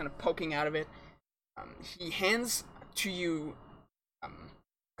envelopes kind of poking out of it. He hands to you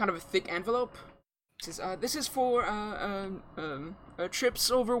kind of a thick envelope. He says, "This is for trips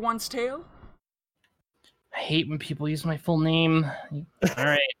over one's tail." I hate when people use my full name. All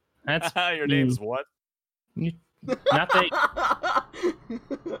right, that's Your name's what? nothing.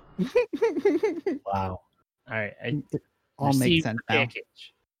 Wow. All right, I All received makes sense the now.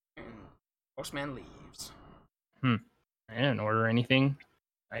 package. And Postman leaves. I didn't order anything.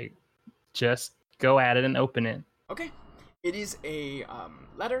 I just go at it and open it. Okay, it is a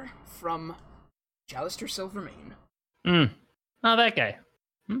letter from Jalister Silvermane. Oh, that guy.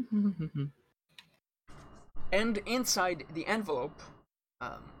 And inside the envelope,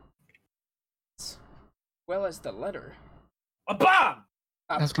 as well as the letter, A bomb.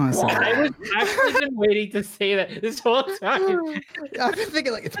 I was gonna say. I was actually been waiting to say that this whole time. I've been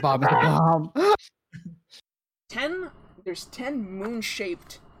thinking like it's a bomb. It's a bomb. there's 10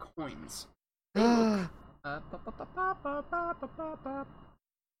 moon-shaped coins.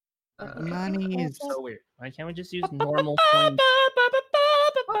 Money is So weird. Why can't we just use normal coins?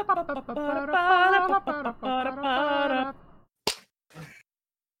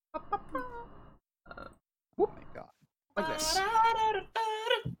 Oh my god. Like this.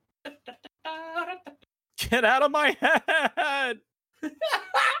 Get out of my head!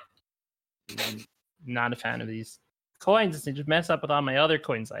 Not a fan of these coins. They just mess up with all my other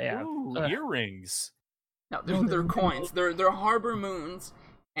coins I have. Ooh, Ugh. earrings. Now, they're coins. They're harbor moons,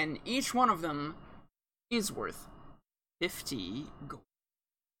 and each one of them is worth 50 gold.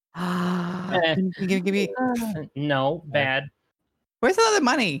 give me. No, bad. Where's the other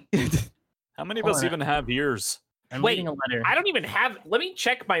money? How many of Hold us on. even have ears? I'm Wait, reading a letter. I don't even have. Let me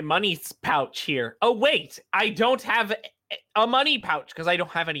check my money pouch here. Oh wait, I don't have a money pouch because I don't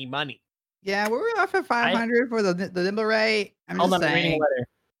have any money. Yeah, we were off at 500 for the nimble ray. I'm Hold just on, I'm reading saying.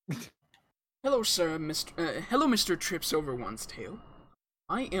 a letter. Hello, sir, hello, Mr. Trips Over One's Tail.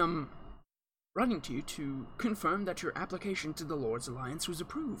 I am writing to you to confirm that your application to the Lord's Alliance was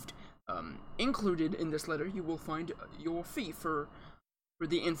approved. Included in this letter, you will find your fee for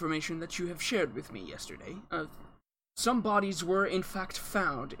the information that you have shared with me yesterday. Some bodies were in fact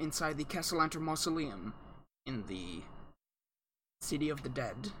found inside the Castellanter Mausoleum in the City of the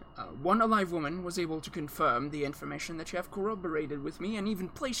Dead. One alive woman was able to confirm the information that you have corroborated with me and even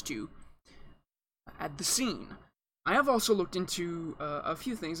placed you at the scene. I have also looked into a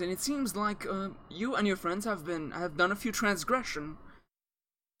few things, and it seems like you and your friends have done a few transgression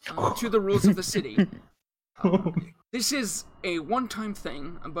to the rules of the city. This is a one-time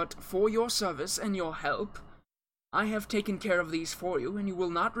thing, but for your service and your help, I have taken care of these for you, and you will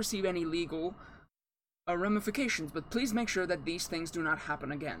not receive any legal ramifications. But please make sure that these things do not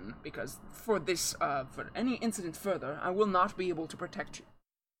happen again, because for any incident further, I will not be able to protect you.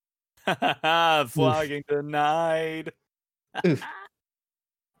 Flogging denied.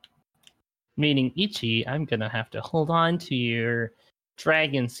 Meaning, Ichi, I'm gonna have to hold on to your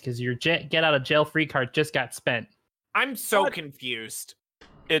dragons because your get out of jail free card just got spent. I'm so confused.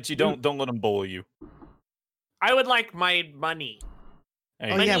 Itchy, don't let him bully you. I would like my money.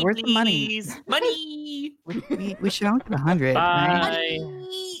 Hey, Oh yeah, where's the money? Please. Money. We should only get 100. Right?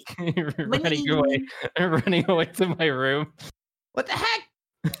 running away to my room. What the heck?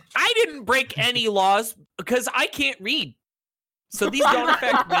 I didn't break any laws because I can't read. So these don't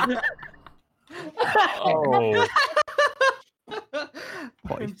affect me. Oh,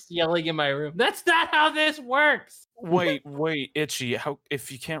 He's yelling in my room. That's not how this works. wait, Itchy. How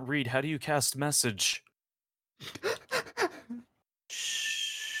if you can't read, how do you cast message?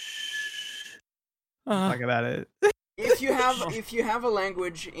 Talk about it. If you have a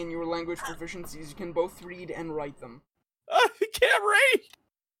language in your language proficiencies, you can both read and write them. I can't read.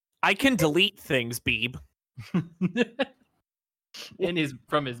 I can delete things, Beeb.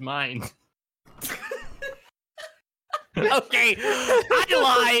 From his mind. Okay,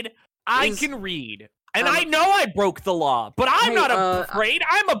 I lied. I can read. And I know I broke the law, but I'm not afraid.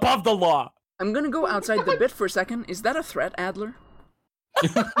 I'm above the law. I'm gonna go outside the bit for a second. Is that a threat, Adler?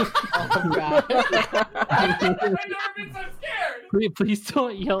 Oh god. I've never been so scared. Please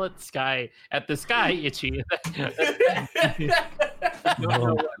don't yell at the sky, Itchy.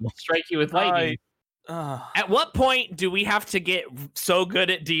 Strike you with lightning. At what point do we have to get so good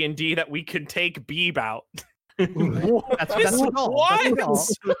at D&D that we can take Beeb out? That's the goal. What? That's the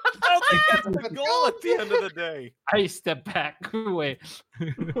goal. I don't think that's the goal at the end of the day. I step back. Wait.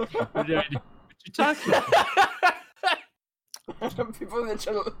 What you talking about? People in the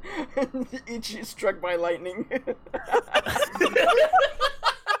channel, each is struck by lightning.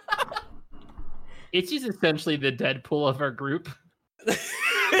 Itchy's essentially the Deadpool of our group.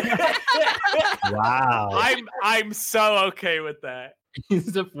 Wow. I'm so okay with that. He's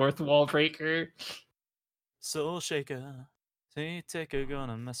the fourth wall breaker. Soul shaker, take a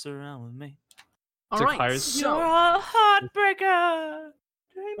gonna mess around with me. All Took right, fires. You're so a heartbreaker.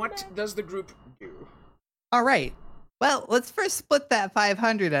 what does the group do? All right. Well, let's first split that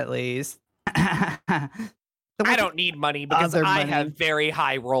 500 at least. I don't need money because Other I money. have very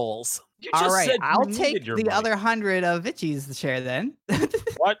high rolls. You All just right, said you I'll needed take your the money. other 100 of Itchy's share then.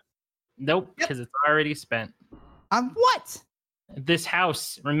 What? Nope, because it's already spent. On what? This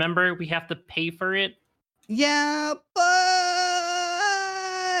house, remember, we have to pay for it. Yeah, but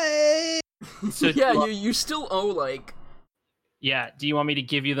So Yeah, you still owe like. yeah. Do you want me to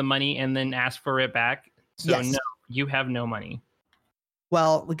give you the money and then ask for it back? So Yes. no, you have no money.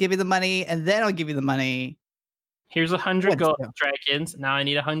 well, we'll give you the money and then I'll give you the money. Here's 100 What? gold dragons. Now I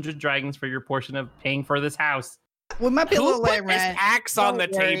need 100 dragons for your portion of paying for this house. We might be a Who little put late this rent. axe on the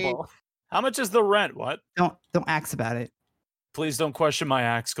Don't worry. table? How much is the rent? What? Don't ask about it. Please don't question my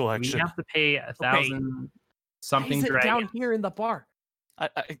axe We collection. have to pay 1,000 something dragons, down here in the bar? I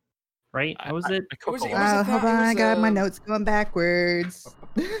right? How was it? I cook Was a it- lot. was it Hold that- on, it I was, got my notes going backwards.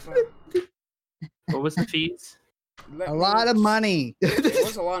 What was the fees? A lot of money. It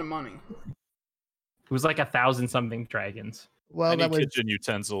was a lot of money. It was like 1,000 something dragons. Well, I that need was kitchen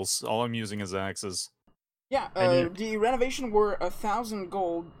utensils. All I'm using is axes. Yeah, the renovation were 1,000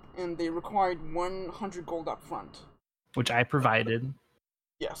 gold, and they required 100 gold up front. Which I provided.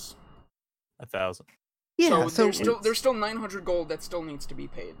 Yes. 1,000. yeah. So So, there's still 900 gold that still needs to be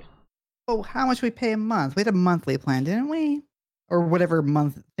paid. oh, how much we pay a month? We had a monthly plan, didn't we? Or whatever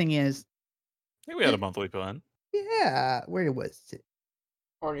month thing is. I think we had a monthly plan. Yeah, where was it?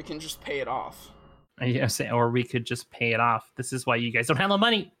 Or you can just pay it off. Or we could just pay it off. This is why you guys don't have the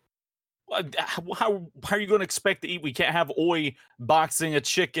money. How are you going to expect to eat? We can't have Oi boxing a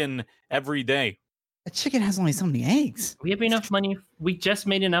chicken every day. A chicken has only so many eggs. We have enough money. We just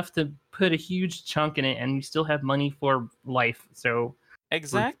made enough to put a huge chunk in it, and we still have money for life. So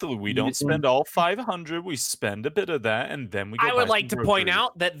exactly, we don't spend all 500. We spend a bit of that, and then we. Go I would like to point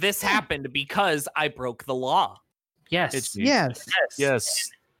out that this happened because I broke the law. Yes. Yes.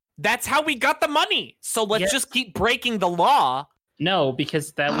 That's how we got the money. So let's just keep breaking the law. No,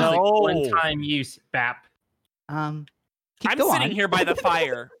 because that was like one-time use, Bap. I'm sitting here by the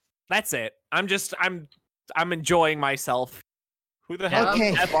fire. That's it. I'm enjoying myself. Who the hell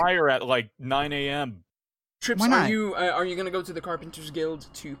is fire at like 9 a.m.? Trips, are you gonna go to the Carpenters Guild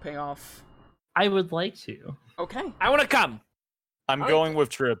to pay off? I would like to. Okay. I want to come. I'm going with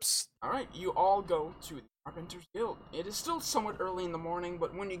Trips. All right, you all go to the Carpenters Guild. It is still somewhat early in the morning,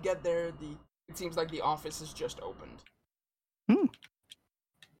 but when you get there, it seems like the office is just opened.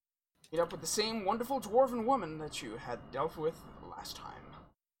 Meet up with the same wonderful dwarven woman that you had dealt with last time.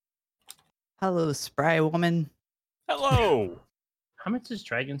 Hello, spry woman. Hello. How much does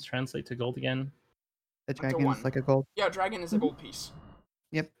dragons translate to gold again? A dragon is like a gold. Yeah, dragon is a gold piece.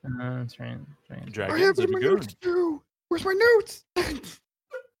 Yep. That's right. Dragons are good. Where's my notes?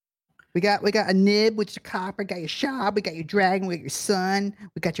 We got a nib, which is a copper. Got your shop. We got your dragon. We got your sun.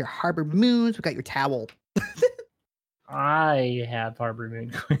 We got your harbor moons. We got your towel. I have harbor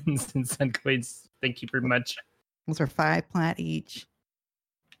moon coins and sun coins. Thank you very much. Those are 5 plat each.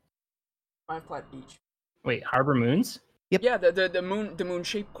 5 plat each. Wait, harbor moons? Yep. Yeah, the moon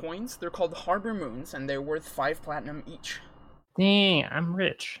shaped coins. They're called harbor moons, and they're worth 5 platinum each. Dang, I'm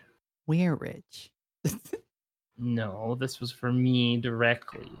rich. We're rich. No, this was for me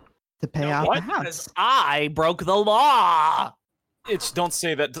directly. To pay off the house. Because I broke the law. Don't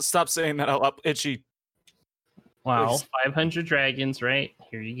say that. Stop saying that out loud, Itchy. Wow, 500 dragons, right?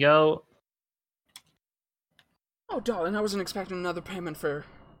 Here you go. Oh, darling, I wasn't expecting another payment for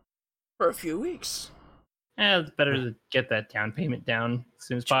a few weeks. It's better to get that down payment down as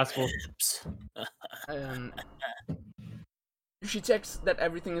soon as possible. She checks that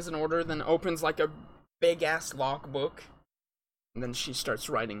everything is in order, then opens like a big-ass logbook. And then she starts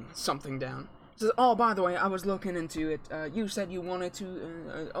writing something down. She says, oh, by the way, I was looking into it. You said you wanted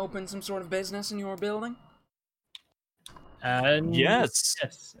to open some sort of business in your building? Yes.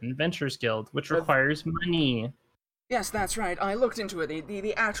 Yes, Adventurers Guild, which requires money. Yes, that's right. I looked into it.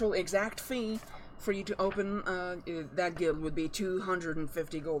 The actual exact fee for you to open that guild would be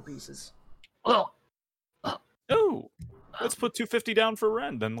 250 gold pieces. Oh, let's put 250 down for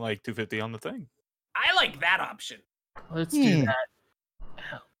rent, then like 250 on the thing. I like that option. Let's do that.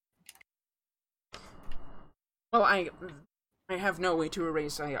 Well, I have no way to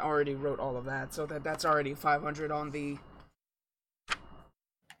erase. I already wrote all of that, so that's already 500 on the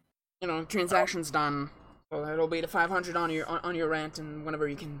transactions done. So it'll be the 500 on your rent, and whenever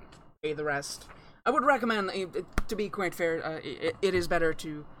you can pay the rest. I would recommend, to be quite fair, it is better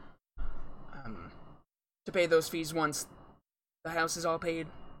to pay those fees once the house is all paid,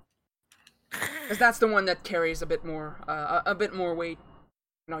 because that's the one that carries a bit more weight.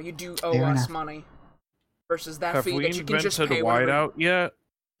 You do owe us money versus that fee that you can just pay. Have we invented whiteout yet?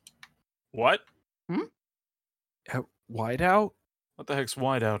 What? Whiteout? What the heck's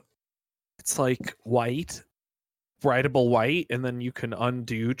whiteout? It's like white, writable white, and then you can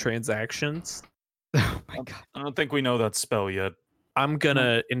undo transactions. Oh my god! I don't think we know that spell yet. I'm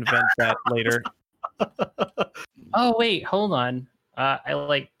gonna invent that later. Oh wait, hold on.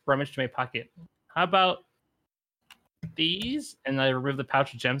 I rummaged my pocket. How about these? And I removed the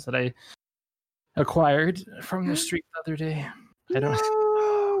pouch of gems that I acquired from the street the other day. I don't.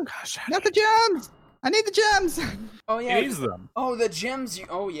 Oh gosh! Not the gems. I need the gems. Oh yeah. Use them. Oh, the gems.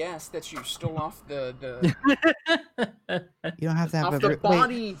 Oh yes, that you stole off the. You don't have to have off the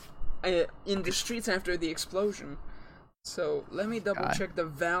body in the streets after the explosion. So let me double check the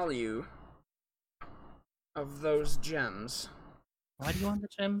value of those gems. Why do you want the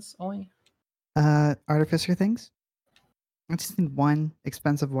gems, Oi? Artificer things. I just need one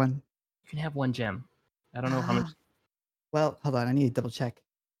expensive one. You can have one gem. I don't know how much. Well, hold on. I need to double check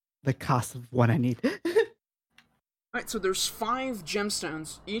the cost of one I need. Alright, so there's 5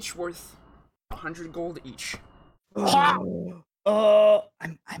 gemstones, each worth 100 gold each. I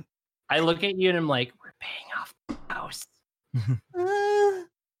look at you and I'm like, we're paying off the house.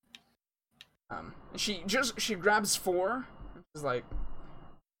 She grabs 4. She's like,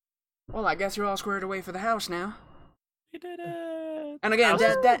 well, I guess you're all squared away for the house now. We did it. And again,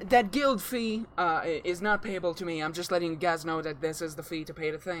 that guild fee is not payable to me. I'm just letting you guys know that this is the fee to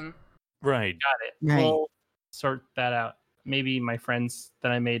pay the thing. Right. Got it. Right. We'll sort that out. maybe my friends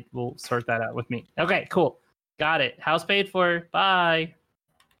that I made will sort that out with me. Okay, cool. Got it. House paid for. Bye.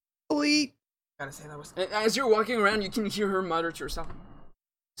 Sweet. Gotta say that was. As you're walking around, you can hear her mutter to herself.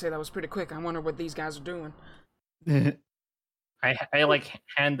 Say that was pretty quick. I wonder what these guys are doing. I like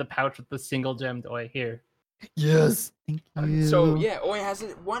hand the pouch with the single gem to Oi here. Yes. Thank you. So yeah, Oi has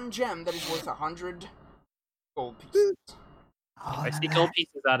one gem that is worth 100 gold pieces. If I see gold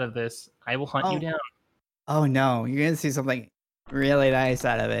pieces out of this, I will hunt you down. Oh no, you're gonna see something really nice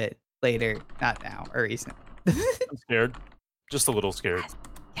out of it later. Not now, or recent. I'm scared. Just a little scared.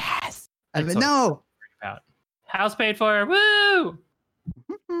 Yes. No. House paid for. Woo!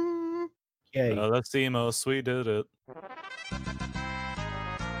 Yay. That's the most. We did it.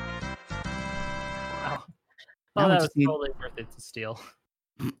 Oh, that was totally worth it to steal.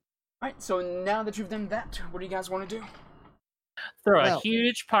 Alright, so now that you've done that, what do you guys want to do? Throw a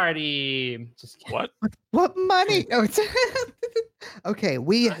huge party. Just kidding. What money? Oh, okay,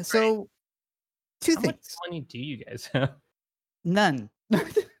 so two How things. much money do you guys have? None.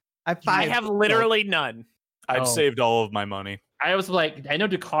 I have literally none. I've saved all of my money. I was like, I know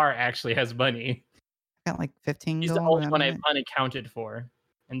Dakar actually has money. I got like 15 He's gold. the only one I've unaccounted for.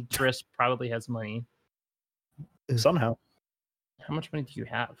 And Driss probably has money. Somehow. How much money do you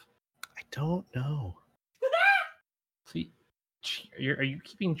have? I don't know. Sweet. Are you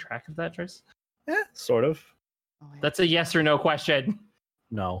keeping track of that, Driss? Yeah, sort of. That's a yes or no question.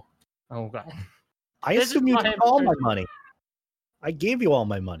 No. Oh god. I assume you took all my money. I gave you all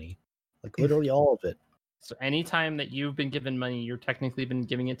my money. Like literally all of it. So anytime that you've been given money, you're technically been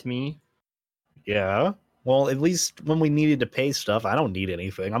giving it to me? Yeah. Well, at least when we needed to pay stuff, I don't need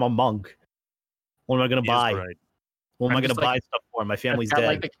anything. I'm a monk. What am I gonna buy? Right. What am I gonna just buy stuff for? My family's I've got, dead.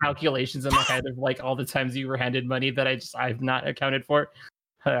 like the calculations in my head of like all the times you were handed money that I've not accounted for.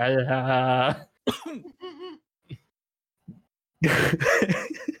 I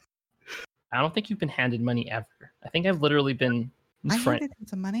don't think you've been handed money ever. I think I've literally been I front. handed him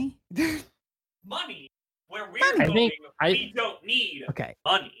some money. Money. Where we're I going, think we don't need Okay.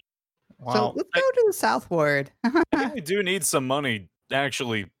 money. So let's go to the southward. I think we do need some money,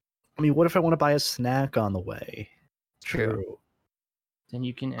 actually. I mean, what if I want to buy a snack on the way? True. Then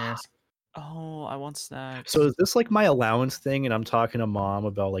you can ask. Oh, I want snacks. So is this like my allowance thing, and I'm talking to mom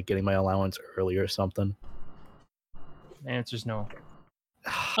about like getting my allowance early or something? The answer's no.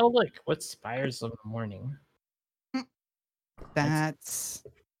 Oh look, what's Spires of the Morning? That's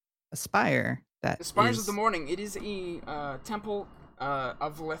a spire. The Spires of the Morning. It is a temple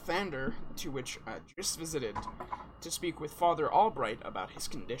of Lathander to which Driss visited to speak with Father Albright about his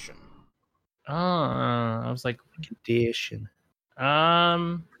condition. Oh, I was like, condition.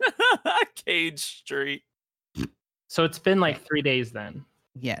 Cage Street. So it's been like 3 days then.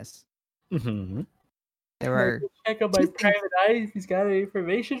 Yes. Mm-hmm. There are. Check on my private eyes. He's got any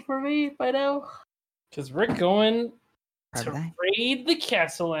information for me by now. Because we're going to raid the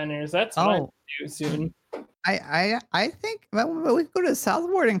Castellaners. That's what I'm going to do soon. I think we could go to the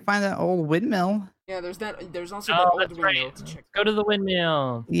southward and find that old windmill. Yeah, there's that. There's also that old windmill to check. Go to the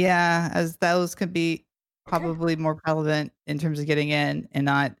windmill. Yeah, as those could be probably more relevant in terms of getting in and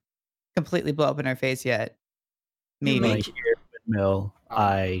not completely blow up in our face yet. Maybe. When I hear windmill,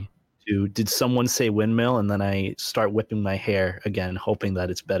 I do. Did someone say windmill? And then I start whipping my hair again, hoping that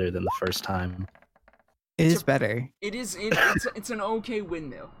it's better than the first time. It is better. It is. It's an okay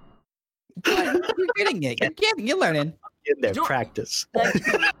windmill. You're getting it. You're learning. In there, practice.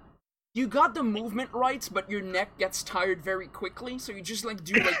 You got the movement right, but your neck gets tired very quickly, so you just like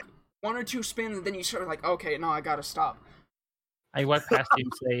do like 1 or 2 spins, and then you sort of like, okay, no, I gotta stop. I walk past you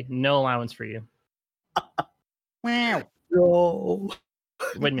and say, no allowance for you. Wow. No.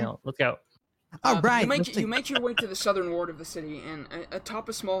 Windmill, let's go. All right. You make your way to the southern ward of the city, and atop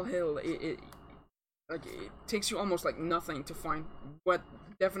a small hill, it takes you almost like nothing to find what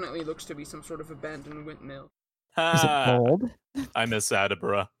definitely looks to be some sort of abandoned windmill. Is it cold? I miss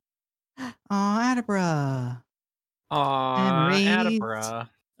Adabra. Oh, Adabra. Adabra.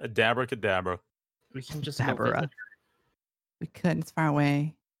 Adabracadabra. We can just Adabra. We could. It's far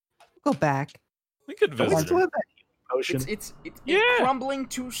away. Go back. We could visit. Potion. It's a crumbling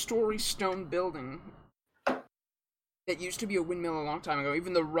 2-story stone building that used to be a windmill a long time ago.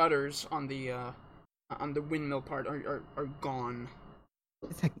 Even the rudders on the windmill part are gone.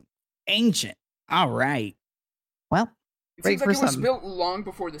 It's like ancient. All right. Well, it seems like it was built long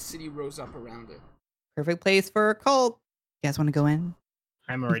before the city rose up around it. Perfect place for a cult. You guys want to go in?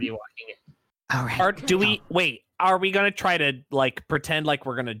 I'm already walking in. All right. Are we gonna try to like pretend like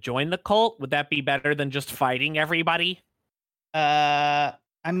we're gonna join the cult? Would that be better than just fighting everybody? I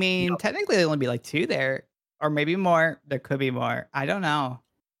mean, technically there'll only be like 2 there. or maybe more. There could be more. I don't know.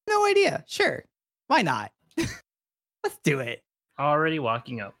 No idea. Sure. Why not? Let's do it. Already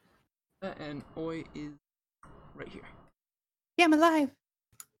walking up. And Oi is right here. Yeah, I'm alive.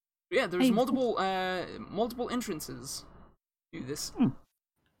 Yeah, there's Hey. multiple entrances to this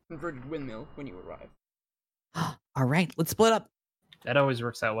converted windmill when you arrive. All right, let's split up. That always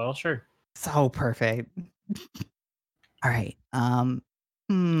works out well. Sure. So perfect. All right.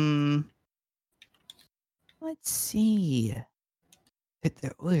 Let's see.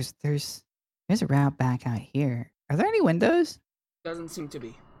 There's a route back out here. Are there any windows? Doesn't seem to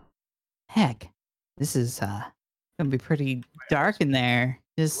be. Heck, this is gonna be pretty dark in there.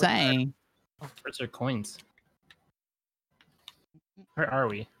 Just saying. Where's our coins? Where are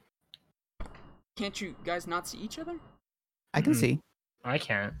we? Can't you guys not see each other? I can see. I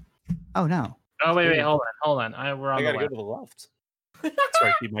can't. Oh no. Oh wait, hold on. We're on I the gotta go left. to the left. So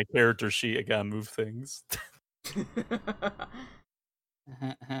I keep my character sheet. I gotta move things.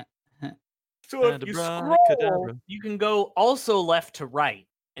 So if you scroll, you can go also left to right,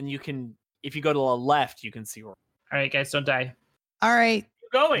 and you can, if you go to the left, you can see where All right, guys, don't die. All right.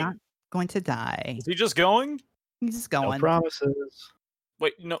 you're going. Not going to die. Is he just going? He's just No going. promises.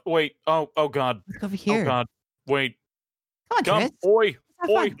 Wait, no, wait. Oh God. Let's go over here. Oh God. Wait. Come on, Come, Tris. oi, have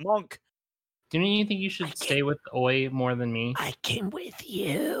oi, fun. monk. Do you think you should stay with Oi more than me? I came with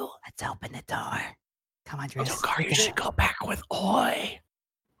you. Let's open the door. Come on, Tris. Dokar, you should go back with Oi.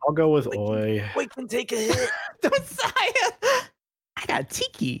 I'll go with Oi. Wait, can take a hit. Don't say it. I got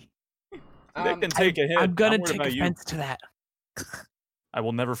Tiki. Nick can take a hit. I'm gonna worried take about you. offense to that. I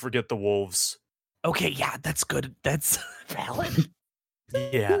will never forget the wolves. Okay, yeah, that's good. That's valid.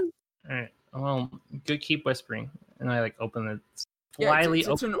 Yeah. All right. Well, good. Keep whispering, and I like open the Yeah, slyly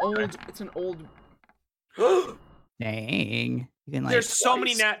it's an open. old. Dang. You can like. There's so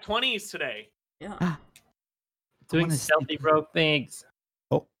many nat 20s today. Yeah. Doing wanna stealthy sneak- rogue things.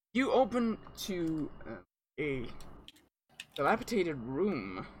 You open to a dilapidated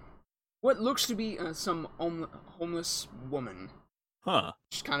room. What looks to be some homeless woman. Huh.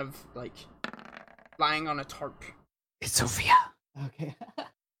 Just kind of like lying on a tarp. It's Sophia. Okay.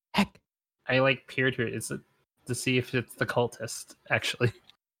 Heck. I like peered her. It's to see if it's the cultist actually.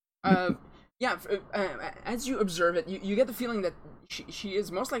 Yeah. As you observe it, you get the feeling that she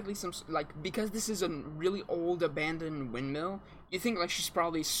is most likely because this is a really old abandoned windmill. You think like she's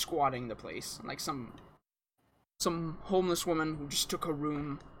probably squatting the place, like some homeless woman who just took a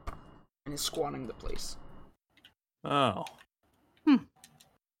room and is squatting the place. Oh.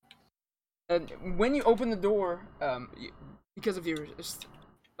 And when you open the door, because of your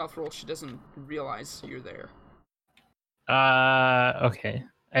stealth roll, she doesn't realize you're there. Okay.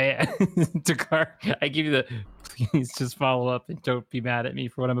 Dakar, I give you the please just follow up and don't be mad at me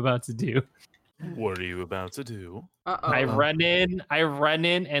for what I'm about to do. What are you about to do? I run in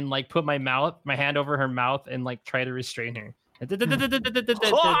and like put my hand over her mouth and like try to restrain her.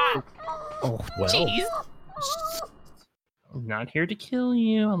 Oh, well. Jeez. I'm not here to kill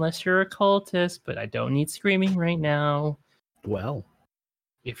you unless you're a cultist, but I don't need screaming right now. Well.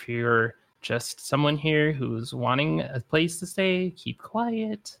 If you're just someone here who's wanting a place to stay, keep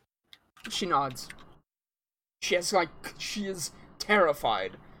quiet. She nods. She is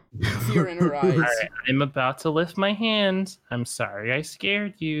terrified. Fear in her eyes. All right, I'm about to lift my hand. I'm sorry I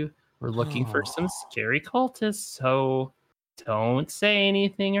scared you. We're looking for some scary cultists, so don't say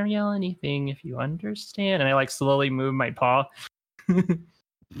anything or yell anything if you understand. And I like slowly move my paw.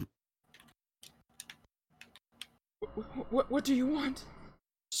 What do you want?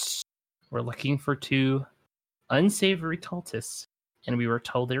 We're looking for 2 unsavory cultists, and we were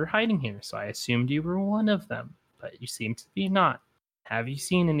told they were hiding here, so I assumed you were one of them, but you seem to be not. Have you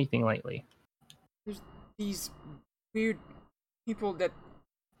seen anything lately? There's these weird people that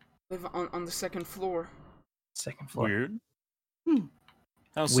live on the second floor. Second floor. Weird. Hmm.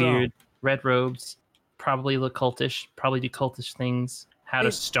 How so? Weird. Red robes. Probably look cultish. Probably do cultish things. Had a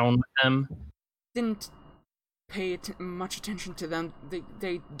They- stone with them. Didn't pay much attention to them.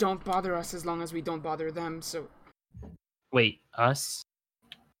 They don't bother us as long as we don't bother them. So Wait, us?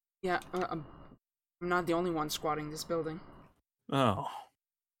 yeah, I'm not the only one squatting this building. Oh.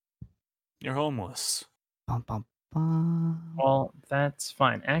 You're homeless. Bum, bum, bum. Well, that's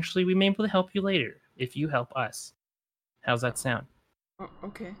fine. Actually, we may be able to help you later if you help us. How's that sound? Oh,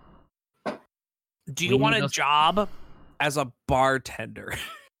 okay. Do We you want need a those- job as a bartender?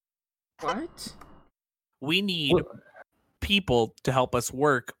 What? We need Well, people to help us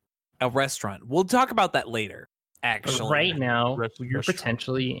work a restaurant. We'll talk about that later. Actually, right now, Rest- you're restaurant.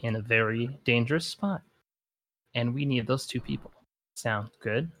 potentially in a very dangerous spot. And we need those 2 people. Sound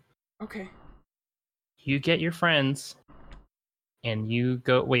good? Okay. you get your friends, and you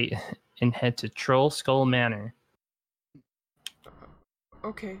go and head to Troll Skull Manor.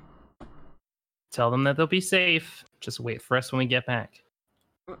 Okay. Tell them that they'll be safe. Just wait for us when we get back.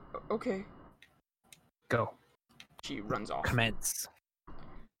 Okay. Go. She runs off. Commence.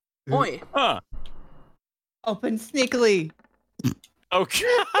 Oi! Open sneakily. Okay.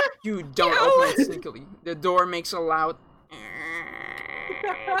 You don't open it sneakily. The door makes a loud.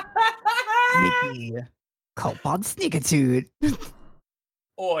 Sneaky. Cult on sneakitude.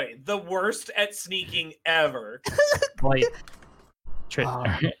 Oi, the worst at sneaking ever. Wait.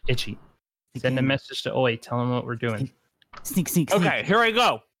 Itchy. Send a message to Oi. Tell him what we're doing. Sneak. Okay, here I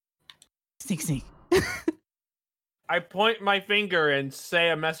go. Sneak. I point my finger and say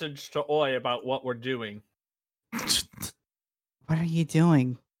a message to Oi about what we're doing. What are you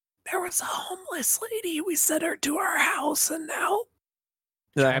doing? There was a homeless lady. We sent her to our house, and now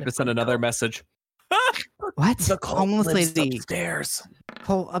I have to send another message. What? The cult Homeless lives lady. upstairs.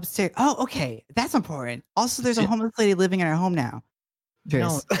 Oh, upstairs. Oh, okay. That's important. Also, there's a homeless lady living in our home now.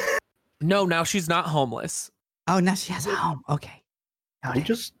 No, now she's not homeless. Oh, now she has a home. Okay. We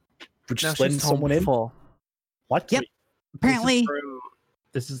just Now letting she's home someone in. full. What? Yep. Apparently.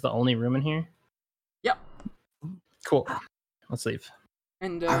 This is the only room in here? Yep. Cool. Let's leave.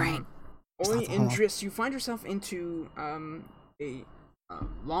 And All right. Oi and Driss, you find yourself into a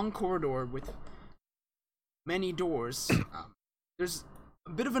long corridor with many doors. There's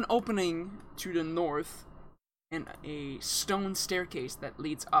a bit of an opening to the north and a stone staircase that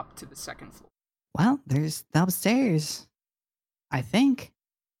leads up to the second floor. Well, there's the upstairs. I think.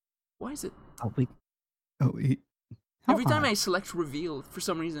 Why is it? Every time I select reveal, for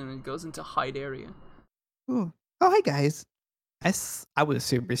some reason it goes into hide area. Ooh. Oh, hi guys. I was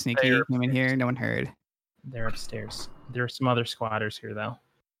super sneaky. Came in here, no one heard. They're upstairs. There are some other squatters here, though.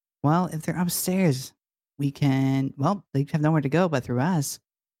 Well, if they're upstairs, we can. Well, they have nowhere to go but through us.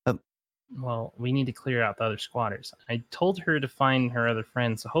 Well, we need to clear out the other squatters. I told her to find her other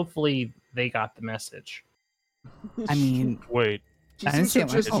friends, so hopefully they got the message. I mean, Wait. She I seems to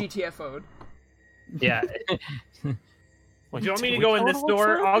understand just why- GTFO'd. Yeah. Do you want me to go in this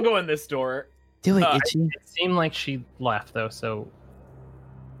door? I'll go in this door. do it, Itchy. It seemed like she left, though, so...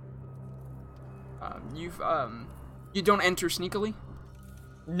 You don't enter sneakily?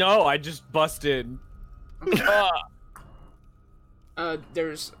 No, I just busted.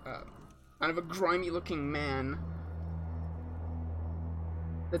 There's kind of a grimy-looking man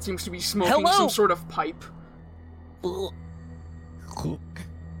that seems to be smoking some sort of pipe.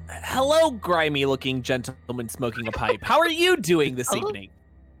 Hello, grimy-looking gentleman smoking a pipe. How are you doing this evening?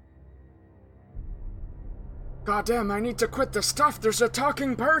 Goddamn, I need to quit the stuff. There's a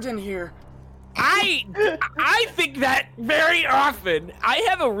talking bird in here. I think that very often. I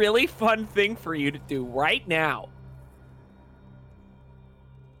have a really fun thing for you to do right now.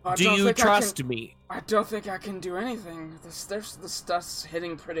 Do you trust me? I don't think I can do anything. The stuff's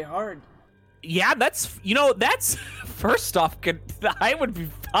hitting pretty hard. Yeah, that's first off, I would be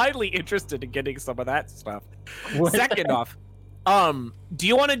highly interested in getting some of that stuff. Second off, do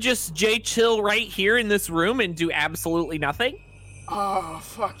you want to just chill right here in this room and do absolutely nothing? Oh,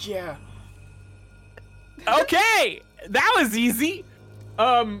 fuck yeah. Okay, that was easy.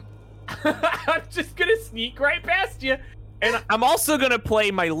 I'm just gonna sneak right past you. And I'm also gonna play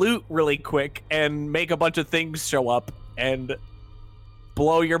my lute really quick and make a bunch of things show up and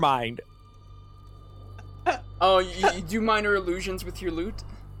blow your mind. Oh, you do minor illusions with your lute?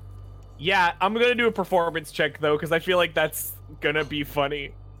 Yeah, I'm gonna do a performance check though, because I feel like that's gonna be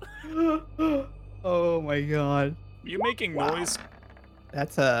funny. Oh my god. You making noise?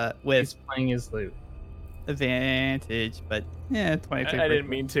 That's with He's playing his lute. advantage, but yeah, 22. I didn't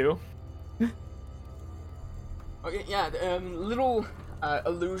mean to. Okay, yeah, little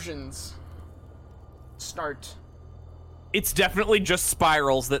illusions start. It's definitely just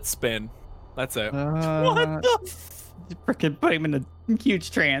spirals that spin. That's it. What the freaking put him in a huge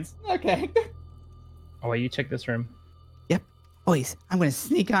trance. Okay. Oh, wait, you check this room. Yep. Boys, I'm gonna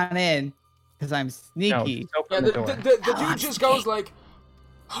sneak on in because I'm No, sneaky. just open Yeah, the door. the dude just goes like,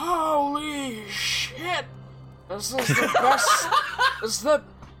 "Holy shit! This is the best. This is the.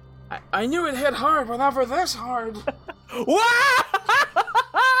 I knew it hit hard, but never this hard." Wow!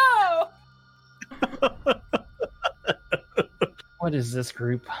 What is this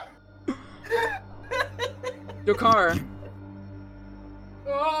group? Dokar.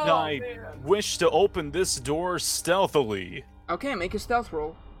 I wish to open this door stealthily. Okay, make a stealth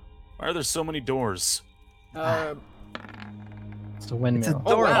roll. Why are there so many doors? It's a windmill. It's a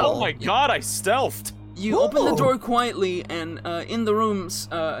door. wow. Oh my god, I stealthed! You open the door quietly, and in the rooms,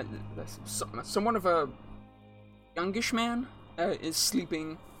 somewhat of a youngish man is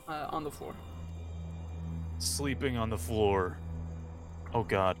sleeping on the floor. Sleeping on the floor. Oh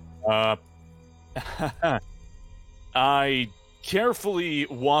God. I carefully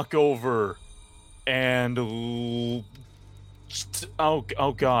walk over and oh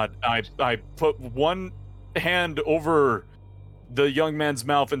God. I put one hand over the young man's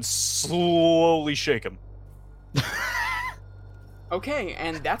mouth and slowly shake him. Okay,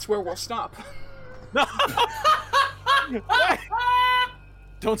 and that's where we'll stop.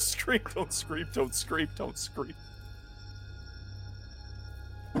 Don't scream, don't scream, don't scream, don't scream.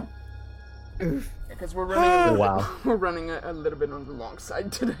 Because we're running. Wow. We're running a little bit on the long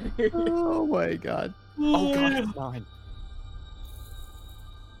side today. Oh my god. Oh God, it's mine.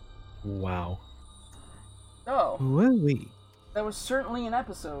 Wow. Oh, Woo-wee. that was certainly an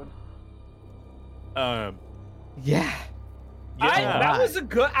episode. Yeah. Yeah. That was a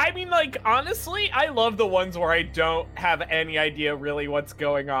good. I mean, like, honestly, I love the ones where I don't have any idea really what's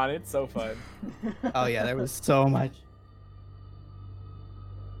going on. It's so fun. Oh yeah, there was so much.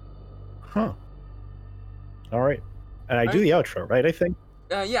 Huh. All right. And I do the outro, right? I think.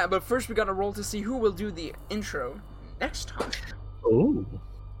 Yeah, but first we gotta roll to see who will do the intro next time. Oh,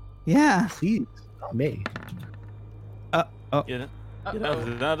 Yeah. please, not me. Get it?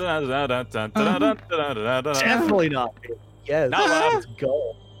 Definitely not me. Yes. Not loud. Let's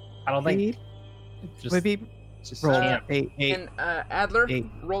go. I don't think. Just, Would be just roll champ. 8. And Adler, 8.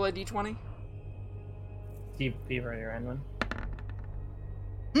 roll a d20. Beaver, you're in one.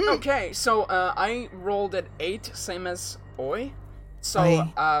 Okay, so I rolled at 8, same as Oi. So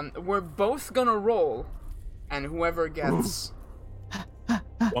we're both gonna roll, and whoever gets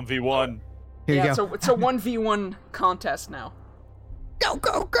 1v1. Here you go. so it's a 1v1 contest now. Go,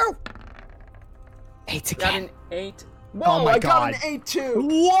 go, go! 8 Got again. an 8. Whoa, my I got God. an 8 too.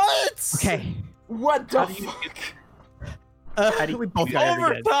 What? Okay. What the fuck? We both got it again.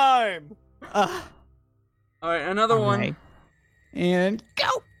 Overtime. Alright, another one. Alright. And go!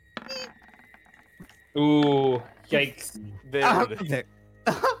 Ooh, yikes. Dead. There.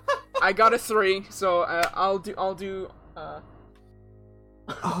 I got a 3, so I'll do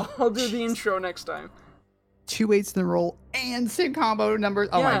the intro next time. 2 8s in a roll and same combo numbers.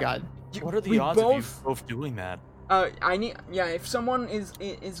 Oh my Yeah. god. What are the We odds of you both- both doing that? If someone is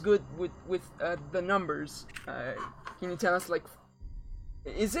good with the numbers, can you tell us, like,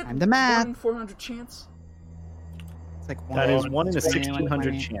 is it I'm the math. 1 in 400 chance? It's like That is 1 in a 20, 1600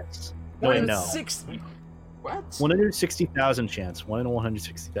 20. chance. 1 No, in no. 60. What? 160,000 chance. 1 in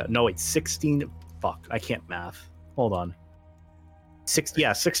 160,000. No, wait, 16. Fuck, I can't math. Hold on.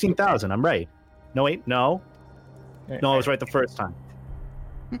 16,000. I'm right. No, wait, no. No, I was right the first time.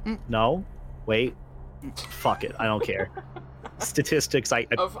 No, wait. Fuck it, I don't care. Statistics, I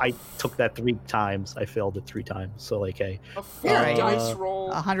took that 3 times. I failed it 3 times. So, like, hey. A 4 Yeah, dice roll.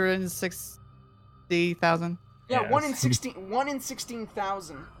 160,000. Yeah, Yes. 1 in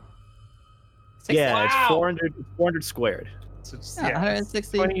 16,000. Yeah, it's Wow. 400 squared. So just, Yeah,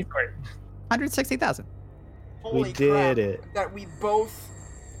 160. 20 squared. 160,000. Holy We did crap, it. that we both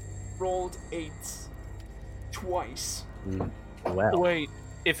rolled 8s twice. Well, Wait,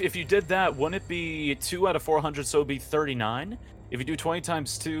 if you did that, wouldn't it be 2 out of 400? So it'd be 39. If you do 20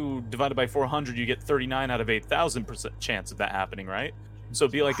 times 2 divided by 400, you get 39 out of 8,000% chance of that happening, right? So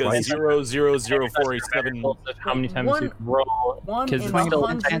it'd be like a Right. 0.00487. How many times One- you roll? 1 'Cause in it's still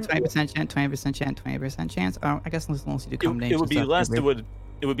 100. 20% chance, 20% chance, 20% chance. Oh, I guess unless you do It combinations. would be stuff, less. maybe.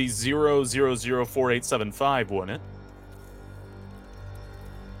 It would be 0.00485, wouldn't it?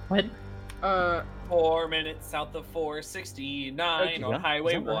 What? 4 minutes south of 469 Okay. on Yeah,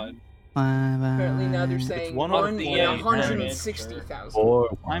 Highway is that right? 1. Apparently now they're saying one 1 of in the 160,000. or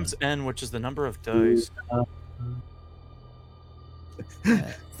Times n, which is the number of dice.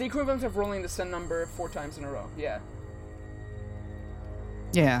 It's the equivalent of rolling the same number 4 times in a row. Yeah,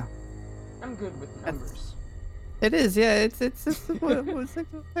 Yeah, I'm good with numbers. it is. Yeah, it's what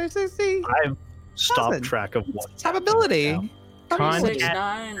 60. I've stopped 1,000. track of what Probability. Con 6, cat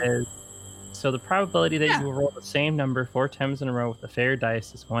 9. is so the probability that Yeah. you will roll the same number 4 times in a row with a fair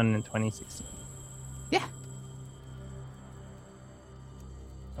dice is 1 in 2016. Yeah.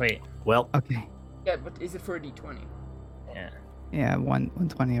 Wait. Well, Okay. Yeah, but is it for a d20? Yeah. Yeah,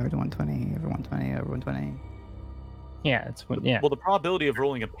 120 over 120 over 120 over 120. Yeah. It's yeah. Well, the probability of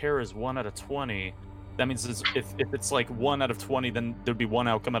rolling a pair is 1 out of 20. That means if it's like 1 out of 20, then there'd be 1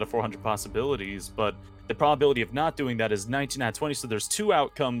 outcome out of 400 possibilities. But The probability of not doing that is 19 out of 20. So there's 2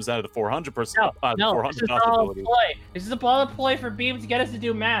 outcomes out of the 400%. No, 400 this is all a ploy. This is all a ploy for Beam to get us to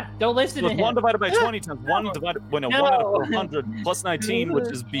do math. Don't listen to him. 1 divided by 20 times 1 divided by 1 out of 400 plus 19,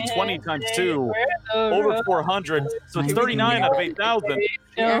 which is be 20 times 2 over 400. So it's 39 out of 8,000.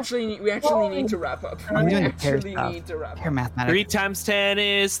 We actually need to wrap up. I'm We doing the actually pair need to wrap Pair up. mathematics. 3 times 10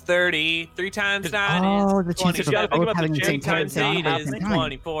 is 30. 3 times 9 Oh, is the 20. chances You gotta of think both about the having the same chances time Times at at 8 the is same time.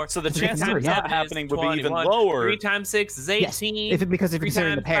 24. So the It's a chances number, of yeah. that happening would be even 21. lower. 3 times 6 is Yes, 18. if it because if 3 you're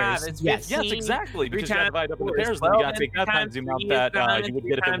considering the times 5 pairs. is Yes. 15. Yes, exactly. 3 Because you gotta times divide up the 4 is pairs, then you 12, gotta take that 3 times the amount times that 3 is you would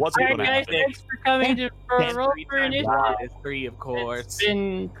get if 9, it wasn't Alright, going to guys, happen. thanks for coming to roll for initiative. 5 is 3, of course. It's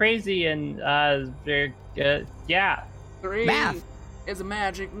been crazy and very yeah. 3 Math. is a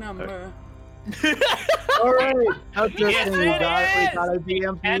magic number. All right. That's the Yes, thing. We it got a is.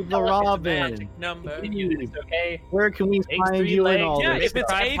 DMP the Robin. Magic number. Continue this, okay? Where can we Takes find 3 you in legs all to Yeah, make this? if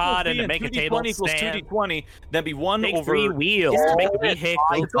it's a A tripod equals and B to make a 2d20 table equals stand. 2d20, then be 1 Take over 3 wheels to make a vehicle.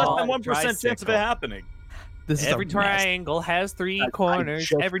 it's less than called 1% chance of it tricycle. happening. This is Every a mess. triangle has 3 I corners.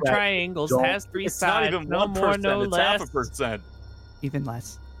 just Every said triangle don't- has 3 It's not sides. even No 1%, more, no it's less. half a percent. Even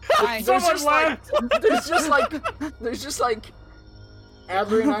less. There's just like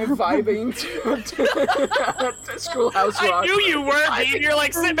Adler and I vibing to Schoolhouse I Rock. knew you were, Dean. You're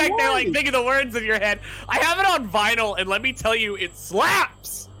like sitting back there, like thinking the words in your head. I have it on vinyl, and let me tell you, it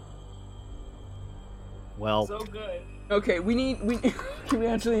slaps. Well, So good. Okay, we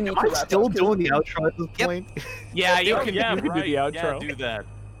actually need am to I wrap still up. doing the outro at this Yep. point? Yeah, you Oh, can, yeah, you can right. do the outro. Yeah, do that.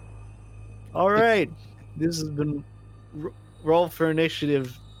 All right. This has been Roll for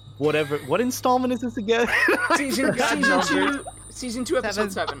Initiative. Whatever. What installment is this again? Season 2,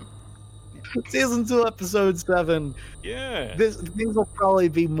 episode 7. Season 2, episode 7. Yeah. Things will probably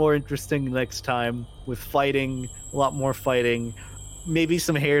be more interesting next time with fighting, a lot more fighting, maybe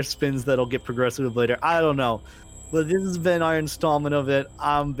some hair spins that'll get progressive later. I don't know. But this has been our installment of it.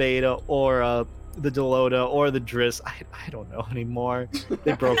 I'm Beta, or the Delota, or the Driss. I don't know anymore.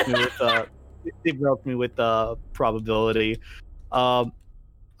 They broke me with probability. I'm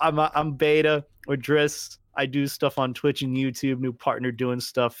Beta or Driss. I do stuff on Twitch and YouTube. New partner doing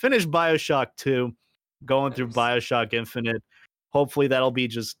stuff. Finished BioShock 2. Going through BioShock Infinite. Hopefully that'll be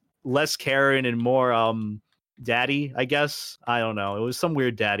just less Karen and more daddy, I guess. I don't know. It was some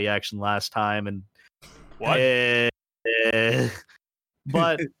weird daddy action last time, and What?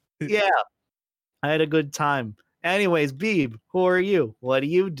 but yeah, I had a good time. Anyways, Beeb, who are you? What do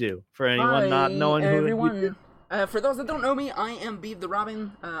you do? For anyone not knowing everyone. who you For those that don't know me, I am Beeb the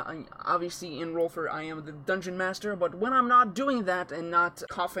Robin. I obviously in Rolfer I am the Dungeon Master, but when I'm not doing that and not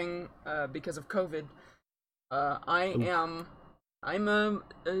coughing because of COVID, I'm a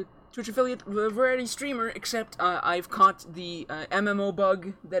Twitch affiliate variety streamer, except I've caught the MMO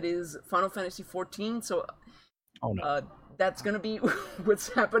bug that is Final Fantasy XIV, so Oh no. that's gonna be what's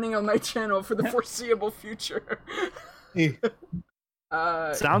happening on my channel for the foreseeable future.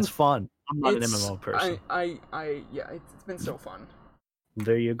 Sounds fun. I'm not an It's- MMO person. Yeah, it's been so fun.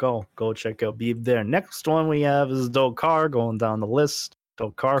 There you go. Go check out Beeb there. Next one we have is Dokar going down the list.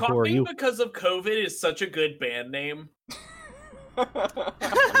 Dokar, who are Coughing you? because of COVID is such a good band name.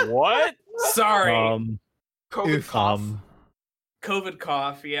 What? Sorry. COVID cough. COVID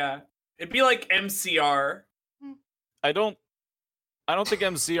cough, yeah. It'd be like MCR. I don't think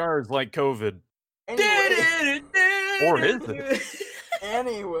MCR is like COVID. Anyway. Or is it?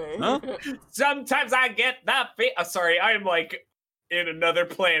 Anyway. Huh? Sometimes I get that sorry, I am like in another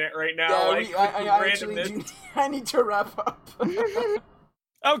planet right now. Yeah, like, I actually do. I need to wrap up.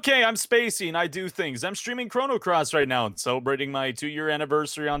 Okay, I'm Spacey and I do things. I'm streaming Chrono Cross right now and celebrating my 2-year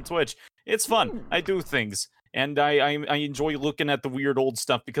anniversary on Twitch. It's fun. I do things. And I enjoy looking at the weird old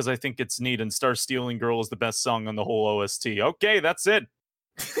stuff because I think it's neat, and Star Stealing Girl is the best song on the whole OST. Okay, that's it.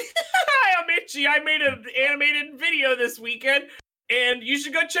 Hi, I'm Itchy. I made an animated video this weekend, and you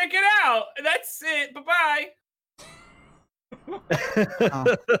should go check it out. That's it. Bye-bye.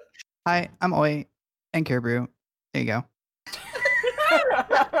 Hi, I'm Oi and Caribou. There you go.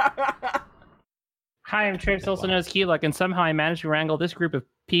 Hi, I'm Trace, also known as Keyluk, and somehow I managed to wrangle this group of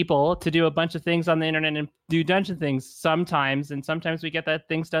people to do a bunch of things on the internet and do dungeon things sometimes, and sometimes we get that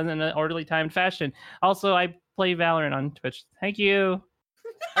things done in an orderly timed fashion. Also, I play Valorant on Twitch. Thank you.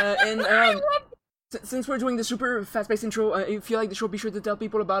 Since we're doing the super fast-paced intro, if you like the show, be sure to tell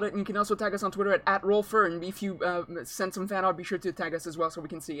people about it, and you can also tag us on Twitter at @Rolfer, and if you send some fan art, be sure to tag us as well so we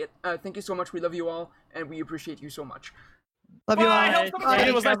can see it. Thank you so much. We love you all, and we appreciate you so much. Love you Bye, all. help somebody.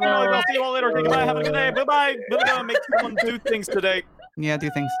 It was nice to know you. I'll see you all later. Okay, goodbye. Have a good day. Bye-bye. Gonna go make someone do things today. Yeah, do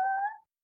things.